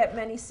actually get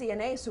many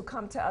CNAs who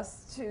come to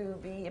us to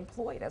be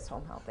employed as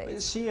home health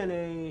aides.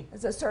 CNA?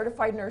 As a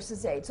certified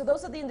nurse's aide. So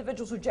those are the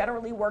individuals who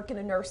generally work in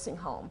a nursing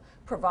home,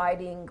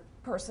 providing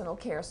personal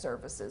care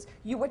services.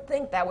 You would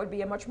think that would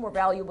be a much more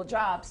valuable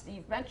job.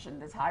 Steve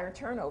mentioned there's higher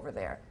turnover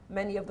there.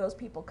 Many of those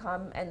people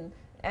come and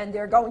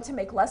they're going to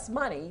make less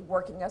money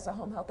working as a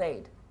home health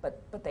aide,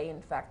 but they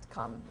in fact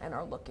come and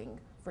are looking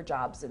for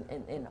jobs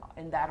in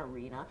that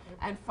arena.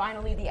 And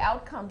finally, the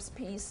outcomes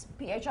piece,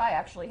 PHI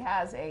actually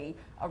has a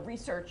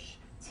research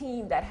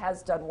team that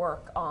has done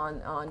work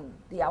on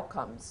the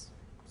outcomes.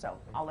 So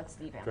I'll let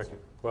Steve answer.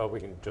 Well,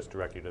 we can just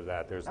direct you to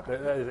that.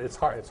 It's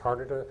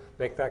harder to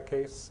make that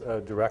case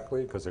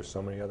directly because there's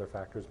so many other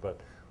factors, but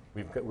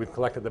we've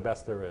collected the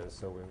best there is,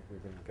 so we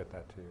can get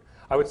that to you.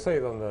 I would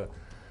say on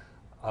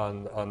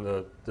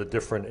the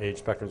different age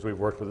spectrums, we've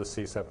worked with the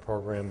CSEP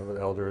program with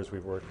elders.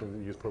 We've worked with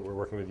the youth. We're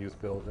working with Youth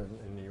Build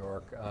in New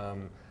York.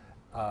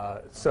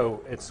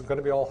 So it's going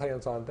to be all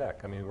hands on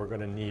deck. I mean, we're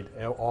going to need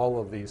all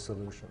of these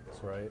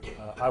solutions, right?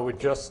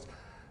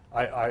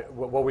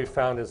 What we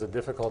found is a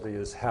difficulty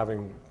is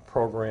having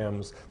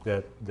programs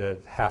that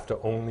have to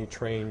only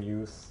train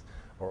youth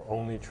or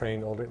only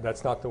train older.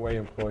 That's not the way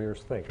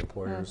employers think.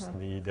 Employers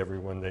need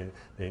everyone.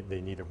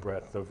 They need a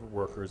breadth of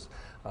workers.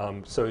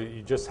 So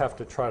you just have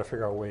to try to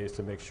figure out ways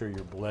to make sure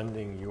you're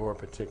blending your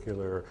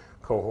particular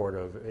cohort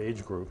of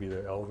age group,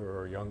 either elder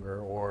or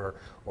younger, or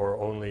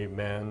only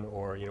men,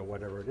 or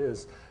whatever it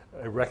is.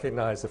 I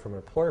recognize that from an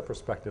employer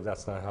perspective,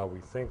 that's not how we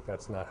think.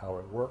 That's not how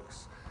it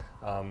works.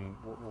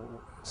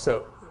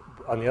 So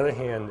on the other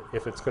hand,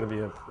 if it's going to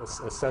be an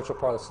essential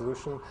part of the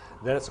solution,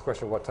 then it's a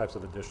question of what types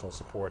of additional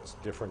supports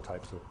different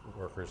types of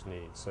workers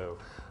need. So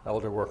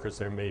elder workers,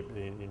 you may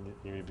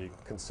be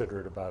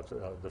considerate about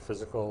the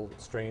physical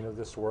strain of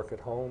this work at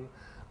home.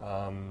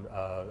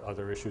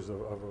 Other issues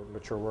of a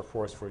mature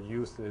workforce for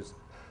youth is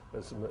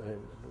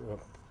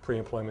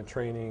pre-employment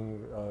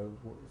training,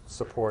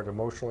 support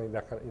emotionally,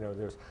 that kind of,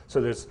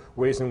 there's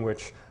ways in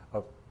which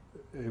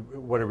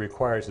what it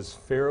requires is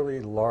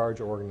fairly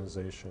large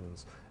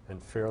organizations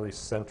and fairly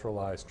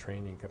centralized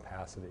training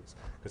capacities.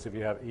 Because if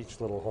you have each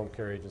little home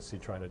care agency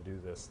trying to do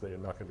this, they're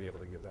not going to be able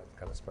to give that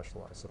kind of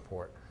specialized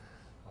support.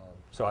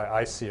 So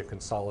I see a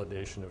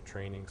consolidation of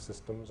training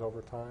systems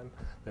over time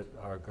that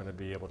are going to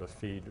be able to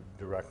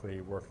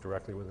work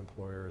directly with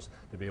employers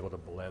to be able to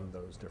blend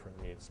those different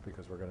needs,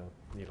 because we're going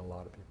to need a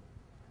lot of people.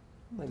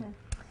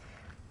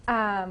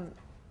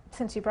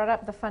 Since you brought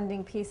up the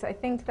funding piece, I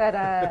think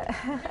that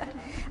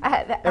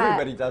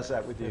everybody does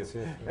that with you.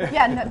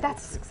 Yeah, no,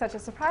 that's such a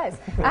surprise.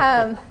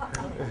 I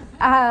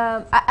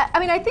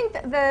mean, I think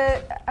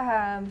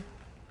that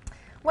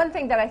one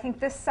thing that I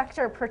think this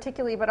sector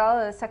particularly, but all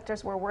of the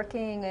sectors we're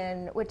working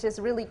in, which is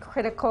really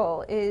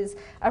critical, is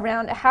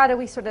around how do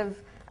we sort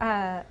of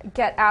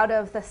get out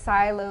of the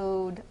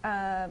siloed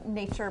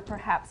nature,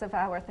 perhaps, of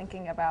how we're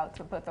thinking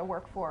about both the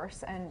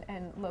workforce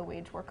and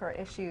low-wage worker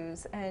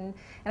issues. And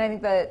I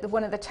think that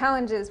one of the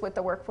challenges with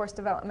the workforce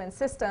development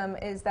system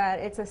is that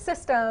it's a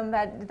system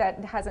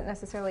that hasn't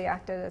necessarily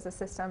acted as a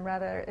system,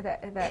 rather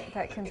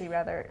that can be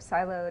rather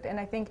siloed. And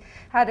I think,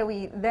 how do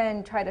we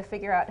then try to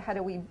figure out how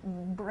do we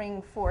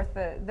bring forth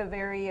the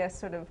various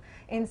sort of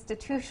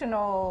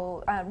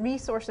institutional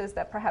resources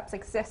that perhaps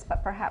exist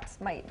but perhaps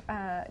might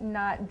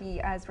not be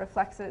as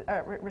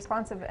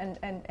responsive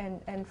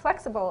and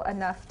flexible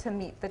enough to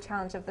meet the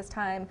challenge of this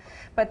time,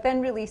 but then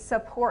really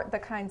support the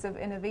kinds of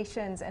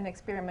innovations and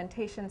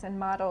experimentations and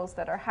models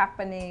that are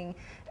happening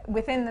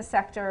within the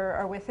sector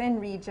or within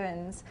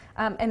regions,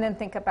 and then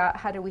think about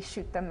how do we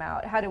shoot them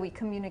out, how do we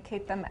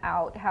communicate them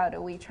out, how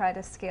do we try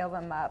to scale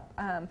them up.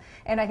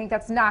 And I think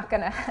that's not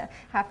going to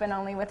happen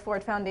only with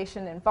Ford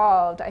Foundation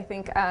involved. I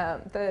think